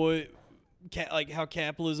like what like how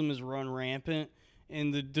capitalism is run rampant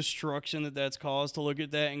and the destruction that's caused to look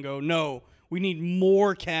at that and go, no, we need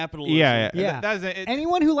more capitalism. Yeah, Yeah. That's it.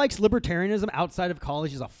 Anyone who likes libertarianism outside of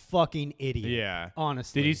college is a fucking idiot. Yeah.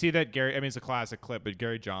 Honestly. Did you see that Gary? I mean, it's a classic clip, but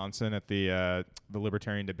Gary Johnson at the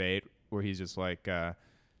libertarian debate where he's just like, where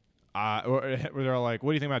they're all like,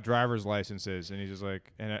 "What do you think about driver's licenses?" And he's just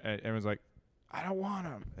like, and everyone's like, "I don't want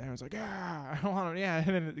them." And everyone's like, "Yeah, I don't want them." Yeah.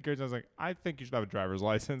 And then Gary Johnson's like, "I think you should have a driver's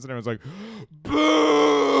license." And everyone's like,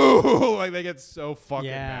 "Boo!" Like they get so fucking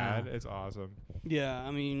Yeah. mad. It's awesome. Yeah,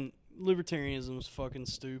 I mean, libertarianism is fucking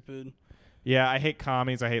stupid. Yeah, I hate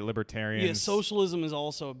commies. I hate libertarians. Yeah, socialism is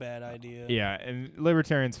also a bad idea. Yeah, and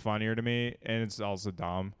libertarian's funnier to me, and it's also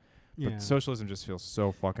dumb. Yeah. But socialism just feels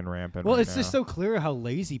so fucking rampant. Well, right it's just now. so clear how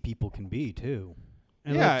lazy people can be too.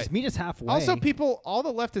 And Yeah. like, just meet us halfway. Also, all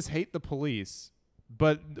the leftists hate the police.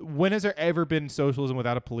 But when has there ever been socialism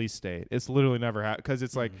without a police state? It's literally never happened. Because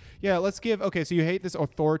it's like, yeah, let's give. Okay, so you hate this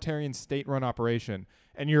authoritarian state-run operation,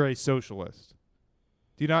 and you're a socialist.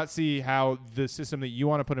 Do you not see how the system that you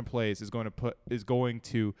want to put in place is going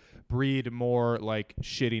to breed more like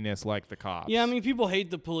shittiness, like the cops? Yeah, I mean, people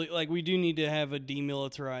hate the police. Like, we do need to have a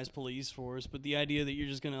demilitarized police force, but the idea that you're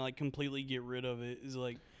just gonna like completely get rid of it is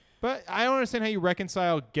like, But I don't understand how you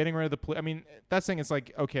reconcile getting rid of the police. I mean, that's thing. It's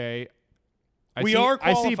like, okay, I We see, are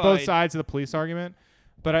I see both qualified. sides of the police argument,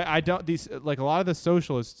 but I don't. These like a lot of the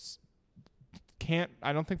socialists can't.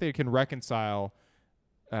 I don't think they can reconcile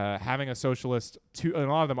having a socialist. And a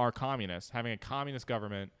lot of them are communists. Having a communist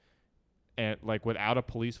government and like without a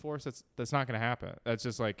police force, that's not going to happen. That's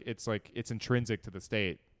just like it's intrinsic to the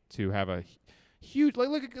state to have a huge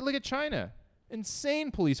look at China, insane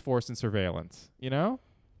police force and surveillance. You know.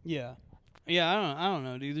 yeah, I don't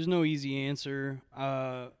know, dude. There's no easy answer.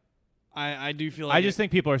 I do feel like I just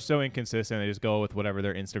think people are so inconsistent. They just go with whatever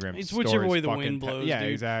their Instagram. it's stories whichever way the fucking wind blows. Yeah,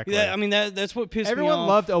 dude. exactly. I mean that's what pissed Everyone me off.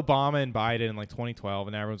 loved Obama and Biden in like 2012,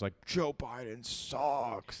 and everyone's like, Joe Biden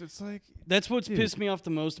sucks. It's like That's what's Dude. pissed me off the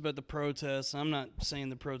most about the protests. I'm not saying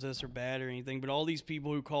the protests are bad or anything, but all these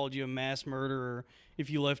people who called you a mass murderer if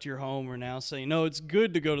you left your home are now saying, no, it's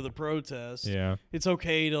good to go to the protest. yeah. It's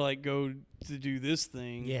okay to like go to do this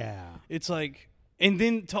thing. Yeah. It's like, and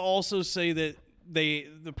then to also say that the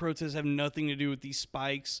protests have nothing to do with these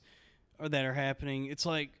spikes that are happening. It's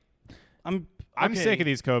like, I'm okay. sick of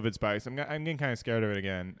these COVID spikes. I'm getting kind of scared of it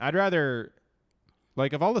again. I'd rather,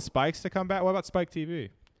 like, of all the spikes to come back, what about Spike TV?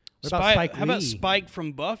 What about Spike How about Lee? Spike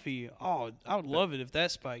from Buffy? Oh, I would love it if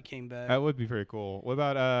that Spike came back. That would be pretty cool. What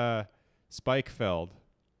about Spike Feld?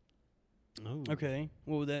 Oh. Okay.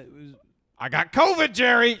 Well, that was. I got COVID,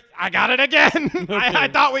 Jerry. I got it again. I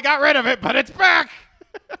thought we got rid of it, but it's back.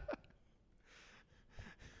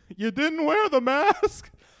 You didn't wear the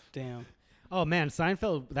mask. Damn. Oh man,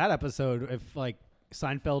 Seinfeld. That episode, if like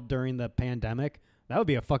Seinfeld during the pandemic, that would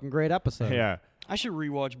be a fucking great episode. Yeah. I should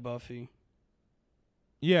rewatch Buffy.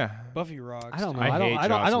 Yeah. Buffy rocks. I don't know. I I don't. hate I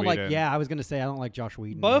don't. I Joss don't like. Whedon. Yeah, I was gonna say I don't like Josh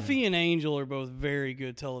Whedon. Buffy and Angel are both very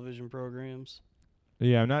good television programs.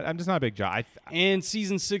 Yeah. I'm just not a big Josh. And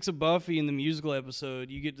season 6 of Buffy in the musical episode,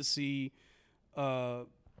 you get to see,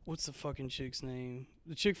 what's the fucking chick's name?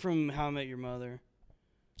 The chick from How I Met Your Mother.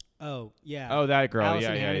 Oh yeah. Oh, that girl.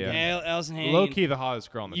 Allison Yeah. Hannigan. Allison Hannigan. Low key, the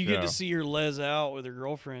hottest girl on the You show. get to see her les out with her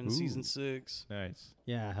girlfriend in Ooh. season 6. Nice.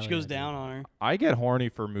 Yeah. hell She yeah, goes dude. down on her. I get horny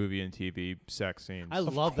for movie and TV sex scenes. I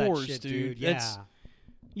Of love course, that shit, dude. dude. Yeah. That's-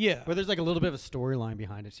 Yeah. Where there's like a little bit of a storyline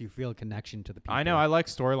behind it, so you feel a connection to the people. I know. I like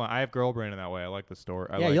storyline. I have girl brain in that way. I like the story.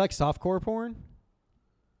 Yeah, you like softcore porn?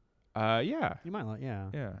 Yeah. You might like. Yeah.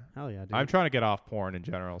 Yeah. Hell yeah, dude. I'm trying to get off porn in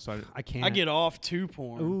general. So I can't. I get off to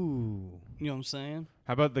porn. Ooh. You know what I'm saying?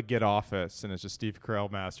 how about the Get Office and it's just Steve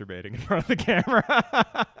Carell masturbating in front of the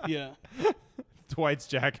camera? Yeah. Dwight's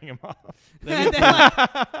jacking him off. And then,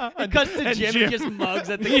 like, it cuts to and Jim Jim. and just mugs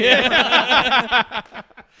at the Yeah.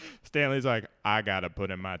 Stanley's like, I gotta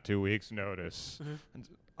put in my 2 weeks notice. And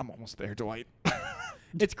I'm almost there, Dwight.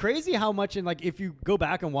 It's crazy how much in like if you go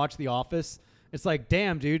back and watch The Office, it's like,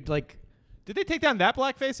 damn, dude, like Did they take down that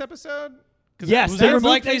blackface episode? yes, was they there a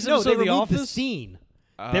removed blackface no, episode they of The removed the Office? scene.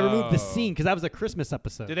 They removed the Oh. scene because that was a Christmas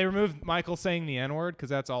episode. Did they remove Michael saying the N-word? Because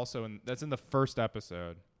that's also that's in the first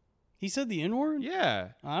episode. He said the N-word? Yeah.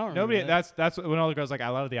 I don't Nobody. remember that. That's when all the girls like, I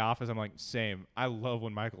love The Office. I'm like, same. I love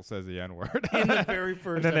when Michael says the N-word. in the very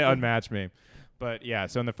first. and then they episode. unmatch me. But yeah,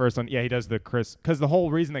 so in the first one, yeah, he does the Chris, because the whole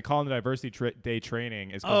reason they call him the Diversity Day training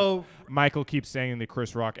is 'cause Oh Michael keeps saying the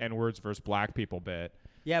Chris Rock N-words versus black people bit.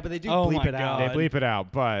 yeah, but they do Oh bleep my it out. They God. bleep it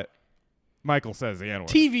out, but Michael says the N-word.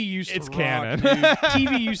 TV used to It's rock, canon. dude.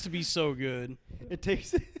 TV used to be so good. It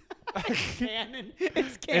takes. It's canon.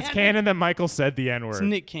 It's canon. It's canon that Michael said the N-word. It's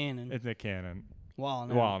Nick Cannon. It's Nick Cannon. Wow.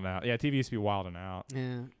 no. Wild out. Yeah, TV used to be wild and out.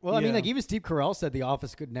 Yeah. Well, I mean, Yeah. like even Steve Carell said The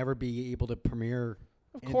Office could never be able to premiere.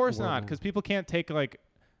 Of in course the not, world. because people can't take like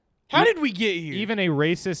How did we get here? even a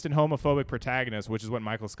racist and homophobic protagonist, which is what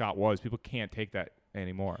Michael Scott was. People can't take that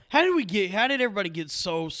anymore. How did everybody get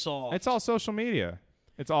so soft? It's all social media.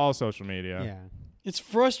 It's all social media. Yeah. It's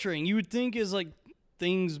frustrating. You would think as like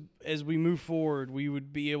things as we move forward, we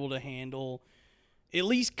would be able to handle at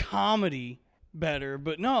least comedy better.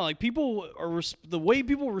 But no, like people are the way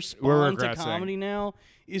people respond to regressing. comedy now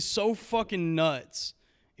is so fucking nuts.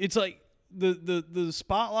 It's like the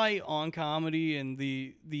spotlight on comedy and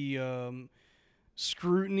the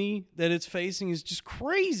scrutiny that it's facing is just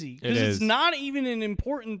crazy because It it's is. not even an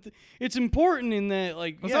important. It's important in that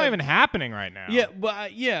like It's yeah, not even happening right now.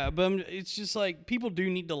 yeah, but it's just like people do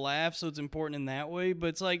need to laugh, so it's important in that way. But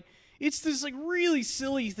it's like it's this like really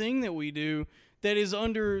silly thing that we do that is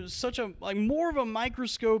under such a like more of a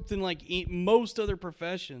microscope than like most other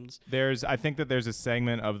professions. I think that there's a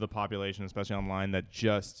segment of the population, especially online, that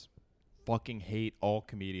just fucking hate all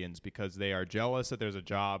comedians because they are jealous that there's a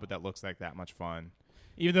job that looks like that much fun.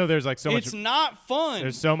 Even though there's like so It's much not fun.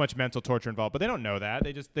 there's so much mental torture involved, but they don't know that.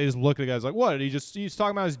 They just look at the guys like, what? He's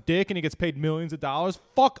talking about his dick and he gets paid millions of dollars.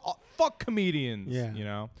 Fuck comedians. Yeah. You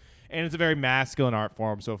know? And it's a very masculine art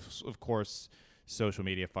form, so of course social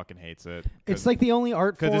media fucking hates it. It's like the only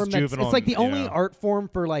art 'cause it's form. It's juvenile like the and, you only know. art form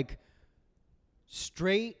for like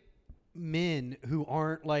straight men who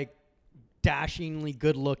aren't like dashingly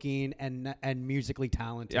good looking and musically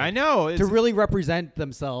talented. I know. To really represent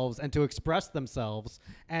themselves and to express themselves.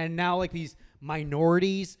 And now like these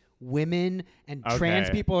minorities, women, and trans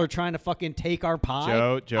Okay. people are trying to fucking take our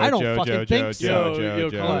pie. Joe, I don't Joe, fucking Joe, think Joe, so. Joe, Yo,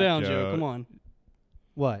 calm down, Joe. Joe. Come on.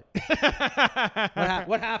 What?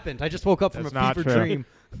 What happened? I just woke up from That's a not fever true. dream.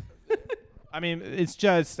 I mean, it's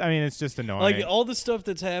just annoying. Like all the stuff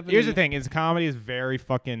that's happening. Here's the thing: is comedy is very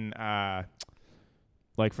fucking,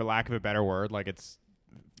 like for lack of a better word, like it's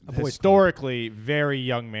historically very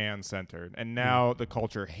young man centered, and now the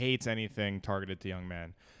culture hates anything targeted to young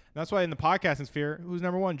men. And that's why in the podcasting sphere, who's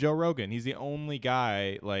number one? Joe Rogan. He's the only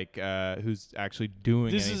guy like who's actually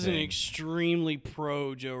doing. This anything. is an extremely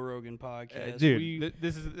pro Joe Rogan podcast, dude.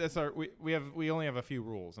 We only have a few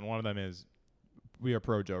rules, and one of them is we are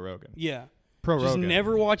pro Joe Rogan. Yeah, Pro just Rogan.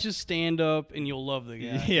 never watch his stand up, and you'll love the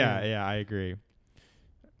guy. Yeah, I agree.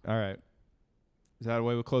 All right, is that a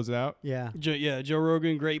way we'll close it out? Yeah. Joe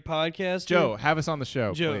Rogan, great podcast. Joe, have us on the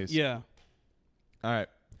show, Joe, please. yeah. All right.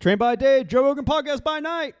 Train by day, Joe Rogan podcast by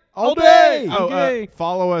night. All day. Oh,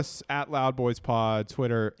 follow us at Loud Boys Pod,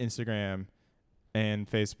 Twitter, Instagram, and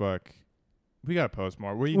Facebook. We gotta post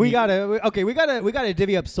more. We gotta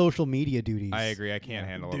divvy up social media duties. I agree. I can't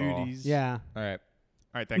handle it all. Duties. Yeah. All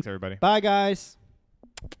right. Thanks, everybody. Bye, guys.